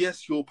vessel,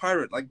 yes, you're a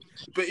pirate. Like,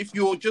 but if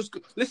you're just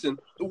listen,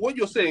 what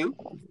you're saying.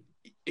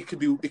 it could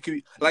be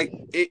like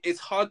it's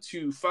hard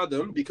to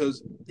fathom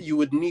because you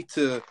would need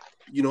to,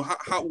 you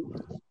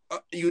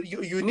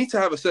need to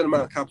have a certain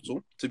amount of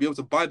capital to be able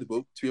to buy the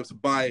boat, to be able to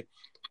buy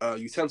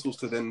utensils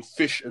to then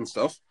fish and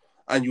stuff,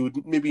 and you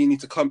would maybe need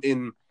to come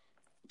in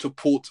to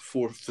port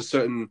for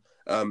certain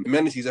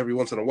amenities every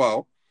once in a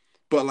while.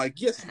 But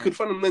like, yes, you could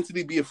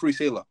fundamentally be a free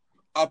sailor.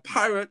 A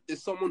pirate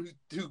is someone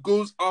who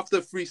goes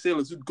after free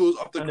sailors, who goes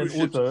after cruise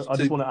ships. Also, I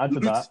just want to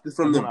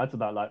add to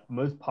that. Like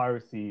most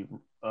piracy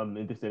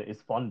in this area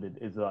is funded.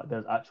 Is that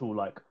there's actual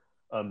like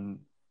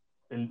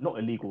not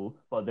illegal,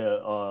 but there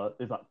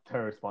is like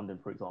terrorist funding,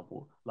 for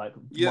example. Like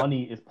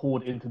money is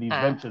poured into these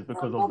ventures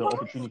because of the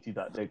opportunity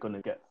that they're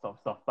gonna get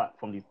stuff back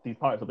from these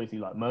pirates are basically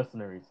like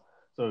mercenaries.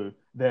 So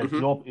their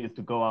job is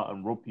to go out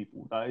and rob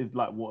people. That is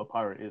like what a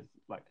pirate is.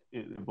 Like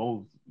it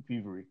involves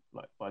thievery,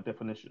 like by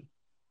definition.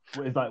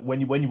 It's like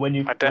when you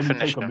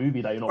take a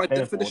movie that you're not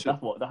paying for,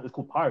 that is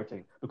called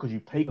pirating because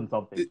you've taken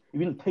something. If you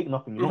didn't take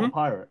nothing, you're not a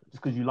pirate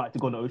just because you like to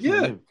go on the ocean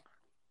and live.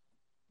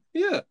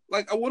 Yeah,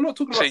 like we're not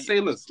talking about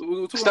sailors.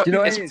 We're talking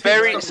about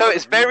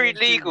it's very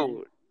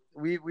legal.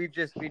 We've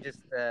just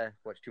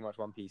watched too much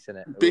One Piece in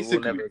it.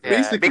 Basically,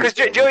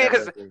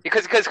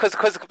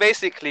 because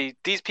basically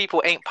these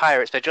people ain't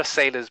pirates; they're just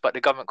sailors. But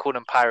the government call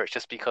them pirates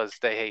just because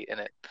they hate in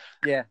it.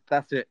 Yeah,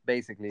 that's it.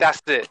 Basically,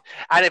 that's it.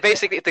 And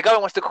basically, if the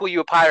government wants to call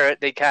you a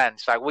pirate, they can.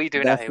 It's like, what are you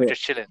doing out here? We're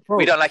just chilling.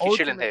 We don't like you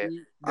chilling here.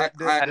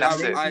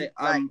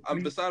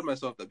 I'm beside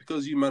myself that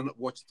because you man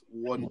watched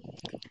one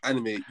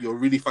anime, you're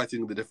really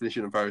fighting the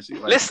definition of piracy.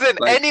 Like, listen,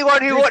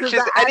 anyone who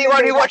watches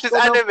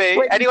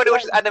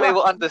anime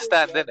will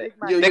understand, isn't it?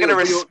 They're gonna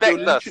respect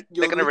us.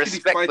 They're gonna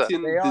respect us. They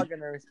are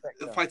gonna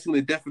respect us. Fighting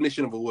the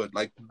definition of a word.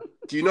 Like,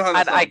 do you know how?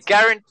 And I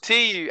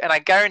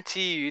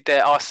guarantee you,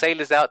 there are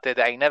sailors out there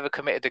that ain't never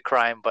committed a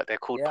crime, but they're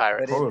called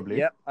pirates. Probably.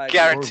 Yep.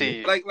 Guarantee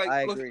you. Like,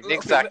 I agree.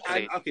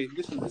 Exactly. Okay,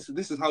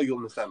 this is how you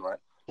understand, right?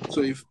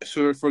 So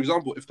for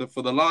example,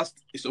 for the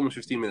last, it's almost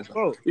 15 minutes.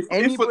 Bro,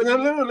 let me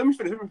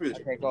finish.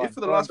 Okay, if for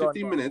the last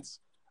 15 minutes,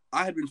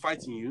 I had been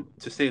fighting you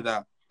to say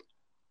that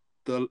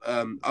the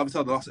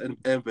Avatar: The Last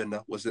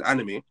Airbender was an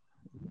anime.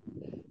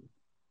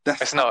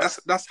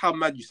 That's how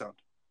mad you sound.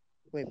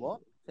 Wait,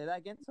 what? Say that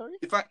again. Sorry.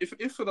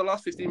 If for the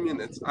last 15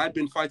 minutes I'd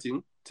been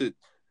fighting to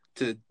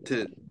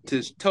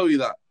tell you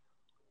that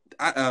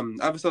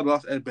Avatar: The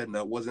Last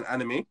Airbender was an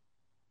anime,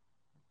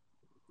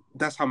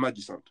 that's how mad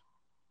you sound.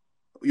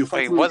 You're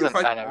fighting. It wasn't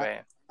anime.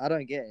 I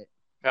don't get it.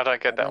 I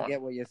don't get that one. I don't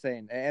get what you're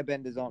saying.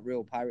 Airbenders aren't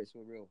real. Pirates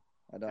were real.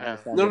 I don't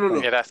understand.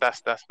 No. Yeah, that's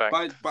fact.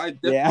 By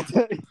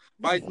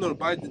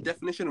the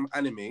definition of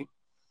anime,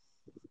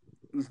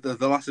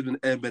 the Last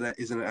Airbender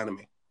isn't an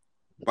anime.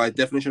 By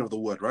definition of the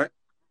word, right?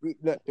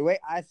 Look, the way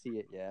I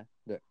see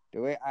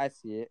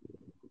it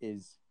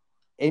is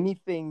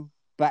anything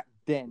back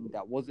then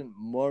that wasn't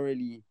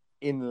morally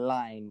in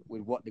line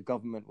with what the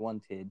government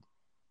wanted.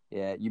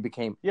 Yeah, you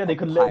became. Yeah, they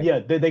could.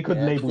 They could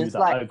label you that.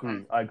 Like,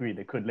 I agree.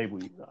 They could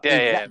label you that.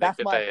 Yeah,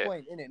 that's my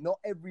point, isn't it? Not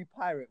every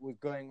pirate was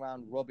going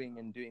around robbing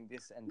and doing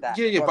this and that. I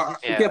see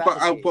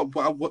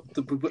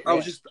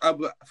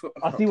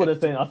what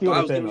they're saying. I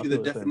was giving you the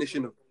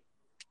definition of.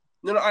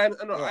 No, I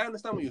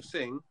understand what you're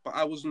saying, but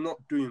I was not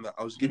doing that.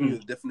 I was giving you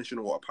the definition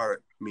of what a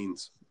pirate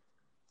means.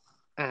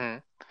 Mm-hmm.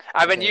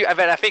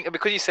 I think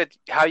because you said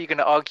how you're going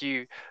to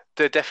argue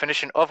the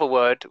definition of a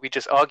word, we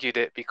just argued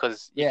it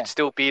because you can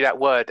still be that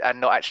word and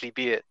not actually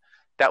be it.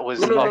 That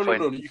was my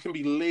point. No. You can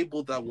be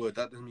labeled that word.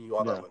 That doesn't mean you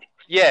are that word.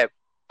 Yeah,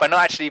 but not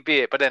actually be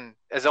it. But then,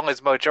 as long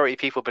as majority of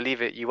people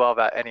believe it, you are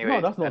that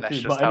anyway. No, that's not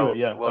true. But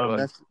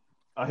anyway,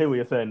 I hear what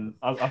you're saying.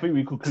 I think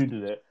we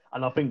concluded it,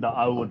 and I think that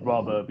I would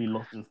rather be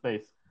lost in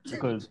space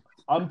because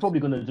I'm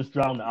probably going to just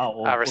drown it out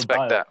or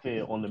die of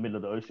fear on the middle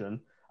of the ocean,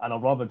 and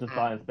I'd rather just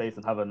die in space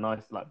and have a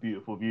nice, like,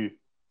 beautiful view.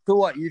 So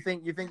what, you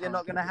think you're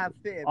not gonna have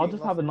fear? I'll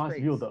just have a nice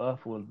view of the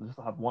Earth and just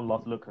have one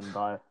last look and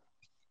die.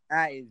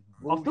 That is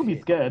bullshit. I'll still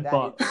be scared,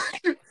 but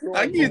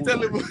I can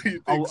tell him what he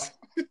thinks.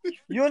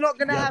 You're not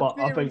gonna have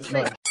fear.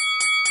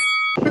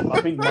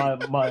 I think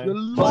my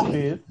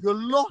fears. You're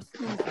lost.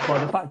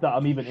 But the fact that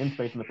I'm even in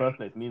space in the first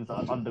place means that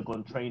I've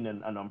undergone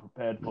training and I'm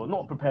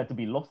not prepared to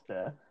be lost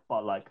there,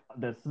 but like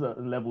there's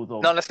certain levels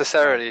of. Not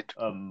necessarily.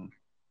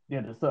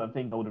 There's certain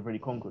things I would have already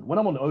conquered. When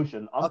I'm on the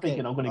ocean, I'm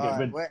thinking I'm going to get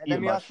rid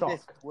of a shark.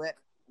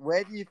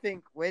 Where do you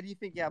think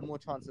you have more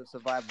chance of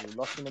survival?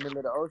 Lost in the middle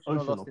of the ocean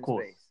or lost in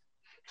space?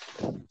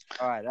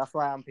 All right, that's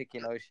why I'm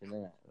picking ocean.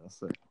 Yeah,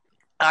 that's it.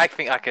 I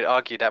think I could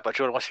argue that, but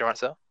Jordan, what's your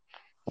answer?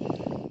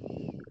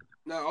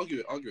 No, argue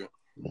it.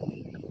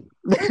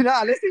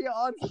 Nah, let's hear your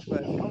answer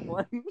first. Come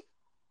on.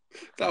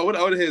 No, I want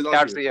to hear his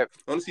argument.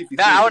 I want to see if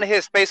I want to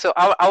hear space.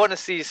 I want to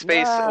see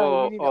space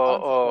or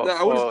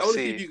I want to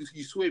see if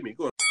you sway me.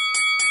 Go on.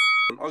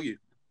 Argue.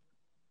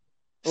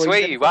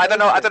 Sway you? Well, I don't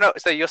know.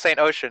 So you're saying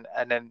ocean,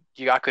 and then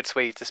I could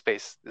sway you to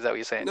space. Is that what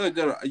you're saying? No.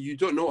 You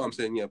don't know what I'm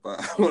saying yet, but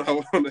I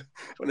want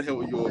to hear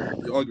what your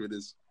argument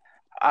is.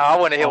 I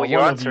want to hear what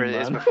your answer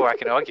is before I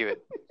can argue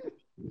it.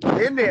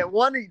 In there,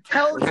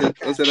 tell me.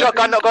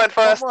 Shotgun not going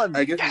first.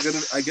 I guess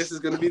it's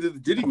gonna be the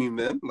Diddy meme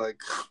then. Like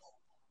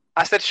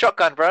I said,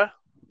 shotgun, bro.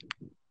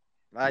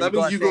 That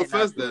means you go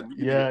first then.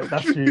 Yeah,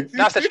 that's true.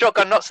 That's the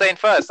shotgun not saying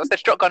first. That's the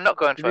shotgun not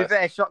going To be first.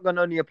 fair, shotgun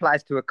only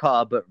applies to a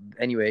car, but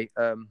anyway,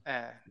 go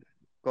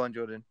on,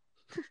 Jordan.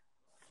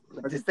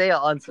 Just say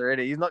your answer,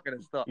 innit? He's not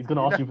gonna stop. He's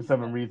gonna ask you for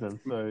 7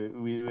 reasons, so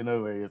we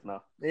know where he is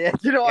now. Yeah,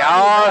 you know what?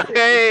 Yeah,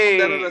 okay.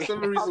 No.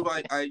 7 reasons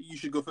why you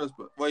should go first,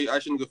 but why I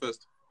shouldn't go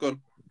first. Go on.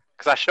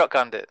 Because I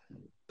shotgunned it.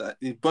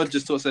 Bud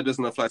just said it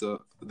doesn't apply to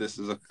this.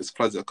 It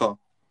applies to a car.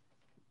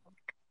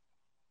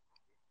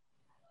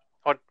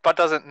 Or Bud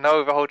doesn't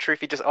know the whole truth.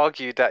 He just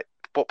argued that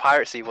what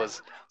piracy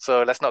was.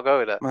 So let's not go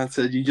with that. Man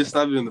said you just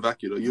stabbed him in the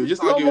back. You know, you were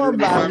just Come arguing on,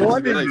 with man. the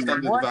One piracy, of you you.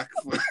 stabbed him in the back.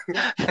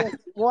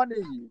 One of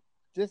you.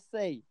 Just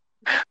say.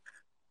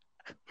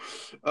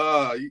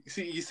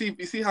 You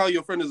see how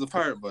your friend is a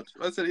pirate, Bud.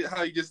 I said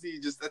how he just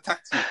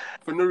attacked you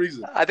for no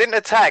reason. I didn't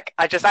attack.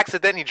 I just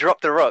accidentally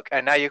dropped the rock,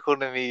 and now you're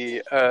calling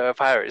me a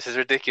pirate. This is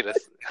ridiculous.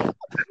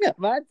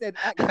 Man said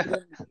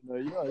accidentally. No,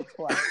 you're a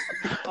twat.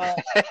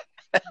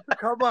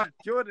 Come on,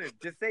 Jordan.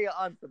 Just say your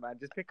answer, man.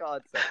 Just pick an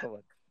answer. Come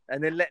on.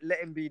 And then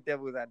let him be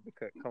devil's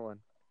advocate. Come on.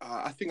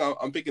 I think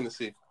I'm picking the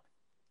C.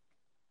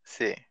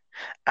 C.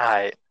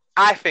 I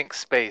think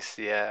space,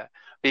 yeah.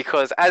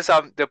 Because as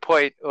the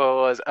point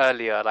was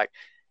earlier, like,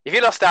 if you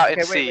lost out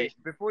in C... Wait.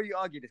 Before you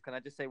argue this, can I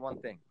just say one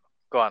thing?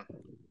 Go on.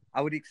 I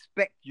would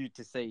expect you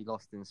to say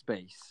Lost in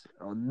Space.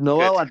 Oh,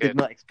 no, I did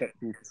not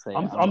expect you to say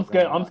I'm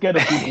scared. I'm scared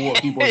of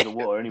people in the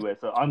water anyway,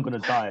 so I'm gonna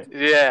die.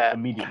 Yeah.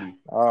 Immediately.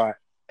 All right.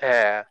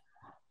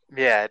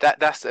 Yeah.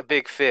 That's a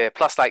big fear.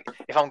 Plus, like,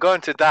 if I'm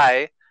going to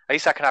die, at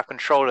least I can have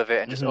control of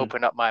it and just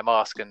open up my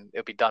mask and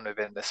it'll be done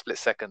within a split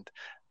second,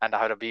 and I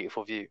had a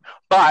beautiful view.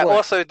 But I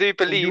also do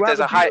believe there's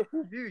a high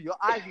view. Your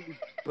eyes will be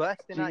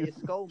bursting out your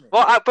skull, man.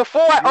 Well,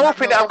 before I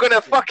open it, I'm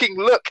gonna fucking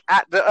look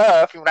at the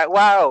Earth and be like,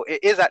 wow,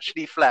 it is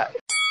actually flat.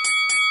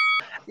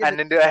 Yeah, and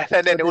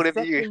then all of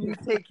you. you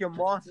take your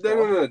mask off.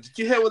 No. Did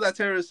you hear what that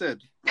terrorist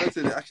said? He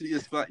said it actually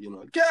is flat, you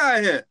know. Get out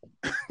of here.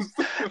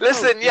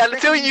 Listen,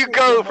 until you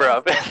go,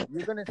 bro.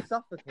 You're gonna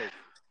suffocate.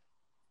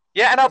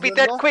 Yeah, and I'll be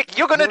dead quick.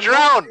 You're gonna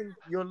drown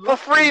for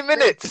 3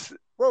 minutes.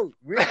 Bro,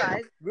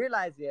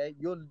 realize, yeah,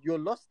 you're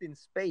lost in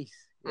space,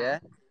 yeah.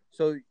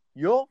 So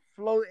you're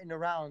floating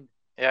around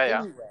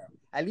anywhere.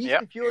 At least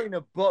if you're in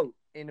a boat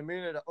in the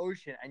middle of the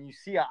ocean and you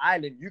see an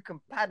island, you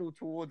can paddle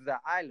towards that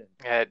island.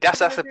 Yeah,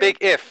 that's a big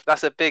if.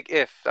 That's a big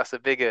if.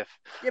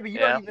 Yeah, but you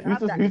don't even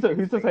have that.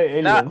 Who's to say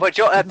aliens? Nah, but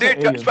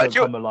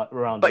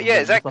yeah,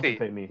 exactly.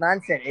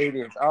 Man said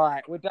aliens. All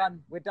right, we're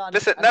done.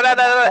 Listen, no.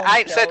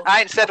 I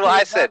ain't said what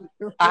I said.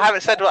 I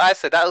haven't said what I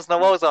said. That was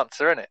Noel's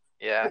answer, innit?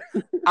 Yeah.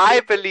 I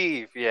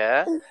believe,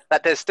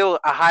 that there's still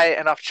a high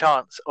enough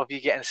chance of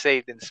you getting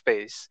saved in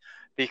space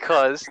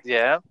because,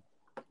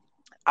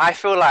 I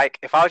feel like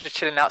if I was just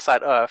chilling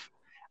outside Earth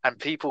and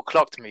people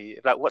clocked me,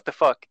 like, what the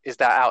fuck is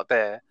that out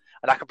there?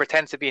 And I could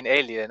pretend to be an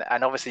alien,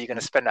 and obviously you're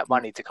gonna spend that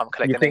money to come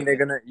collect. You think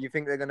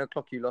they're gonna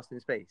clock you lost in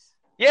space?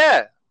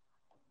 Yeah.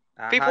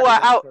 People are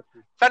out.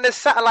 And there's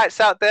satellites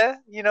out there.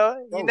 You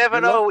know, you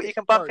never know what you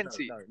can bump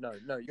into. No.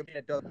 You're being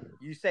a dog.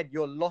 You said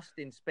you're lost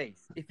in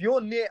space. If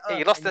you're near Earth,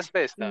 you're lost in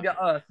space. See the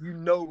Earth, you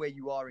know where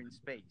you are in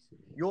space.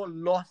 You're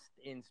lost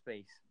in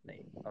space,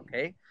 mate.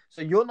 Okay,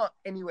 so you're not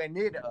anywhere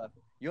near the Earth.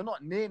 You're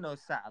not near no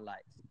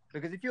satellites.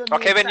 Because if you're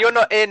then you're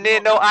not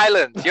near no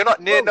islands. You're not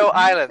near no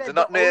islands. You're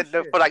not near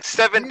for like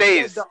 7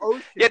 days.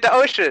 The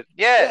ocean.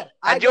 Yeah.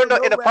 And you're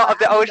not in a part of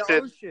the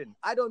ocean.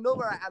 I don't know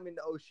where I am in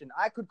the ocean.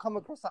 I could come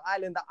across an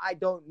island that I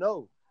don't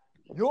know.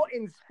 You're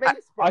in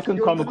space. I can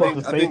come across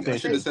the space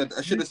station.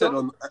 I should have said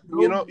on.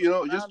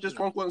 Just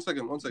one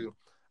second.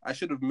 I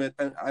should have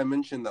I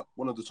mentioned that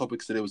one of the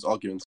topics today was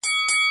arguments.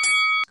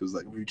 Because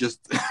like we've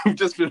just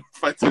been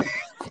fighting.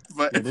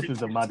 This is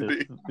the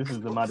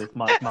maddest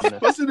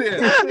madness. What's in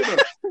there?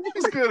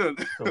 What's good on?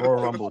 The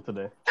Royal Rumble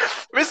today.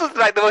 This is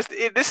like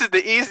this is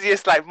the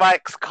easiest, like,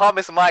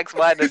 calmest Mike's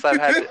madness I've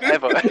had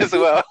ever as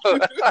well.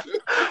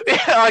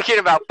 Arguing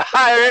about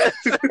pirates.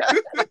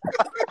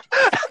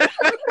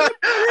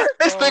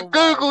 It's the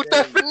Google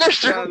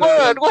definition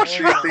word. What's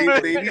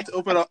wrong? They need to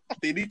open up.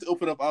 They need to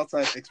open up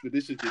outside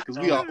expedition because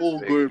we are all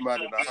going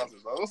mad in our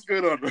houses. Like, what's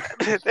going on?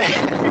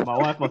 My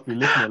wife must be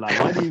listening. Like,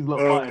 why do you look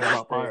fighting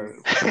about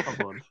pirates?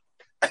 Come on.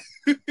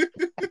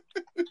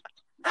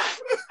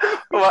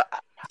 Well,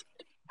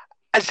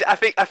 I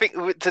think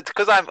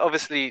because I'm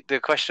obviously the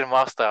question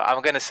master,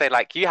 I'm going to say,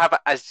 like, you have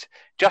as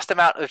just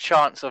amount of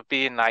chance of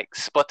being, like,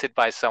 spotted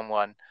by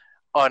someone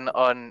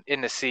on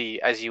in the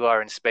sea as you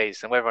are in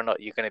space, and whether or not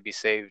you're going to be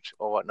saved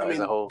or whatnot as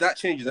a whole. That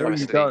changes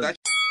everything. That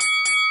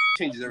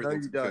changes everything.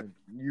 No, you don't.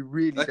 You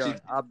really don't.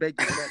 I beg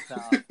you get that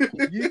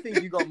out. You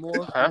think you got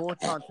more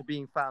chance of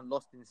being found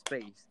lost in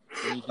space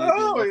than you do being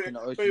lost in the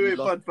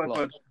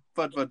ocean?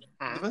 But the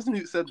person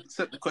who said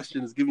the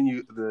question is giving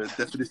you the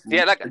definition.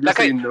 Yeah, when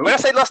I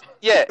say lost,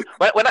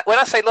 when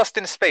I say lost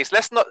in space,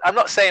 I'm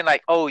not saying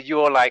like, oh,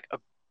 you're like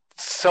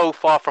so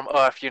far from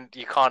Earth you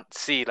can't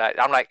see. Like,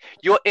 I'm like,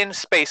 you're in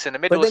space, in the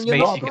middle of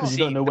space, you can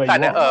see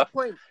planet Earth.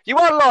 You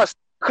are lost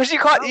because you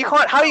can't.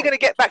 How are you going to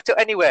get back to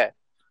anywhere?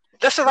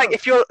 Just like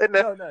if you're in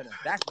the. No,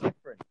 that's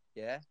different.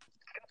 Yeah.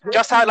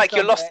 just how like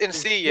you're lost in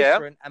sea, yeah.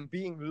 And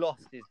being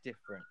lost is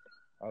different.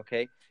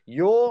 Okay,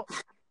 you're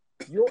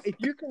if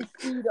you can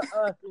see the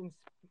Earth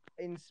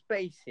in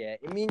space, yeah,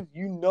 it means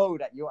you know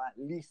that you're at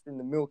least in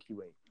the Milky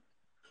Way.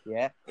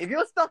 Yeah, if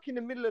you're stuck in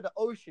the middle of the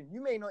ocean,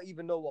 you may not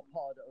even know what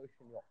part of the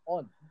ocean you're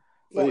on.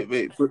 But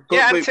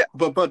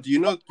you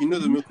know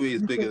the Milky Way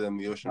is bigger than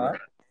the ocean, right?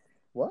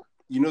 What?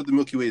 You know the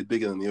Milky Way is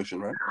bigger than the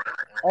ocean, right?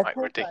 Of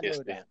course I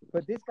know that.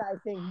 But this guy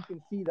is saying he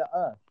can see the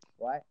Earth,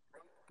 right?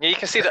 Yeah, you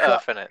can see the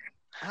Earth in it.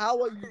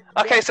 How are you?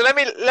 Okay, so let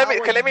me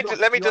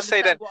just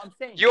say then.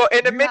 You're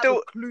in the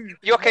middle.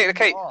 You're okay.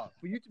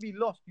 For you to be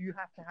lost, you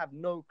have to have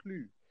no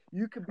clue.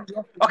 You could be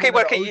lost. And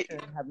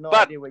have no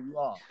idea where you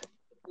are.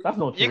 That's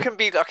not true. You can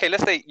be okay.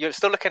 Let's say you're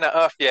still looking at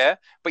Earth, yeah,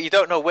 but you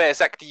don't know where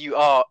exactly you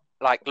are,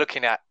 like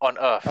looking at on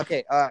Earth.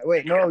 Okay.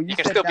 Wait. No, you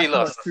can still be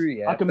lost. True,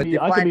 yeah? I can be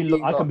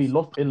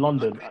lost in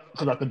London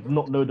because I could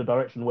not know the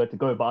direction where to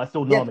go, but I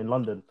still know I'm in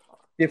London.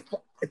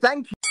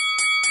 Thank you.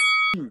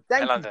 You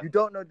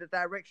don't know the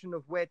direction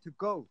of where to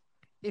go.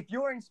 If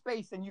you're in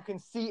space and you can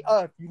see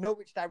Earth, you know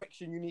which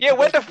direction you need to go. Yeah,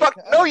 where the fuck?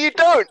 No, you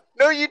don't.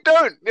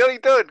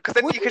 Because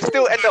then you can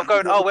still end up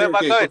going, where am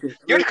I going?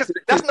 Because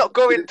that's not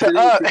going to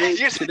Earth.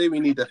 Today we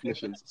need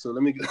definitions. So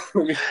let me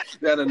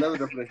add another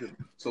definition.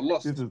 So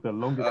lost. This is the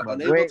longest one.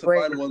 Unable to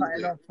find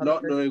one's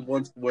not knowing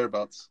one's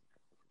whereabouts.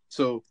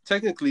 So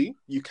technically,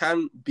 you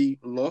can be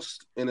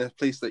lost in a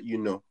place that you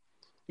know.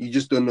 You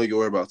just don't know your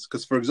whereabouts.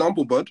 Because for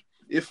example, Bud,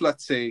 if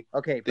let's say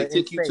they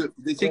take you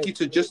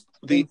to just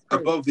the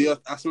above the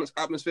Earth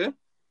atmosphere,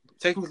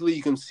 technically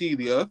you can see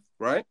the Earth,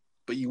 right?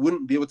 But you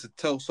wouldn't be able to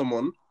tell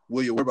someone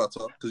where your whereabouts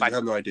are because you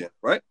have no idea,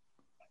 right?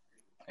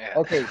 Yeah.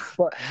 Okay,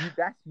 but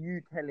that's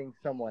you telling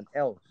someone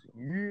else.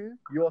 You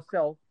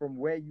yourself, from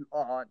where you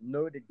are,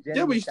 know the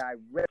general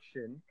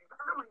direction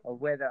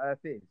of where the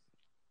Earth is.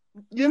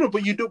 You know,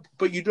 but you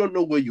don't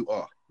know where you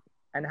are.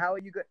 And how are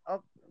you going?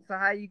 So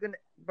how are you gonna,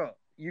 bro?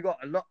 You got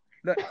a lot.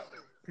 Look.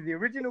 To the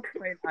original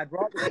point, I'd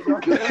rather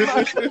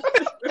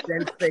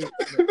than say.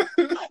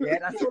 Yeah,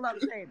 that's all I'm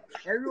saying.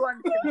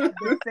 Everyone can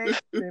say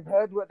they've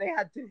heard what they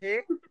had to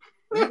hear.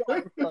 You lot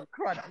are on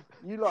crud.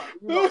 You lot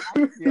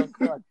actually on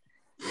crud.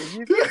 If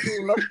you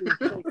feel lost in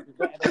space,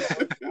 I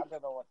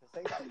don't know what to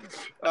say to you.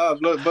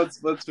 Let's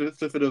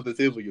flip it off the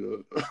table, you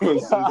know. I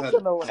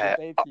don't know what to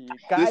say to you.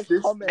 Guys,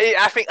 comment.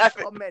 I think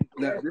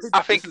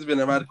this has been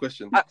a mad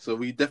question, so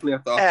we definitely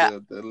have to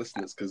ask the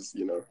listeners because,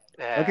 you know.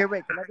 Okay,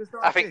 wait, can I just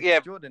ask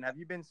Jordan, have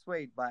you been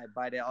swayed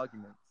by their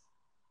arguments?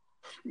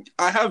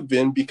 I have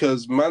been,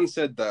 because man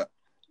said that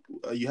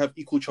you have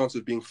equal chance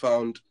of being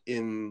found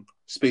in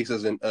space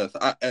as in Earth.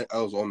 I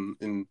was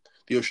in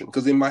the ocean,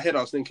 because in my head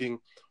I was thinking,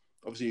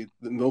 obviously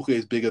the Milky Way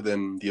is bigger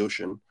than the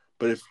ocean,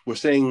 but if we're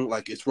saying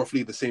like it's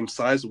roughly the same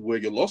size of where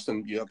you're lost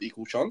and you have the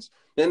equal chance,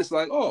 then it's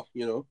like,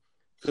 you know,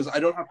 because I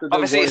don't have to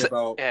worry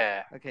about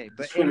okay,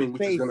 but swimming, in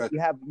space,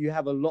 you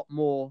have a lot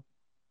more.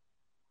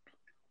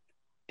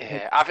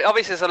 Yeah,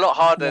 obviously it's a lot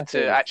harder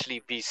to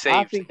actually be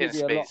safe in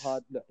space. A lot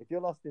hard. Look, if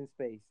you're lost in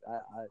space,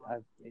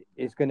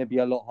 it's going to be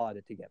a lot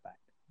harder to get back.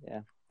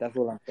 Yeah, that's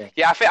all I'm saying.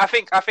 Yeah,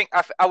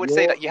 I would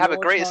say that you have a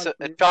greater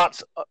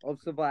chance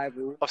of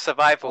survival. A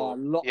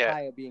lot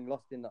higher being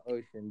lost in the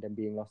ocean than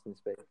being lost in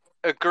space.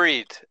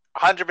 Agreed,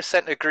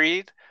 100%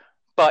 agreed.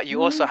 But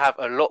you also have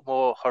a lot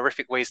more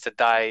horrific ways to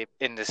die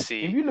in the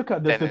sea. If you look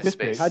at the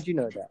statistics, how do you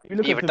know that? If you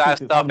look at die of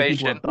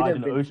starvation, died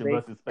in the ocean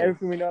versus space.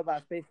 Everything we know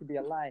about space could be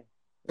a lie.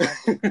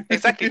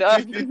 Exactly, the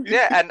Earth,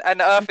 and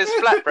the Earth is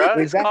flat, bro.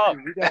 Exactly. It's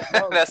calm.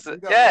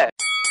 Yeah.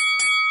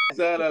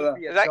 No.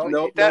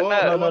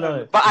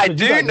 But I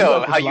do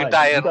know how you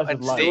die in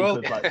sea.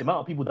 Like, the amount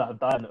of people that have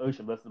died in the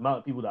ocean versus the amount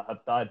of people that have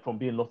died from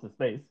being lost in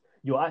space,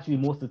 you're actually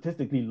more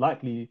statistically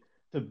likely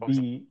to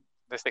be.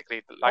 To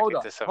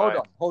survive.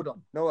 Hold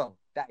on. Noel,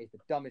 that is the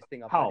dumbest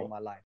thing I've heard in my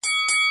life.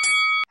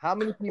 How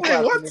many people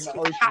have been in the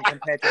ocean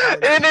compared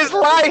to in his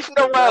life,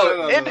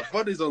 Noel?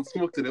 Body's on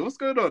smoke today. What's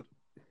going on?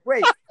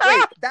 Wait,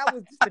 that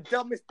was just the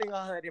dumbest thing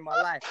I heard in my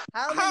life.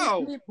 How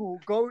many people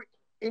go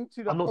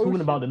into the I'm not talking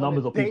about the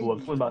numbers of people. I'm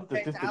talking about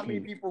statistically. How many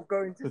people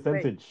go into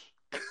percentage?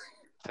 Space?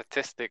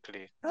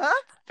 Statistically, huh?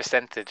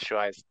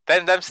 Percentage-wise,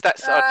 then them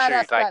stats are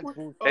true. Like,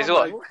 there's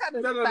what?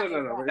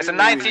 No. It's a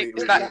 90.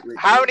 It's not.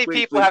 How many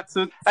people have? It's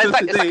like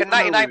a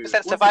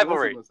 99% survival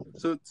rate.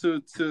 So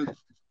to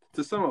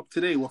sum up,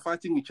 today we're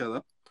fighting each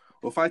other.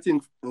 We're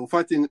fighting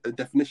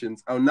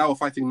definitions, and now we're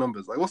fighting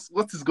numbers. Like,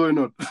 what is going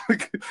on?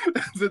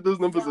 Those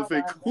numbers are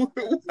fake.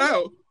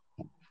 Wow.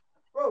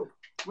 Bro,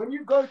 when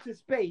you go to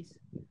space,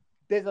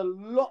 there's a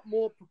lot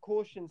more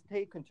precautions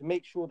taken to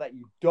make sure that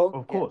you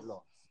don't get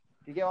lost.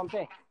 Do you get what I'm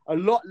saying? A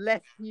lot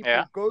less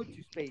people go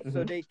to space,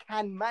 so they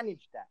can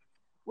manage that.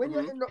 When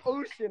you're in the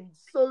ocean,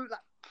 so like,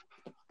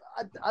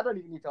 I don't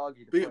even need to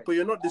argue. But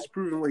you're not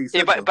disproving what he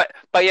said.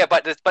 Yeah,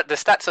 but the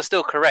stats are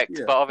still correct.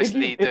 Yeah. But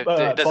obviously, it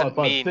doesn't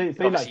mean say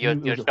like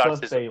your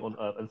first day on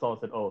Earth, and someone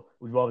said, "Oh,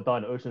 would you rather die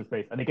in the ocean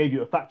space?" And they gave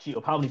you a fact sheet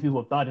of how many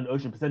people have died in the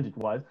ocean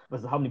percentage-wise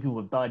versus how many people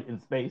have died in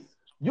space.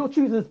 You're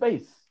choosing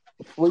space.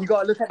 Well, you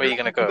got to look at. Where are you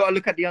gonna go? You got to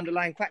look at the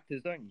underlying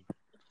factors, don't you?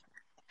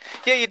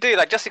 Yeah, you do.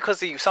 Like, just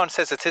because someone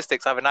says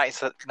statistics, I have a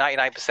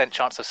 99%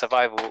 chance of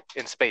survival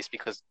in space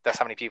because that's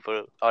how many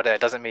people are there.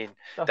 Doesn't mean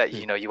that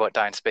you won't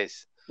die in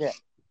space. Yeah,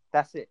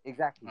 that's it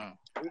exactly.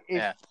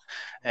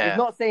 It's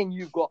not saying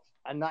you've got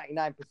a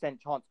 99%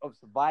 chance of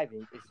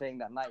surviving. It's saying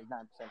that 99%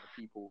 of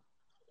people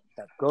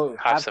that go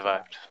have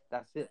survived.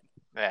 That's it.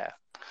 Yeah,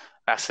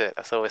 that's it.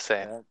 That's all we're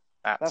saying.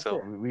 Yeah. That's all.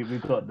 We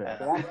got there.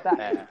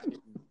 That's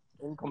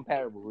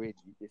incomparable, really.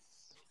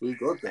 We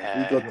got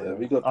there.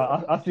 We got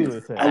there. I see what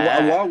you're saying.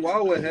 And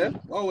while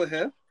we're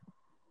here,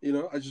 you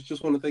know, I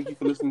just want to thank you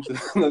for listening to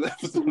another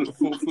episode of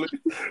Full Flip.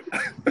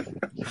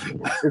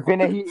 It's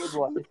been a heated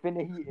one.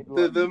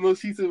 The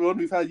most heated one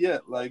we've had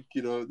yet. Like,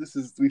 you know,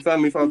 we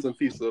finally found some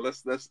peace. So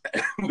let's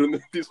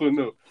end this one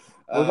now.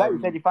 Was that you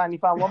said you finally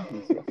found one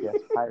piece? Yes,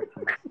 pirate.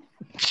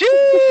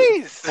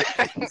 Jeez!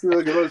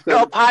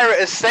 Not a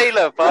pirate, a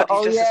sailor, bud.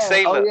 He's just a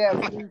sailor.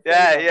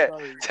 Yeah.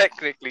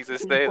 Technically, he's a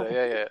sailor.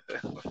 Yeah.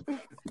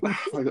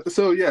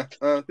 So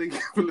thank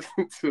you for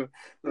listening to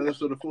another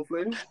episode of Full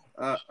Flame.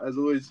 As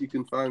always, you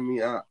can find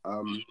me at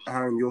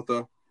Harron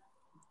Yota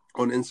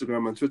on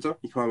Instagram and Twitter.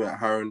 You can find me at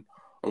Harron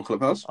on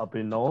Clubhouse. I've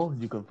been Noel.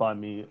 You can find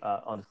me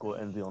at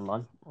 _NZ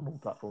online on all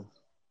platforms.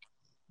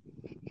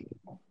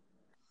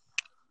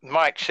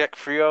 Mike Check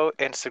Frio,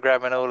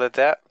 Instagram and all of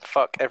that.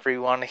 Fuck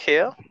everyone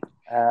here.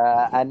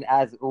 And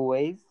as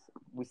always,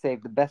 we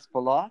save the best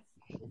for last.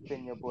 It's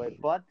been your boy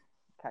Bud.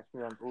 Catch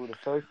me on all the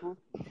socials.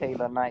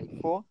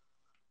 Taylor94.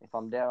 If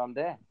I'm there, I'm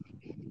there.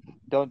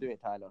 Don't do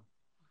it, Tyler.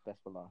 Best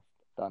for last.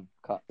 Done.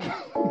 Cut.